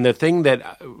 And the thing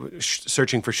that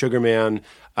searching for Sugarman,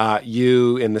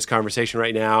 you in this conversation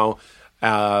right now,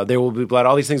 There Will Be Blood,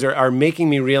 all these things are making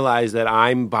me realize that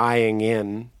I'm buying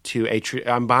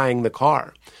I'm buying the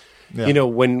car. Yeah.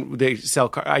 When they sell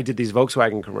cars, I did these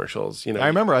Volkswagen commercials. I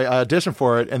remember I auditioned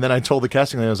for it, and then I told the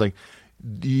casting lady, I was like,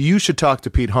 you should talk to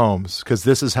Pete Holmes because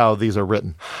this is how these are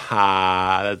written.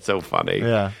 That's so funny.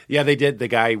 Yeah. They did. The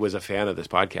guy was a fan of this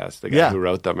podcast, the guy who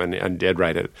wrote them and did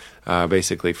write it,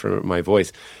 basically for my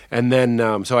voice. And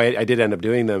then, so I did end up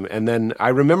doing them. And then I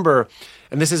remember,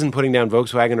 and this isn't putting down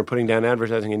Volkswagen or putting down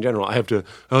advertising in general. I have to,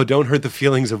 don't hurt the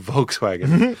feelings of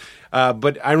Volkswagen.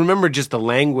 But I remember just the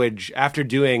language after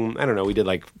doing, I don't know, we did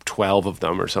like 12 of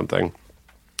them or something.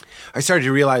 I started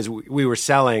to realize we were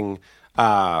selling,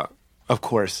 of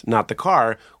course, not the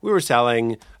car. We were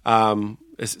selling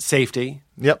safety,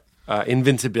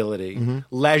 invincibility,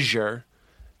 leisure,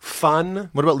 fun.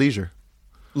 What about leisure?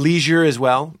 Leisure as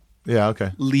well. Yeah,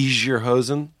 okay.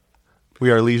 Leisurehosen.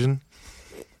 We are Legion.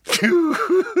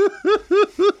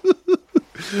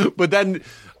 But then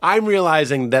I'm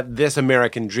realizing that this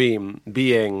American dream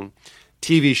being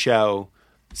TV show,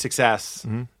 success,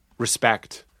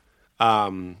 respect,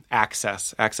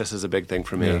 access. Access is a big thing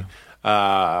for me.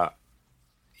 Yeah.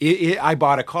 I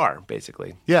bought a car,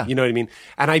 basically. Yeah. You know what I mean?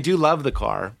 And I do love the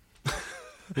car.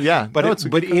 Yeah. But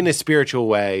but in a spiritual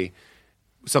way,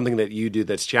 something that you do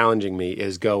that's challenging me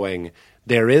is going,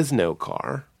 there is no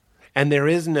car, and there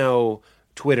is no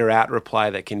Twitter @reply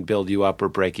that can build you up or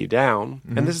break you down.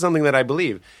 And this is something that I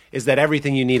believe, is that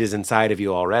everything you need is inside of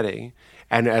you already.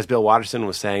 And as Bill Watterson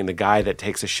was saying, the guy that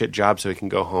takes a shit job so he can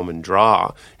go home and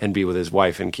draw and be with his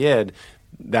wife and kid,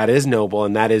 that is noble,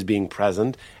 and that is being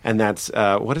present. And that's,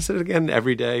 what is it again?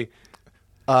 Every day?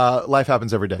 Life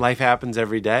happens every day. Life happens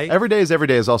every day. Every day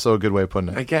is also a good way of putting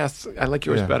it. I guess. I like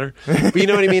yours better. But you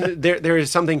know what I mean? There is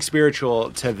something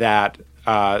spiritual to that.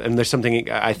 And there's something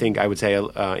I think I would say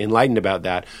enlightened about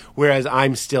that. Whereas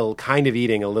I'm still kind of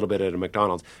eating a little bit at a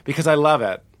McDonald's because I love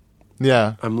it.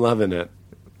 Yeah. I'm loving it.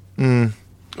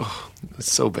 Oh,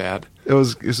 it's so bad. It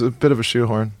was a bit of a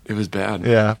shoehorn. It was bad.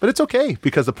 Yeah. But it's okay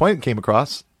because the point came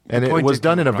across. And it was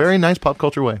done in a very nice pop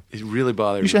culture way. It really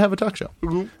bothered me. You should have a talk show.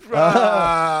 No.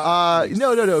 But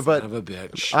Son of a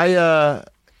bitch. I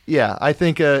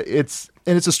think it's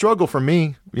a struggle for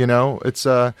me. You know, it's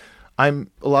a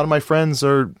lot of my friends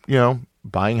are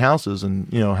buying houses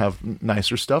and have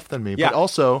nicer stuff than me. Yeah. But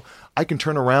also I can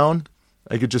turn around.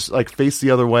 I could just face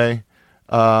the other way,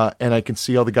 and I can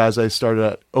see all the guys I started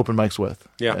at open mics with.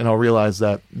 Yeah. And I'll realize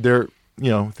that they're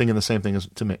thinking the same thing as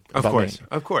to me. Of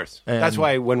course. And that's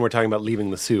why when we're talking about leaving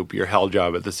the soup, your hell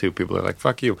job at the soup, people are like,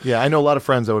 fuck you. Yeah, I know a lot of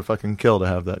friends that would fucking kill to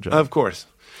have that job. Of course.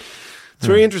 It's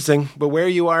very interesting, but where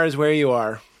you are is where you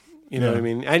are. You know what I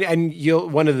mean? And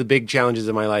one of the big challenges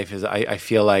in my life is I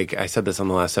feel like, I said this on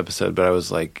the last episode, but I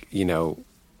was like,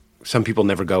 some people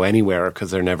never go anywhere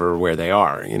because they're never where they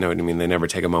are. You know what I mean? They never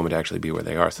take a moment to actually be where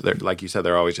they are. So they're, like you said,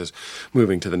 they're always just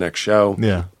moving to the next show.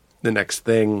 Yeah. The next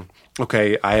thing.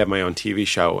 Okay, I have my own TV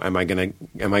show. Am I gonna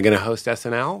host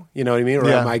SNL? You know what I mean? Or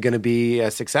am I gonna be a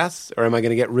success? Or am I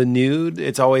gonna get renewed?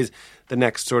 It's always the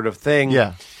next sort of thing.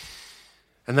 Yeah.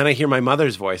 And then I hear my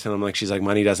mother's voice, and I'm like, she's like,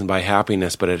 money doesn't buy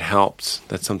happiness, but it helps.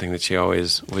 That's something that she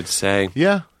always would say.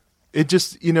 Yeah. It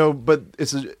just but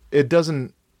it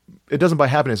doesn't buy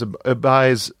happiness. It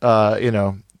buys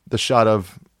the shot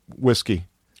of whiskey.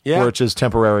 Yeah. Which is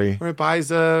temporary. Or it buys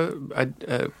a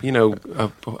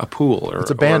pool. Or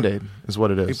it's a Band-Aid is what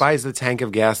it is. It buys the tank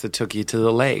of gas that took you to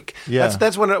the lake. Yeah.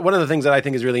 That's one of the things that I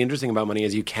think is really interesting about money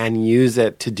is you can use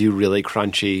it to do really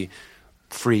crunchy,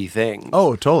 free things.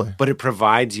 Oh, totally. But it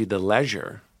provides you the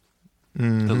leisure,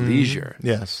 the leisure.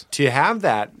 Yes. To have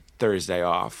that Thursday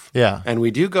off. Yeah. And we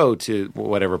do go to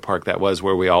whatever park that was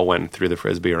where we all went through the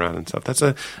Frisbee around and stuff. That's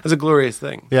a glorious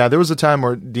thing. Yeah, there was a time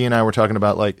where Dee and I were talking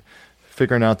about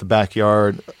figuring out the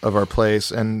backyard of our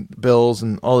place and bills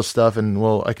and all this stuff, and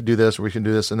I could do this or we can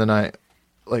do this, and then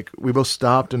we both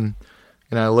stopped and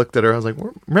I looked at her. I was like,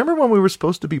 remember when we were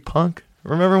supposed to be punk?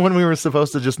 Remember when we were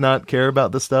supposed to just not care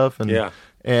about this stuff? And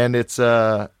it's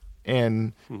it's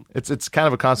kind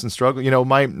of a constant struggle.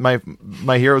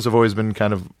 My heroes have always been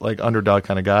kind of underdog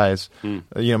kind of guys.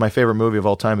 My favorite movie of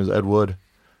all time is Ed Wood.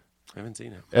 I haven't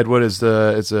seen it. Ed Wood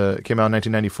came out in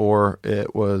 1994.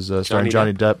 It was starring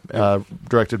Johnny Depp,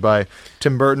 directed by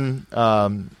Tim Burton,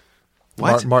 Martin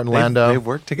Landau. They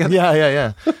worked together?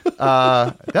 Yeah.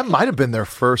 That might have been their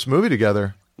first movie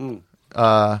together.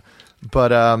 But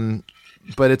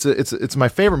it's my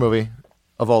favorite movie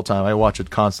of all time. I watch it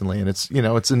constantly, and it's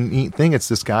a neat thing. It's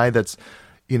this guy that's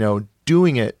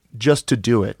doing it just to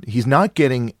do it. He's not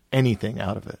getting anything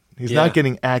out of it. He's not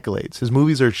getting accolades. His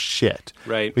movies are shit.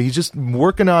 Right. But he's just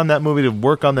working on that movie to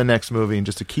work on the next movie and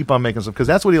just to keep on making stuff because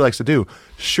that's what he likes to do.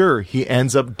 Sure, he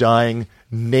ends up dying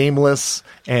nameless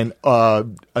and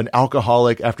an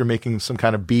alcoholic after making some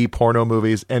kind of B porno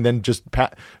movies and then just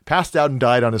passed out and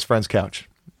died on his friend's couch.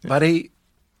 But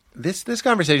this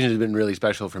conversation has been really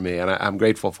special for me, and I'm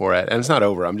grateful for it. And it's not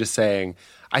over. I'm just saying,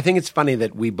 I think it's funny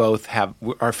that we both have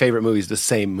our favorite movies the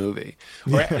same movie.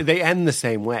 Or they end the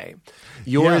same way.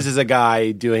 Yours is a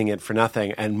guy doing it for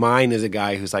nothing, and mine is a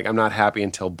guy who's like, I'm not happy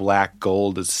until black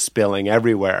gold is spilling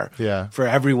everywhere for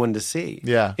everyone to see.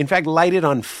 Yeah. In fact, light it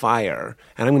on fire,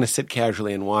 and I'm going to sit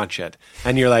casually and watch it.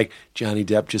 And you're like, Johnny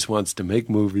Depp just wants to make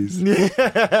movies. It's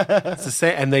the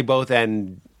same, and they both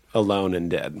end alone and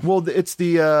dead. Well, it's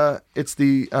the I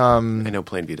know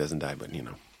Plainview doesn't die, but you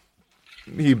know.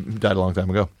 He died a long time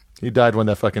ago. He died when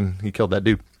he killed that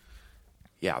dude.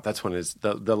 Yeah, that's when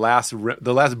the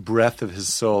last breath of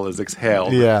his soul is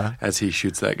exhaled as he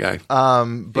shoots that guy.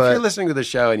 But if you're listening to the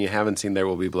show and you haven't seen There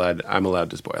Will Be Blood, I'm allowed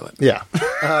to spoil it. Yeah.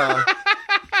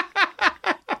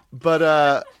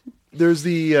 But there's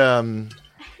the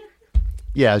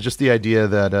just the idea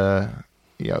that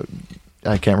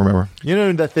I can't remember. You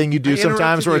know that thing you do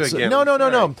sometimes where it's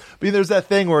no. But there's that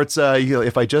thing where it's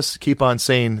if I just keep on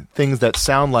saying things that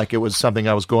sound like it was something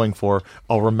I was going for,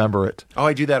 I'll remember it. Oh,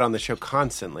 I do that on the show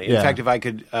constantly. In fact, if I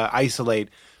could isolate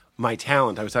my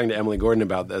talent, I was talking to Emily Gordon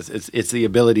about this. It's the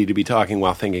ability to be talking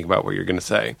while thinking about what you're going to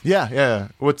say. Yeah.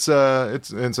 What's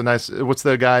it's a nice. What's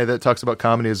the guy that talks about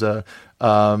comedy is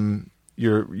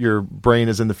your brain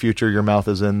is in the future, your mouth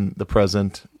is in the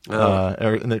present,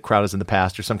 and the crowd is in the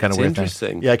past, or some kind of weird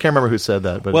interesting thing. Yeah, I can't remember who said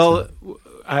that. But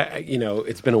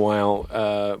it's been a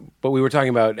while. But we were talking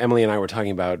about, Emily and I were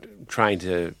talking about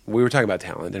we were talking about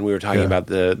talent, and we were talking about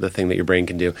the thing that your brain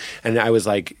can do. And I was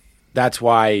like, that's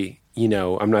why,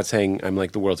 I'm not saying I'm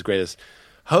like the world's greatest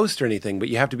host or anything, but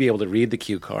you have to be able to read the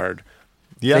cue card.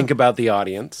 Yeah. Think about the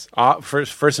audience.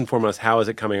 First and foremost, how is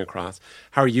it coming across?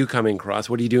 How are you coming across?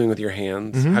 What are you doing with your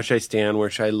hands? Mm-hmm. How should I stand? Where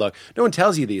should I look? No one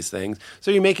tells you these things. So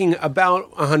you're making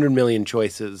about 100 million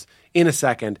choices in a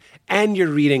second, and you're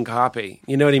reading copy.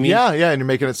 You know what I mean? Yeah, and you're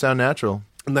making it sound natural.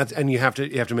 And you have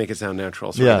to make it sound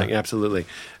natural. Sort of thing. Absolutely.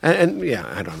 And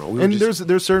I don't know.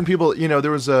 There's certain people.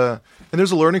 There's a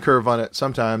learning curve on it.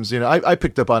 Sometimes I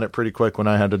picked up on it pretty quick when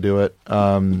I had to do it.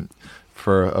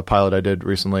 For a pilot I did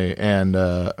recently, and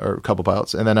or a couple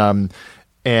pilots, and then I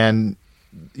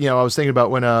was thinking about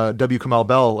when W. Kamau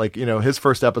Bell, his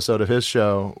first episode of his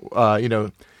show,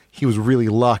 he was really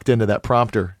locked into that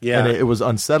prompter, and it was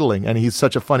unsettling. And he's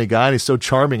such a funny guy, and he's so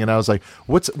charming. And I was like,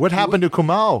 what happened to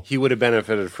Kamau? He would have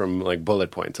benefited from like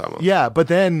bullet points almost. Yeah, but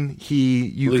then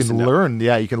you can learn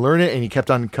it, and he kept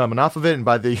on coming off of it. And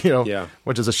by the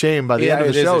which is a shame. By the end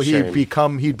of the show, he'd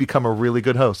become a really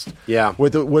good host. Yeah,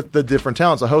 with the different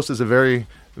talents. A host is a very,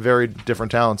 very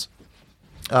different talents.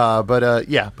 But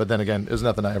then again, there's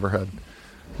nothing I ever had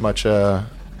much.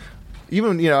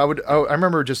 Even I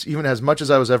remember just even as much as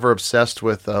I was ever obsessed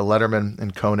with Letterman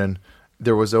and Conan,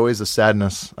 there was always a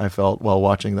sadness I felt while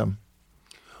watching them.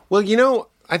 Well,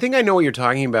 I think I know what you're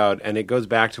talking about, and it goes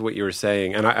back to what you were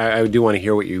saying, and I do want to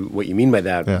hear what you mean by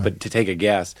that. Yeah. But to take a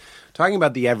guess, talking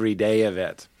about the everyday of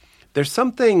it, there's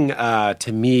something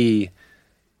to me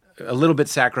a little bit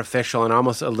sacrificial and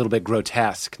almost a little bit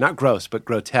grotesque, not gross, but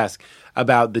grotesque,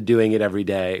 about the doing it every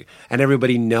day and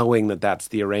everybody knowing that that's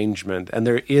the arrangement. And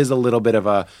there is a little bit of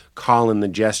a call in the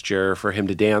gesture for him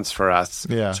to dance for us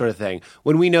sort of thing.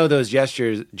 When we know those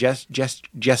gestures. Which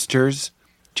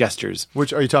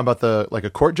are you talking about, like a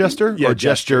court gesture? Yeah, or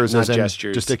gestures as in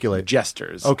gestures. Gesticulate?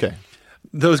 Gestures. Okay.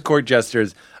 Those court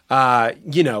gestures,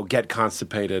 get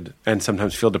constipated and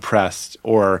sometimes feel depressed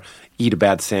or eat a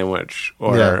bad sandwich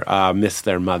or miss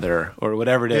their mother or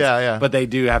whatever it is. Yeah. But they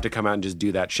do have to come out and just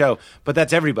do that show. But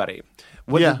that's everybody.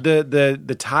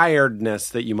 The tiredness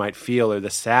that you might feel or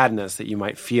the sadness that you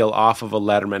might feel off of a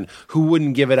Letterman who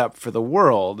wouldn't give it up for the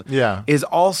world is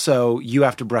also you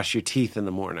have to brush your teeth in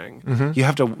the morning.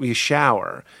 Mm-hmm. You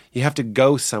shower. You have to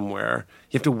go somewhere.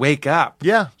 You have to wake up.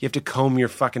 Yeah. You have to comb your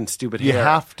fucking stupid hair. You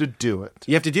have to do it.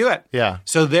 You have to do it. Yeah.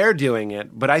 So they're doing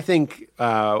it. But I think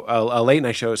a late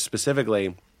night show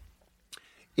specifically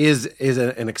is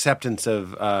an acceptance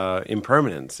of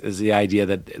impermanence, is the idea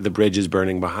that the bridge is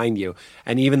burning behind you.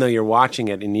 And even though you're watching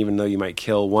it, and even though you might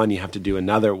kill one, you have to do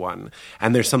another one.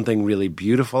 And there's something really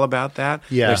beautiful about that.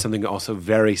 Yeah. There's something also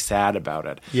very sad about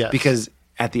it. Yes. Because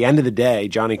at the end of the day,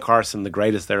 Johnny Carson, the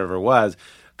greatest there ever was,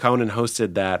 Conan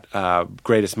hosted that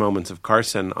Greatest Moments of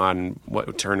Carson on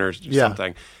Turner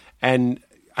something. And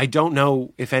I don't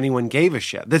know if anyone gave a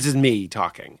shit. This is me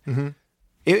talking. Mm-hmm.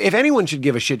 If anyone should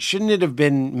give a shit, shouldn't it have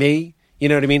been me? You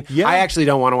know what I mean? Yeah. I actually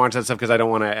don't want to watch that stuff because I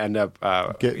don't want to end up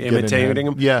imitating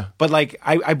him. Yeah. But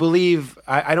I believe,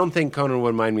 I don't think Conan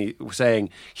would mind me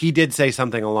saying, he did say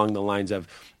something along the lines of,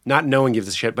 not no one gives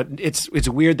a shit, but it's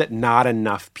weird that not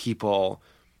enough people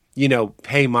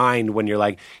pay mind when you're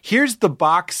like, here's the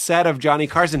box set of Johnny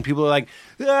Carson. People are like,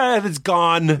 it's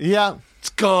gone. Yeah. It's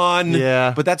gone.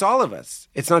 Yeah. But that's all of us.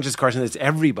 It's not just Carson. It's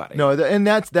everybody. No, and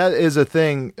that is a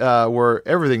thing where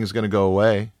everything is going to go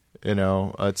away.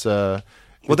 It's well,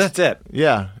 that's it.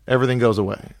 Yeah, everything goes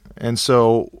away. And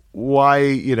so why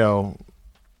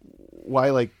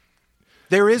like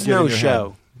there is get in no your show.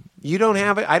 head. You don't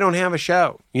have it. I don't have a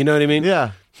show. You know what I mean?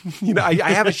 Yeah.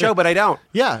 I have a show, but I don't.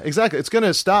 Yeah, exactly. It's going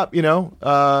to stop,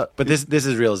 But this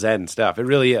is real Zen stuff. It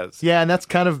really is. Yeah, and that's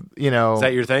kind of, Is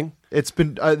that your thing? It's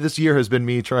been this year has been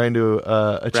me trying to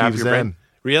Wrap achieve your Zen. brain?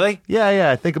 Really?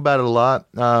 Yeah, I think about it a lot.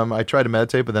 I try to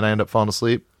meditate, but then I end up falling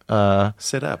asleep.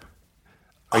 Sit up.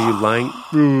 Are you lying?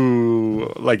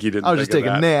 Ooh, like you didn't. I was just think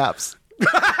of taking naps.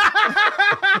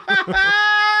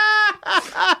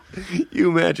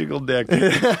 You magical dick.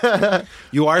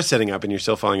 You are sitting up and you're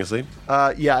still falling asleep?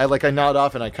 Yeah, I nod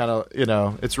off and I kind of,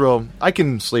 it's real. I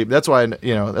can sleep. That's why,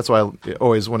 that's why I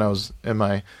always, when I was in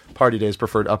my party days,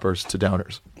 preferred uppers to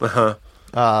downers.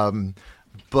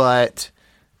 But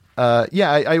I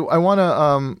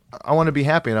want to be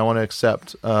happy and I want to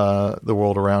accept the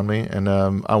world around me, and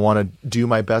I want to do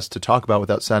my best to talk about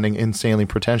without sounding insanely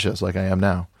pretentious like I am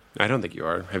now. I don't think you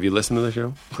are. Have you listened to the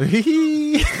show?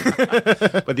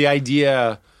 But the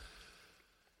idea,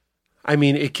 I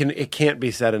mean, it can't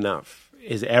be said enough,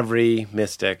 is every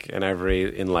mystic and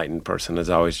every enlightened person has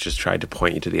always just tried to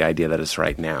point you to the idea that it's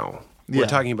right now. Yeah. We're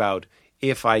talking about,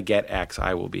 if I get X,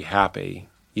 I will be happy.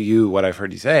 What I've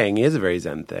heard you saying is a very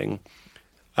Zen thing.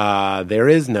 There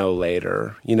is no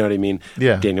later. You know what I mean?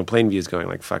 Yeah. Daniel Plainview is going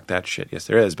like, fuck that shit. Yes,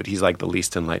 there is. But he's like the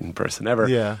least enlightened person ever.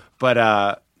 Yeah.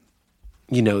 But,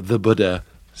 the Buddha,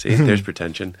 see, there's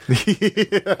pretension,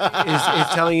 is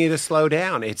telling you to slow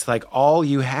down. It's like all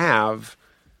you have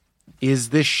is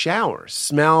this shower.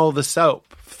 Smell the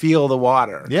soap. Feel the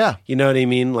water. Yeah. You know what I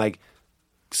mean? Like,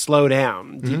 slow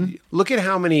down. Look at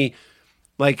how many...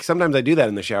 Like, sometimes I do that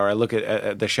in the shower. I look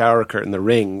at the shower curtain, the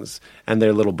rings, and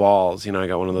they're little balls. I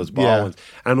got one of those ball ones.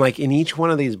 And I'm like, in each one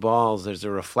of these balls, there's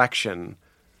a reflection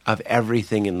of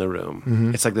everything in the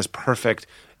room. It's like this perfect...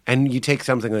 And you take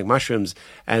something like mushrooms,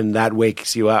 and that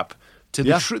wakes you up to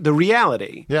the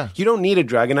reality. Yeah. You don't need a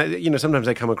drug. And sometimes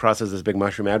I come across as this big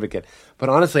mushroom advocate. But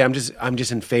honestly, I'm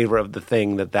just in favor of the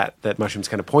thing that mushrooms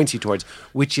kind of points you towards,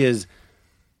 which is...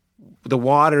 The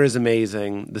water is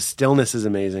amazing. The stillness is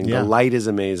amazing. Yeah. The light is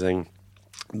amazing.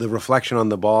 The reflection on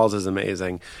the balls is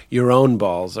amazing. Your own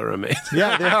balls are amazing.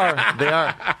 Yeah, they are. They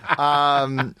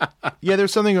are.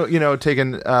 There's something,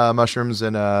 taking mushrooms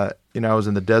and, I was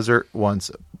in the desert once,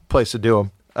 place to do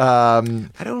them.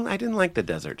 I didn't like the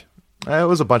desert. It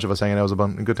was a bunch of us hanging out. It was a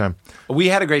good time. We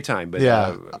had a great time, but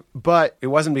but it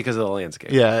wasn't because of the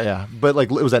landscape. Yeah. But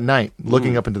it was at night,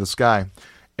 looking up into the sky.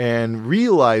 And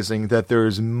realizing that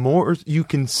there's more, you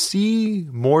can see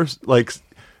more,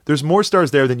 there's more stars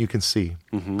there than you can see.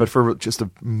 But for just a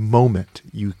moment,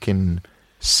 you can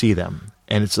see them.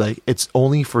 And it's like, it's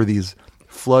only for these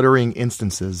fluttering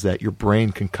instances that your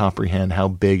brain can comprehend how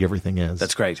big everything is.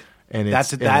 That's great. And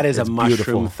that is a mushroom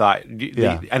beautiful thought.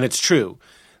 Yeah. And it's true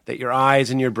that your eyes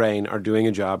and your brain are doing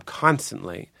a job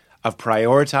constantly of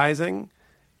prioritizing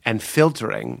and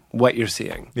filtering what you're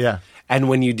seeing. Yeah. And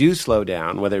when you do slow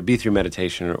down, whether it be through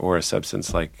meditation or a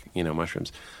substance like,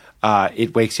 mushrooms,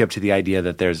 it wakes you up to the idea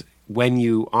that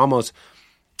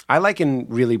I liken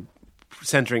really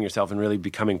centering yourself and really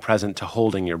becoming present to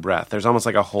holding your breath. There's almost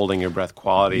like a holding your breath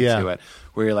quality to it,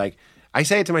 where you're like, I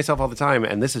say it to myself all the time,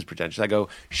 and this is pretentious. I go,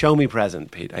 show me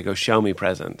present, Pete. I go, show me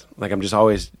present. Like, I'm just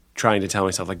always trying to tell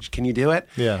myself, like, can you do it?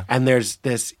 Yeah. And there's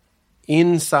this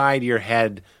inside your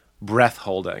head breath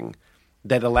holding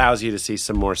that allows you to see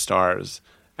some more stars,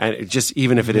 and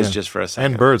even if it is just for a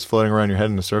second. And birds floating around your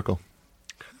head in a circle.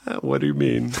 What do you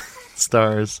mean?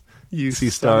 Stars. You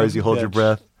see stars, you hold your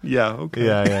breath. Yeah, okay.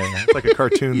 Yeah. It's like a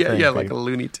cartoon thing. Yeah, like a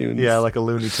Looney Tunes. Yeah, like a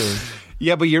Looney Tune.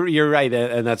 Yeah, but you're right,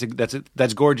 and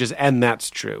that's gorgeous, and that's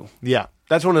true. Yeah.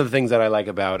 That's one of the things that I like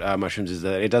about mushrooms is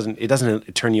that it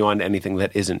doesn't turn you on to anything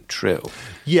that isn't true.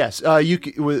 Yes,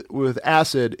 with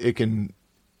acid, it can,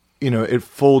 it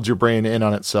folds your brain in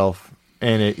on itself.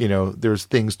 And it, there's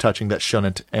things touching that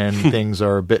shouldn't, and things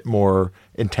are a bit more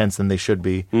intense than they should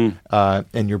be.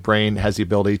 And your brain has the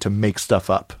ability to make stuff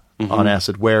up on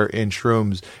acid, where in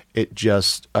shrooms, it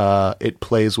just it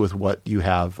plays with what you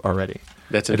have already.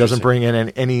 That's it doesn't bring in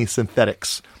any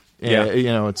synthetics. Yeah.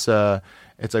 It's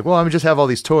it's like, well, I'm just have all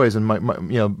these toys, and my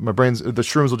brain's the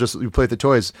shrooms will just you play with the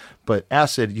toys, but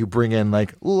acid you bring in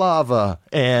like lava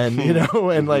and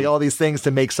and like all these things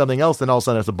to make something else, then all of a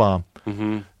sudden it's a bomb.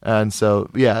 And so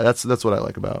that's what I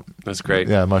like about. That's great.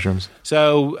 Yeah, mushrooms.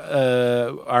 So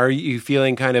are you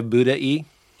feeling kind of Buddha-y?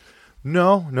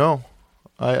 No,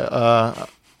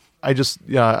 I just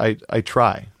I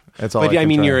try. That's all. But I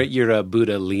can try. you're a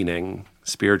Buddha-leaning,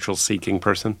 spiritual-seeking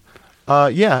person.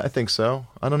 Yeah, I think so.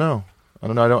 I don't know. I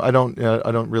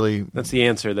don't really. That's the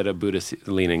answer that a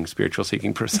Buddha-leaning,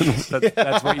 spiritual-seeking person.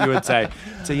 That's what you would say.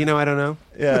 So I don't know.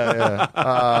 Yeah.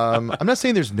 I'm not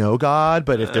saying there's no God,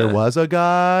 but if there was a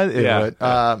God, it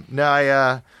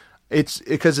would. It's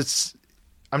because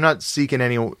I'm not seeking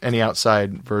any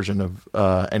outside version of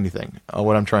anything.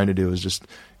 What I'm trying to do is just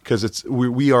because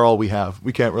we are all we have.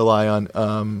 We can't rely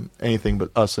on anything but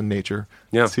us and nature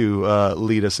to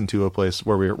lead us into a place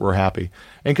where we're happy.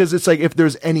 And because it's like if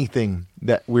there's anything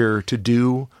that we're to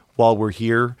do while we're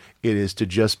here, it is to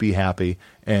just be happy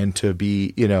and to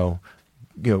be to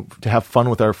have fun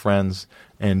with our friends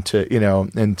and to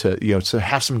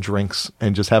have some drinks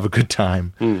and just have a good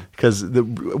time. Because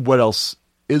what else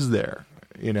is there?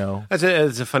 That's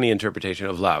a funny interpretation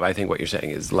of love. I think what you're saying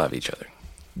is love each other.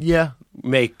 Yeah.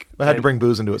 I had to bring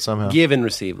booze into it somehow. Give and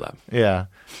receive love. Yeah.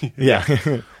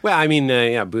 Well, I mean,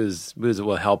 booze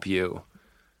will help you.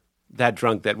 That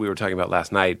drunk that we were talking about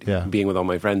last night, being with all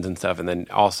my friends and stuff, and then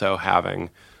also having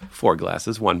 4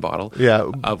 glasses, 1 bottle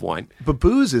of wine. But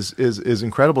booze is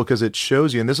incredible because it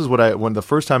shows you, and this is when the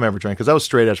first time I ever drank, because I was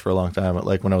straight edge for a long time,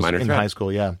 like when I was in high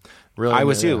school, Really, I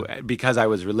was too, because I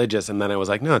was religious, and then I was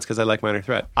like, no, it's because I like Minor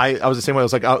Threat. I was the same way. I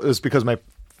was like, it was because my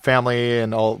family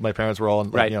and all my parents were all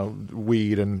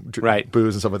weed and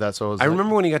booze and stuff like that. So I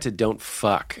remember when you got to Don't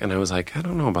Fuck, and I was like, I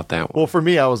don't know about that one. Well, for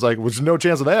me, I was like, there's no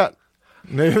chance of that.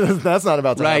 That's not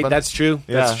about to happen. Right, that's true.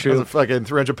 Yeah, that's true. As a fucking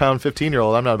 300-pound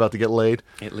 15-year-old, I'm not about to get laid.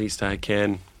 At least I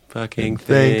can fucking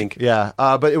think. Yeah,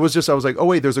 but it was just, I was like, oh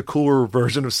wait, there's a cooler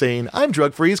version of saying I'm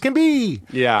drug free as can be.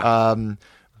 Yeah.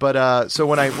 But so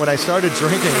when I started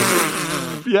drinking,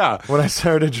 when I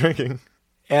started drinking.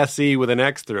 SE with an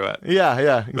X through it. Yeah,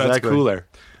 exactly. That's cooler.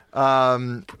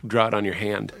 Draw it on your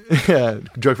hand. Yeah,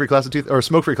 drug-free class of or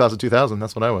smoke-free class of 2000.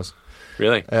 That's what I was.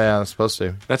 Really? Yeah, I was supposed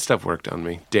to. That stuff worked on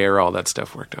me. Dare, all that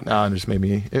stuff worked on me. No, it just made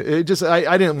me. It just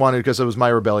I didn't want it because it was my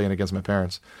rebellion against my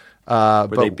parents. Were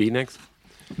they beatniks?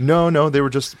 No, they were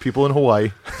just people in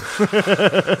Hawaii.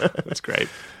 That's great.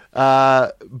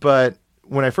 But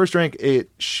when I first drank, it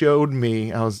showed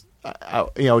me I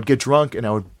would get drunk and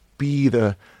I would be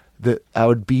I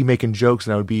would be making jokes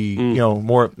and I would be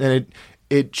more, and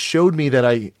it showed me that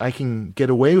I can get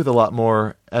away with a lot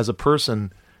more as a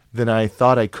person than I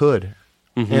thought I could.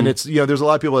 And it's there's a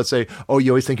lot of people that say, oh,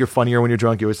 you always think you're funnier when you're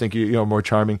drunk, you always think you're more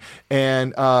charming,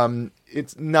 and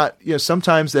it's not.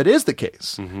 Sometimes that is the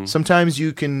case. Sometimes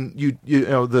you can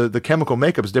the chemical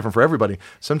makeup is different for everybody.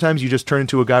 Sometimes you just turn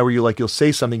into a guy where you'll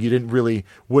say something you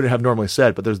wouldn't have normally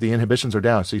said, but the inhibitions are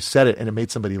down, so you said it and it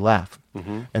made somebody laugh,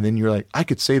 and then you're like, I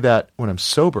could say that when I'm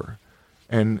sober,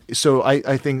 and so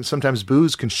I think sometimes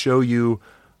booze can show you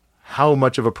how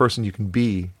much of a person you can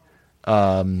be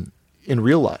in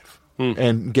real life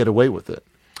and get away with it,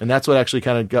 and that's what actually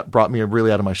kind of brought me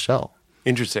really out of my shell.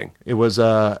 Interesting. It was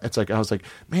it's like I was like,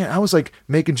 man, I was like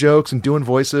making jokes and doing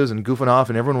voices and goofing off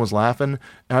and everyone was laughing,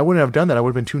 and I wouldn't have done that. I would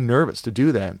have been too nervous to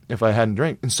do that if I hadn't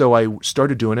drank. And so I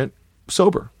started doing it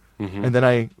sober. And then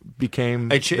I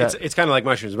became it's kind of like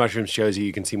mushrooms. Mushrooms shows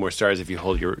you can see more stars if you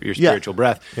hold your spiritual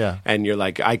breath. Yeah. And you're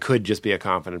like, I could just be a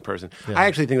confident person. Yeah. I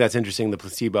actually think that's interesting, the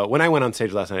placebo. When I went on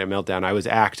stage last night at Meltdown, I was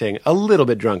acting a little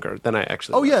bit drunker than I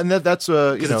actually was. Yeah, and that's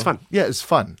it's fun. Yeah, it's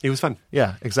fun. It was fun.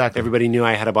 Yeah, exactly. Everybody knew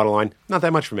I had a bottle of wine. Not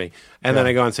that much for me. And then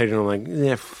I go on stage and I'm like,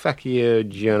 yeah, fuck you,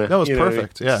 Jonah. That was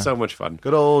perfect. Yeah. So much fun.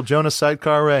 Good old Jonah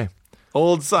Sidecar Ray.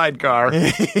 Old Sidecar.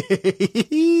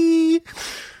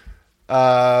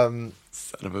 Son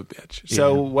of a bitch.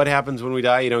 So what happens when we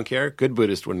die? You don't care? Good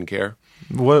Buddhist wouldn't care.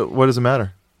 What does it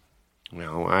matter?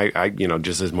 Well, I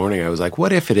just this morning I was like,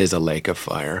 what if it is a lake of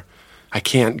fire? I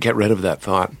can't get rid of that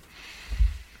thought.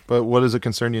 But what does it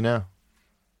concern you now?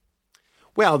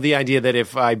 Well, the idea that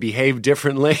if I behave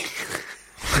differently,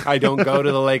 I don't go to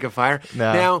the lake of fire.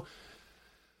 No. Now,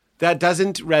 that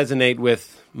doesn't resonate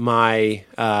with my,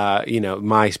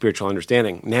 my spiritual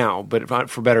understanding now, but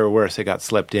for better or worse, it got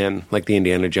slipped in like the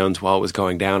Indiana Jones while it was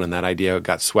going down, and that idea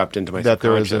got swept into my subconscious. That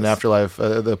there is an afterlife,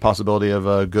 the possibility of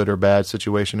a good or bad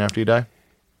situation after you die?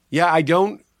 Yeah,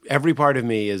 every part of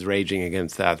me is raging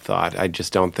against that thought. I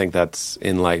just don't think that's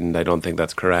enlightened. I don't think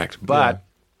that's correct. But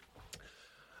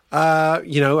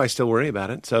I still worry about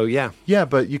it. So yeah. Yeah,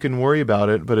 but you can worry about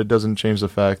it, but it doesn't change the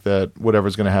fact that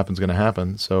whatever's going to happen is going to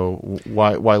happen. So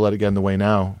why let it get in the way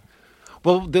now?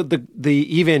 Well,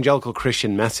 the evangelical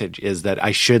Christian message is that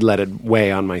I should let it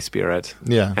weigh on my spirit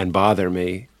and bother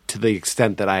me to the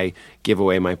extent that I give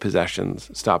away my possessions,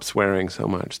 stop swearing so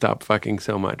much, stop fucking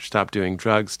so much, stop doing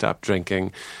drugs, stop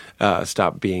drinking,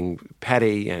 stop being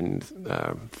petty and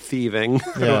thieving.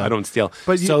 Yeah. I don't steal.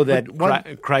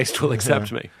 Christ will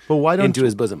accept me into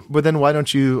his bosom. But then why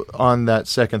don't you, on that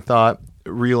second thought,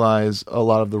 realize a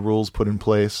lot of the rules put in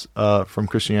place from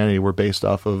Christianity were based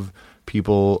off of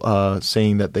people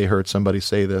saying that they heard somebody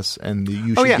say this, and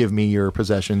you should give me your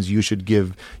possessions. You should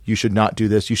not do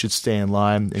this. You should stay in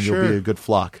line, and you'll be a good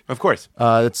flock. Of course,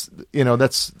 that's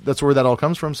where that all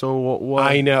comes from. So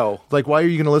I know, like, why are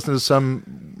you going to listen to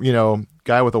some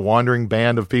guy with a wandering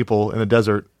band of people in the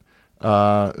desert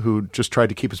who just tried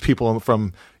to keep his people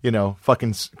from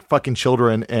fucking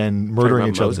children and murdering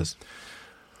each other? Moses.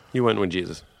 You went with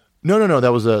Jesus. No.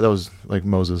 That was like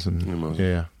Moses and Moses.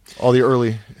 Yeah. All the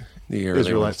early. The early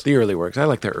Israelites. Works. The early works. I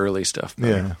like the early stuff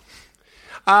better.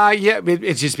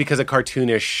 It's just because of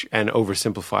cartoonish and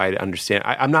oversimplified understand.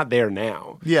 I'm not there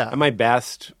now. Yeah. At my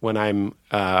best when I'm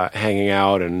hanging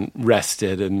out and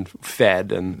rested and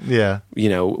fed and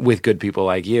with good people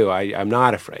like you. I'm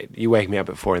not afraid. You wake me up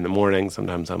at 4 a.m.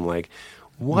 Sometimes I'm like,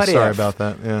 what if? Sorry about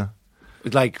that. Yeah.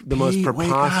 Like the most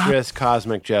preposterous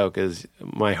cosmic joke is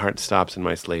my heart stops in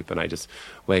my sleep and I just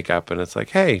wake up and it's like,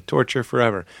 hey, torture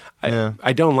forever.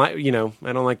 I don't like, I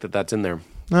don't like that that's in there.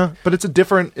 No, but it's a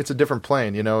different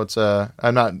plane. It's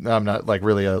I'm not like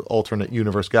really an alternate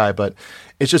universe guy, but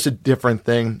it's just a different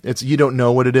thing. It's, you don't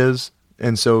know what it is.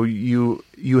 And so you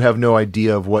have no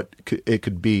idea of what it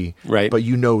could be. Right. But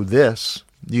this,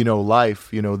 life,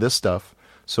 this stuff.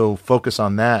 So focus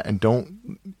on that and don't,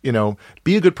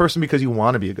 be a good person because you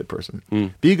want to be a good person.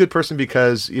 Be a good person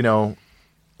because,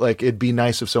 like, it'd be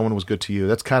nice if someone was good to you.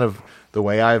 That's kind of the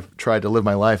way I've tried to live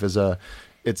my life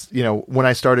when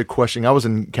I started questioning, I was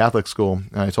in Catholic school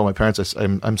and I told my parents,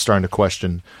 I'm starting to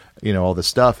question, all this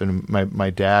stuff. And my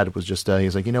dad was just,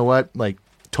 he's like, you know what? Like,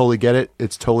 totally get it.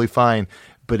 It's totally fine.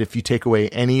 But if you take away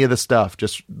any of the stuff,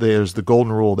 there's the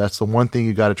golden rule. That's the one thing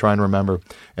you got to try and remember,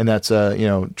 and that's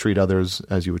treat others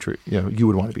as you would treat you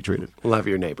would want to be treated. Love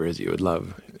your neighbor as you would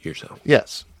love yourself.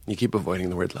 Yes. You keep avoiding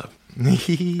the word love,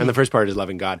 and the first part is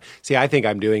loving God. See, I think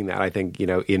I'm doing that. I think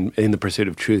in the pursuit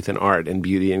of truth and art and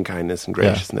beauty and kindness and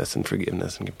graciousness and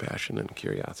forgiveness and compassion and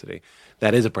curiosity,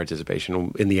 that is a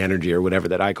participation in the energy or whatever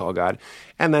that I call God.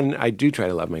 And then I do try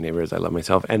to love my neighbor as I love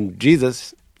myself. And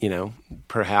Jesus,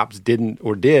 perhaps didn't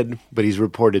or did, but he's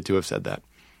reported to have said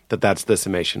that's the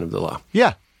summation of the law.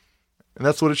 Yeah. And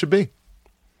that's what it should be.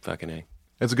 Fucking A.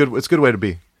 It's a good way to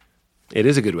be. It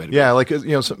is a good way to be. Yeah, like,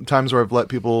 sometimes where I've let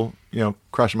people,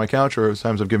 crash on my couch, or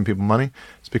times I've given people money,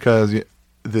 it's because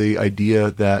the idea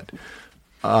that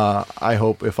I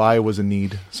hope if I was in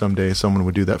need someday, someone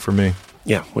would do that for me.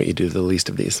 Yeah, what you do to the least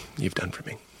of these, you've done for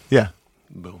me. Yeah.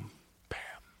 Boom. Bam.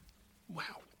 Wow.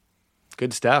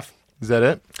 Good stuff. Is that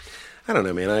it? I don't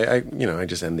know, man. I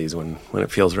just end these when it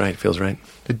feels right. It feels right.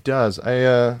 It does.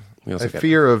 I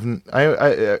fear when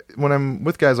I'm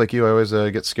with guys like you, I always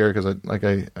get scared because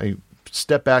I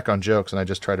step back on jokes and I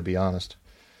just try to be honest.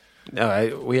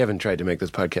 No, we haven't tried to make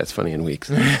this podcast funny in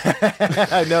weeks.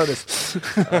 I noticed.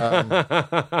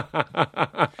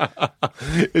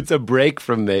 It's a break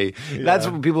from me. Yeah. That's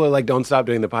when people are like, don't stop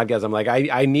doing the podcast. I'm like,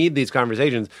 I need these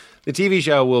conversations. The TV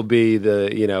show will be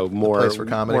the more place for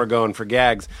comedy, more going for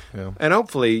gags, and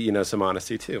hopefully some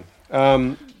honesty too.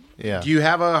 Do you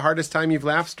have a hardest time you've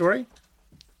laughed story?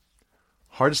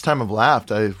 Hardest time I've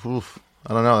laughed? I don't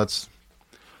know.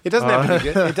 It doesn't have to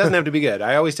be good. It doesn't have to be good.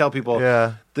 I always tell people,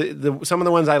 some of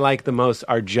the ones I like the most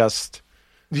are just.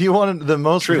 Do you want the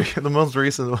most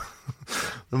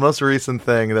recent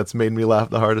thing that's made me laugh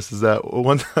the hardest is that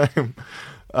one time,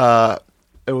 I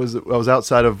was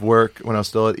outside of work when I was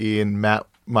still at E, and Matt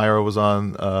Myra was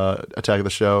on Attack of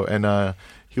the Show, and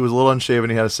he was a little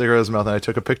unshaven. He had a cigarette in his mouth, and I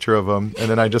took a picture of him,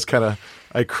 and then I just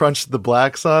I crunched the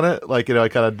blacks on it, like I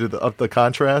kind of did up the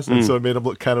contrast, and so it made him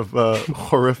look kind of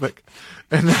horrific.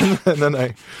 And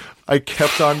then I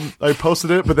kept on. I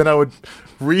posted it, but then I would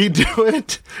redo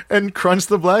it and crunch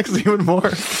the blacks even more,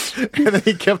 and then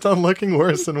he kept on looking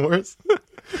worse and worse.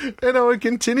 And I would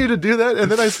continue to do that,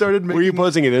 and then I started making... Were you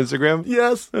posting it on Instagram?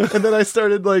 Yes. And then I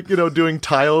started doing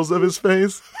tiles of his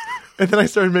face. And then I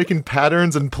started making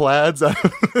patterns and plaids out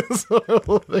of this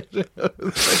little picture.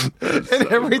 And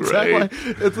every time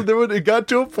it got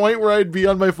to a point where I'd be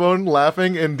on my phone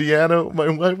laughing, and Deanna, my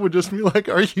wife, would just be like,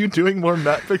 "Are you doing more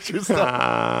Matt picture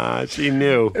stuff?" She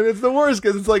knew. And it's the worst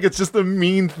because it's just a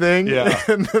mean thing. Yeah.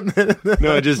 And then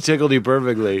No, it just tickled you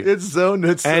perfectly. it's so and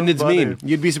it's funny. mean.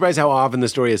 You'd be surprised how often the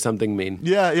story is something mean.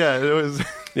 Yeah, it was.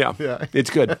 Yeah. Yeah. It's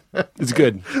good. It's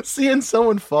good. Seeing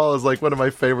someone fall is like one of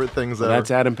my favorite things ever. That's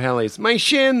Adam Pally. My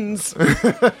shins.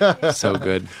 So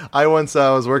good. I once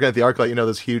was working at the ArcLight,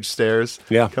 those huge stairs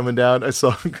coming down. I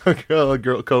saw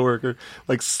a coworker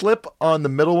like slip on the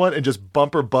middle one and just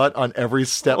bump her butt on every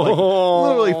step, like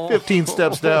literally 15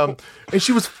 steps down. And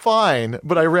she was fine,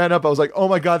 but I ran up. I was like, "Oh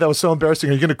my God, that was so embarrassing.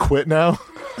 Are you going to quit now?"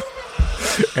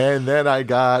 And then I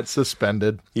got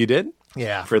suspended. You did?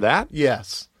 Yeah. For that?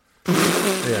 Yes.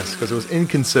 Yes, because it was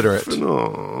inconsiderate.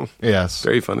 Oh. Yes.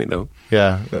 Very funny, though.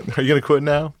 Yeah. Are you going to quit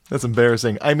now? That's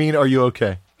embarrassing. I mean, are you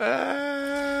okay?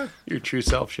 Your true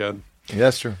self showed. Yeah,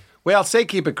 that's true. Well, say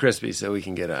keep it crispy so we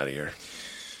can get out of here.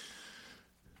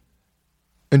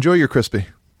 Enjoy your crispy.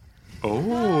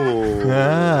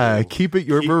 Oh. Keep it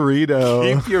your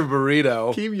burrito. Keep your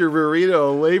burrito. Keep your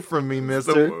burrito away from me,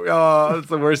 mister. It's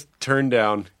the worst turn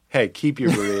down. Hey, keep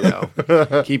your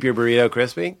burrito. Keep your burrito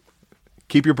crispy.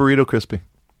 Keep your burrito crispy.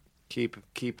 Keep.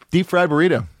 Deep fried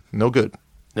burrito. No good.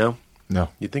 No? No.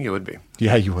 You'd think it would be.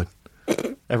 Yeah, you would.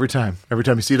 Every time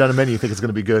you see it on a menu, you think it's going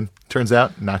to be good. Turns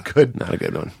out, not good. Not a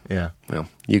good one. Yeah. Well,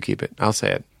 you keep it. I'll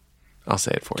say it. I'll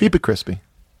say it for you. Keep it crispy.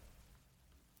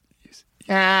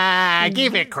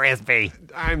 Keep it crispy.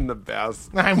 I'm the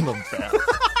best. I'm the best.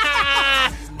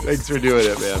 Thanks for doing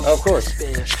it, man. Of course.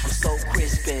 So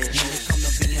crispy. When it come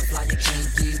to being fly, you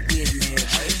can't get with me.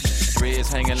 Dreads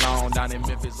hanging long down in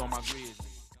Memphis on my grid.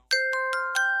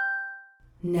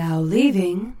 Now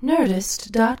leaving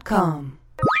Nerdist.com.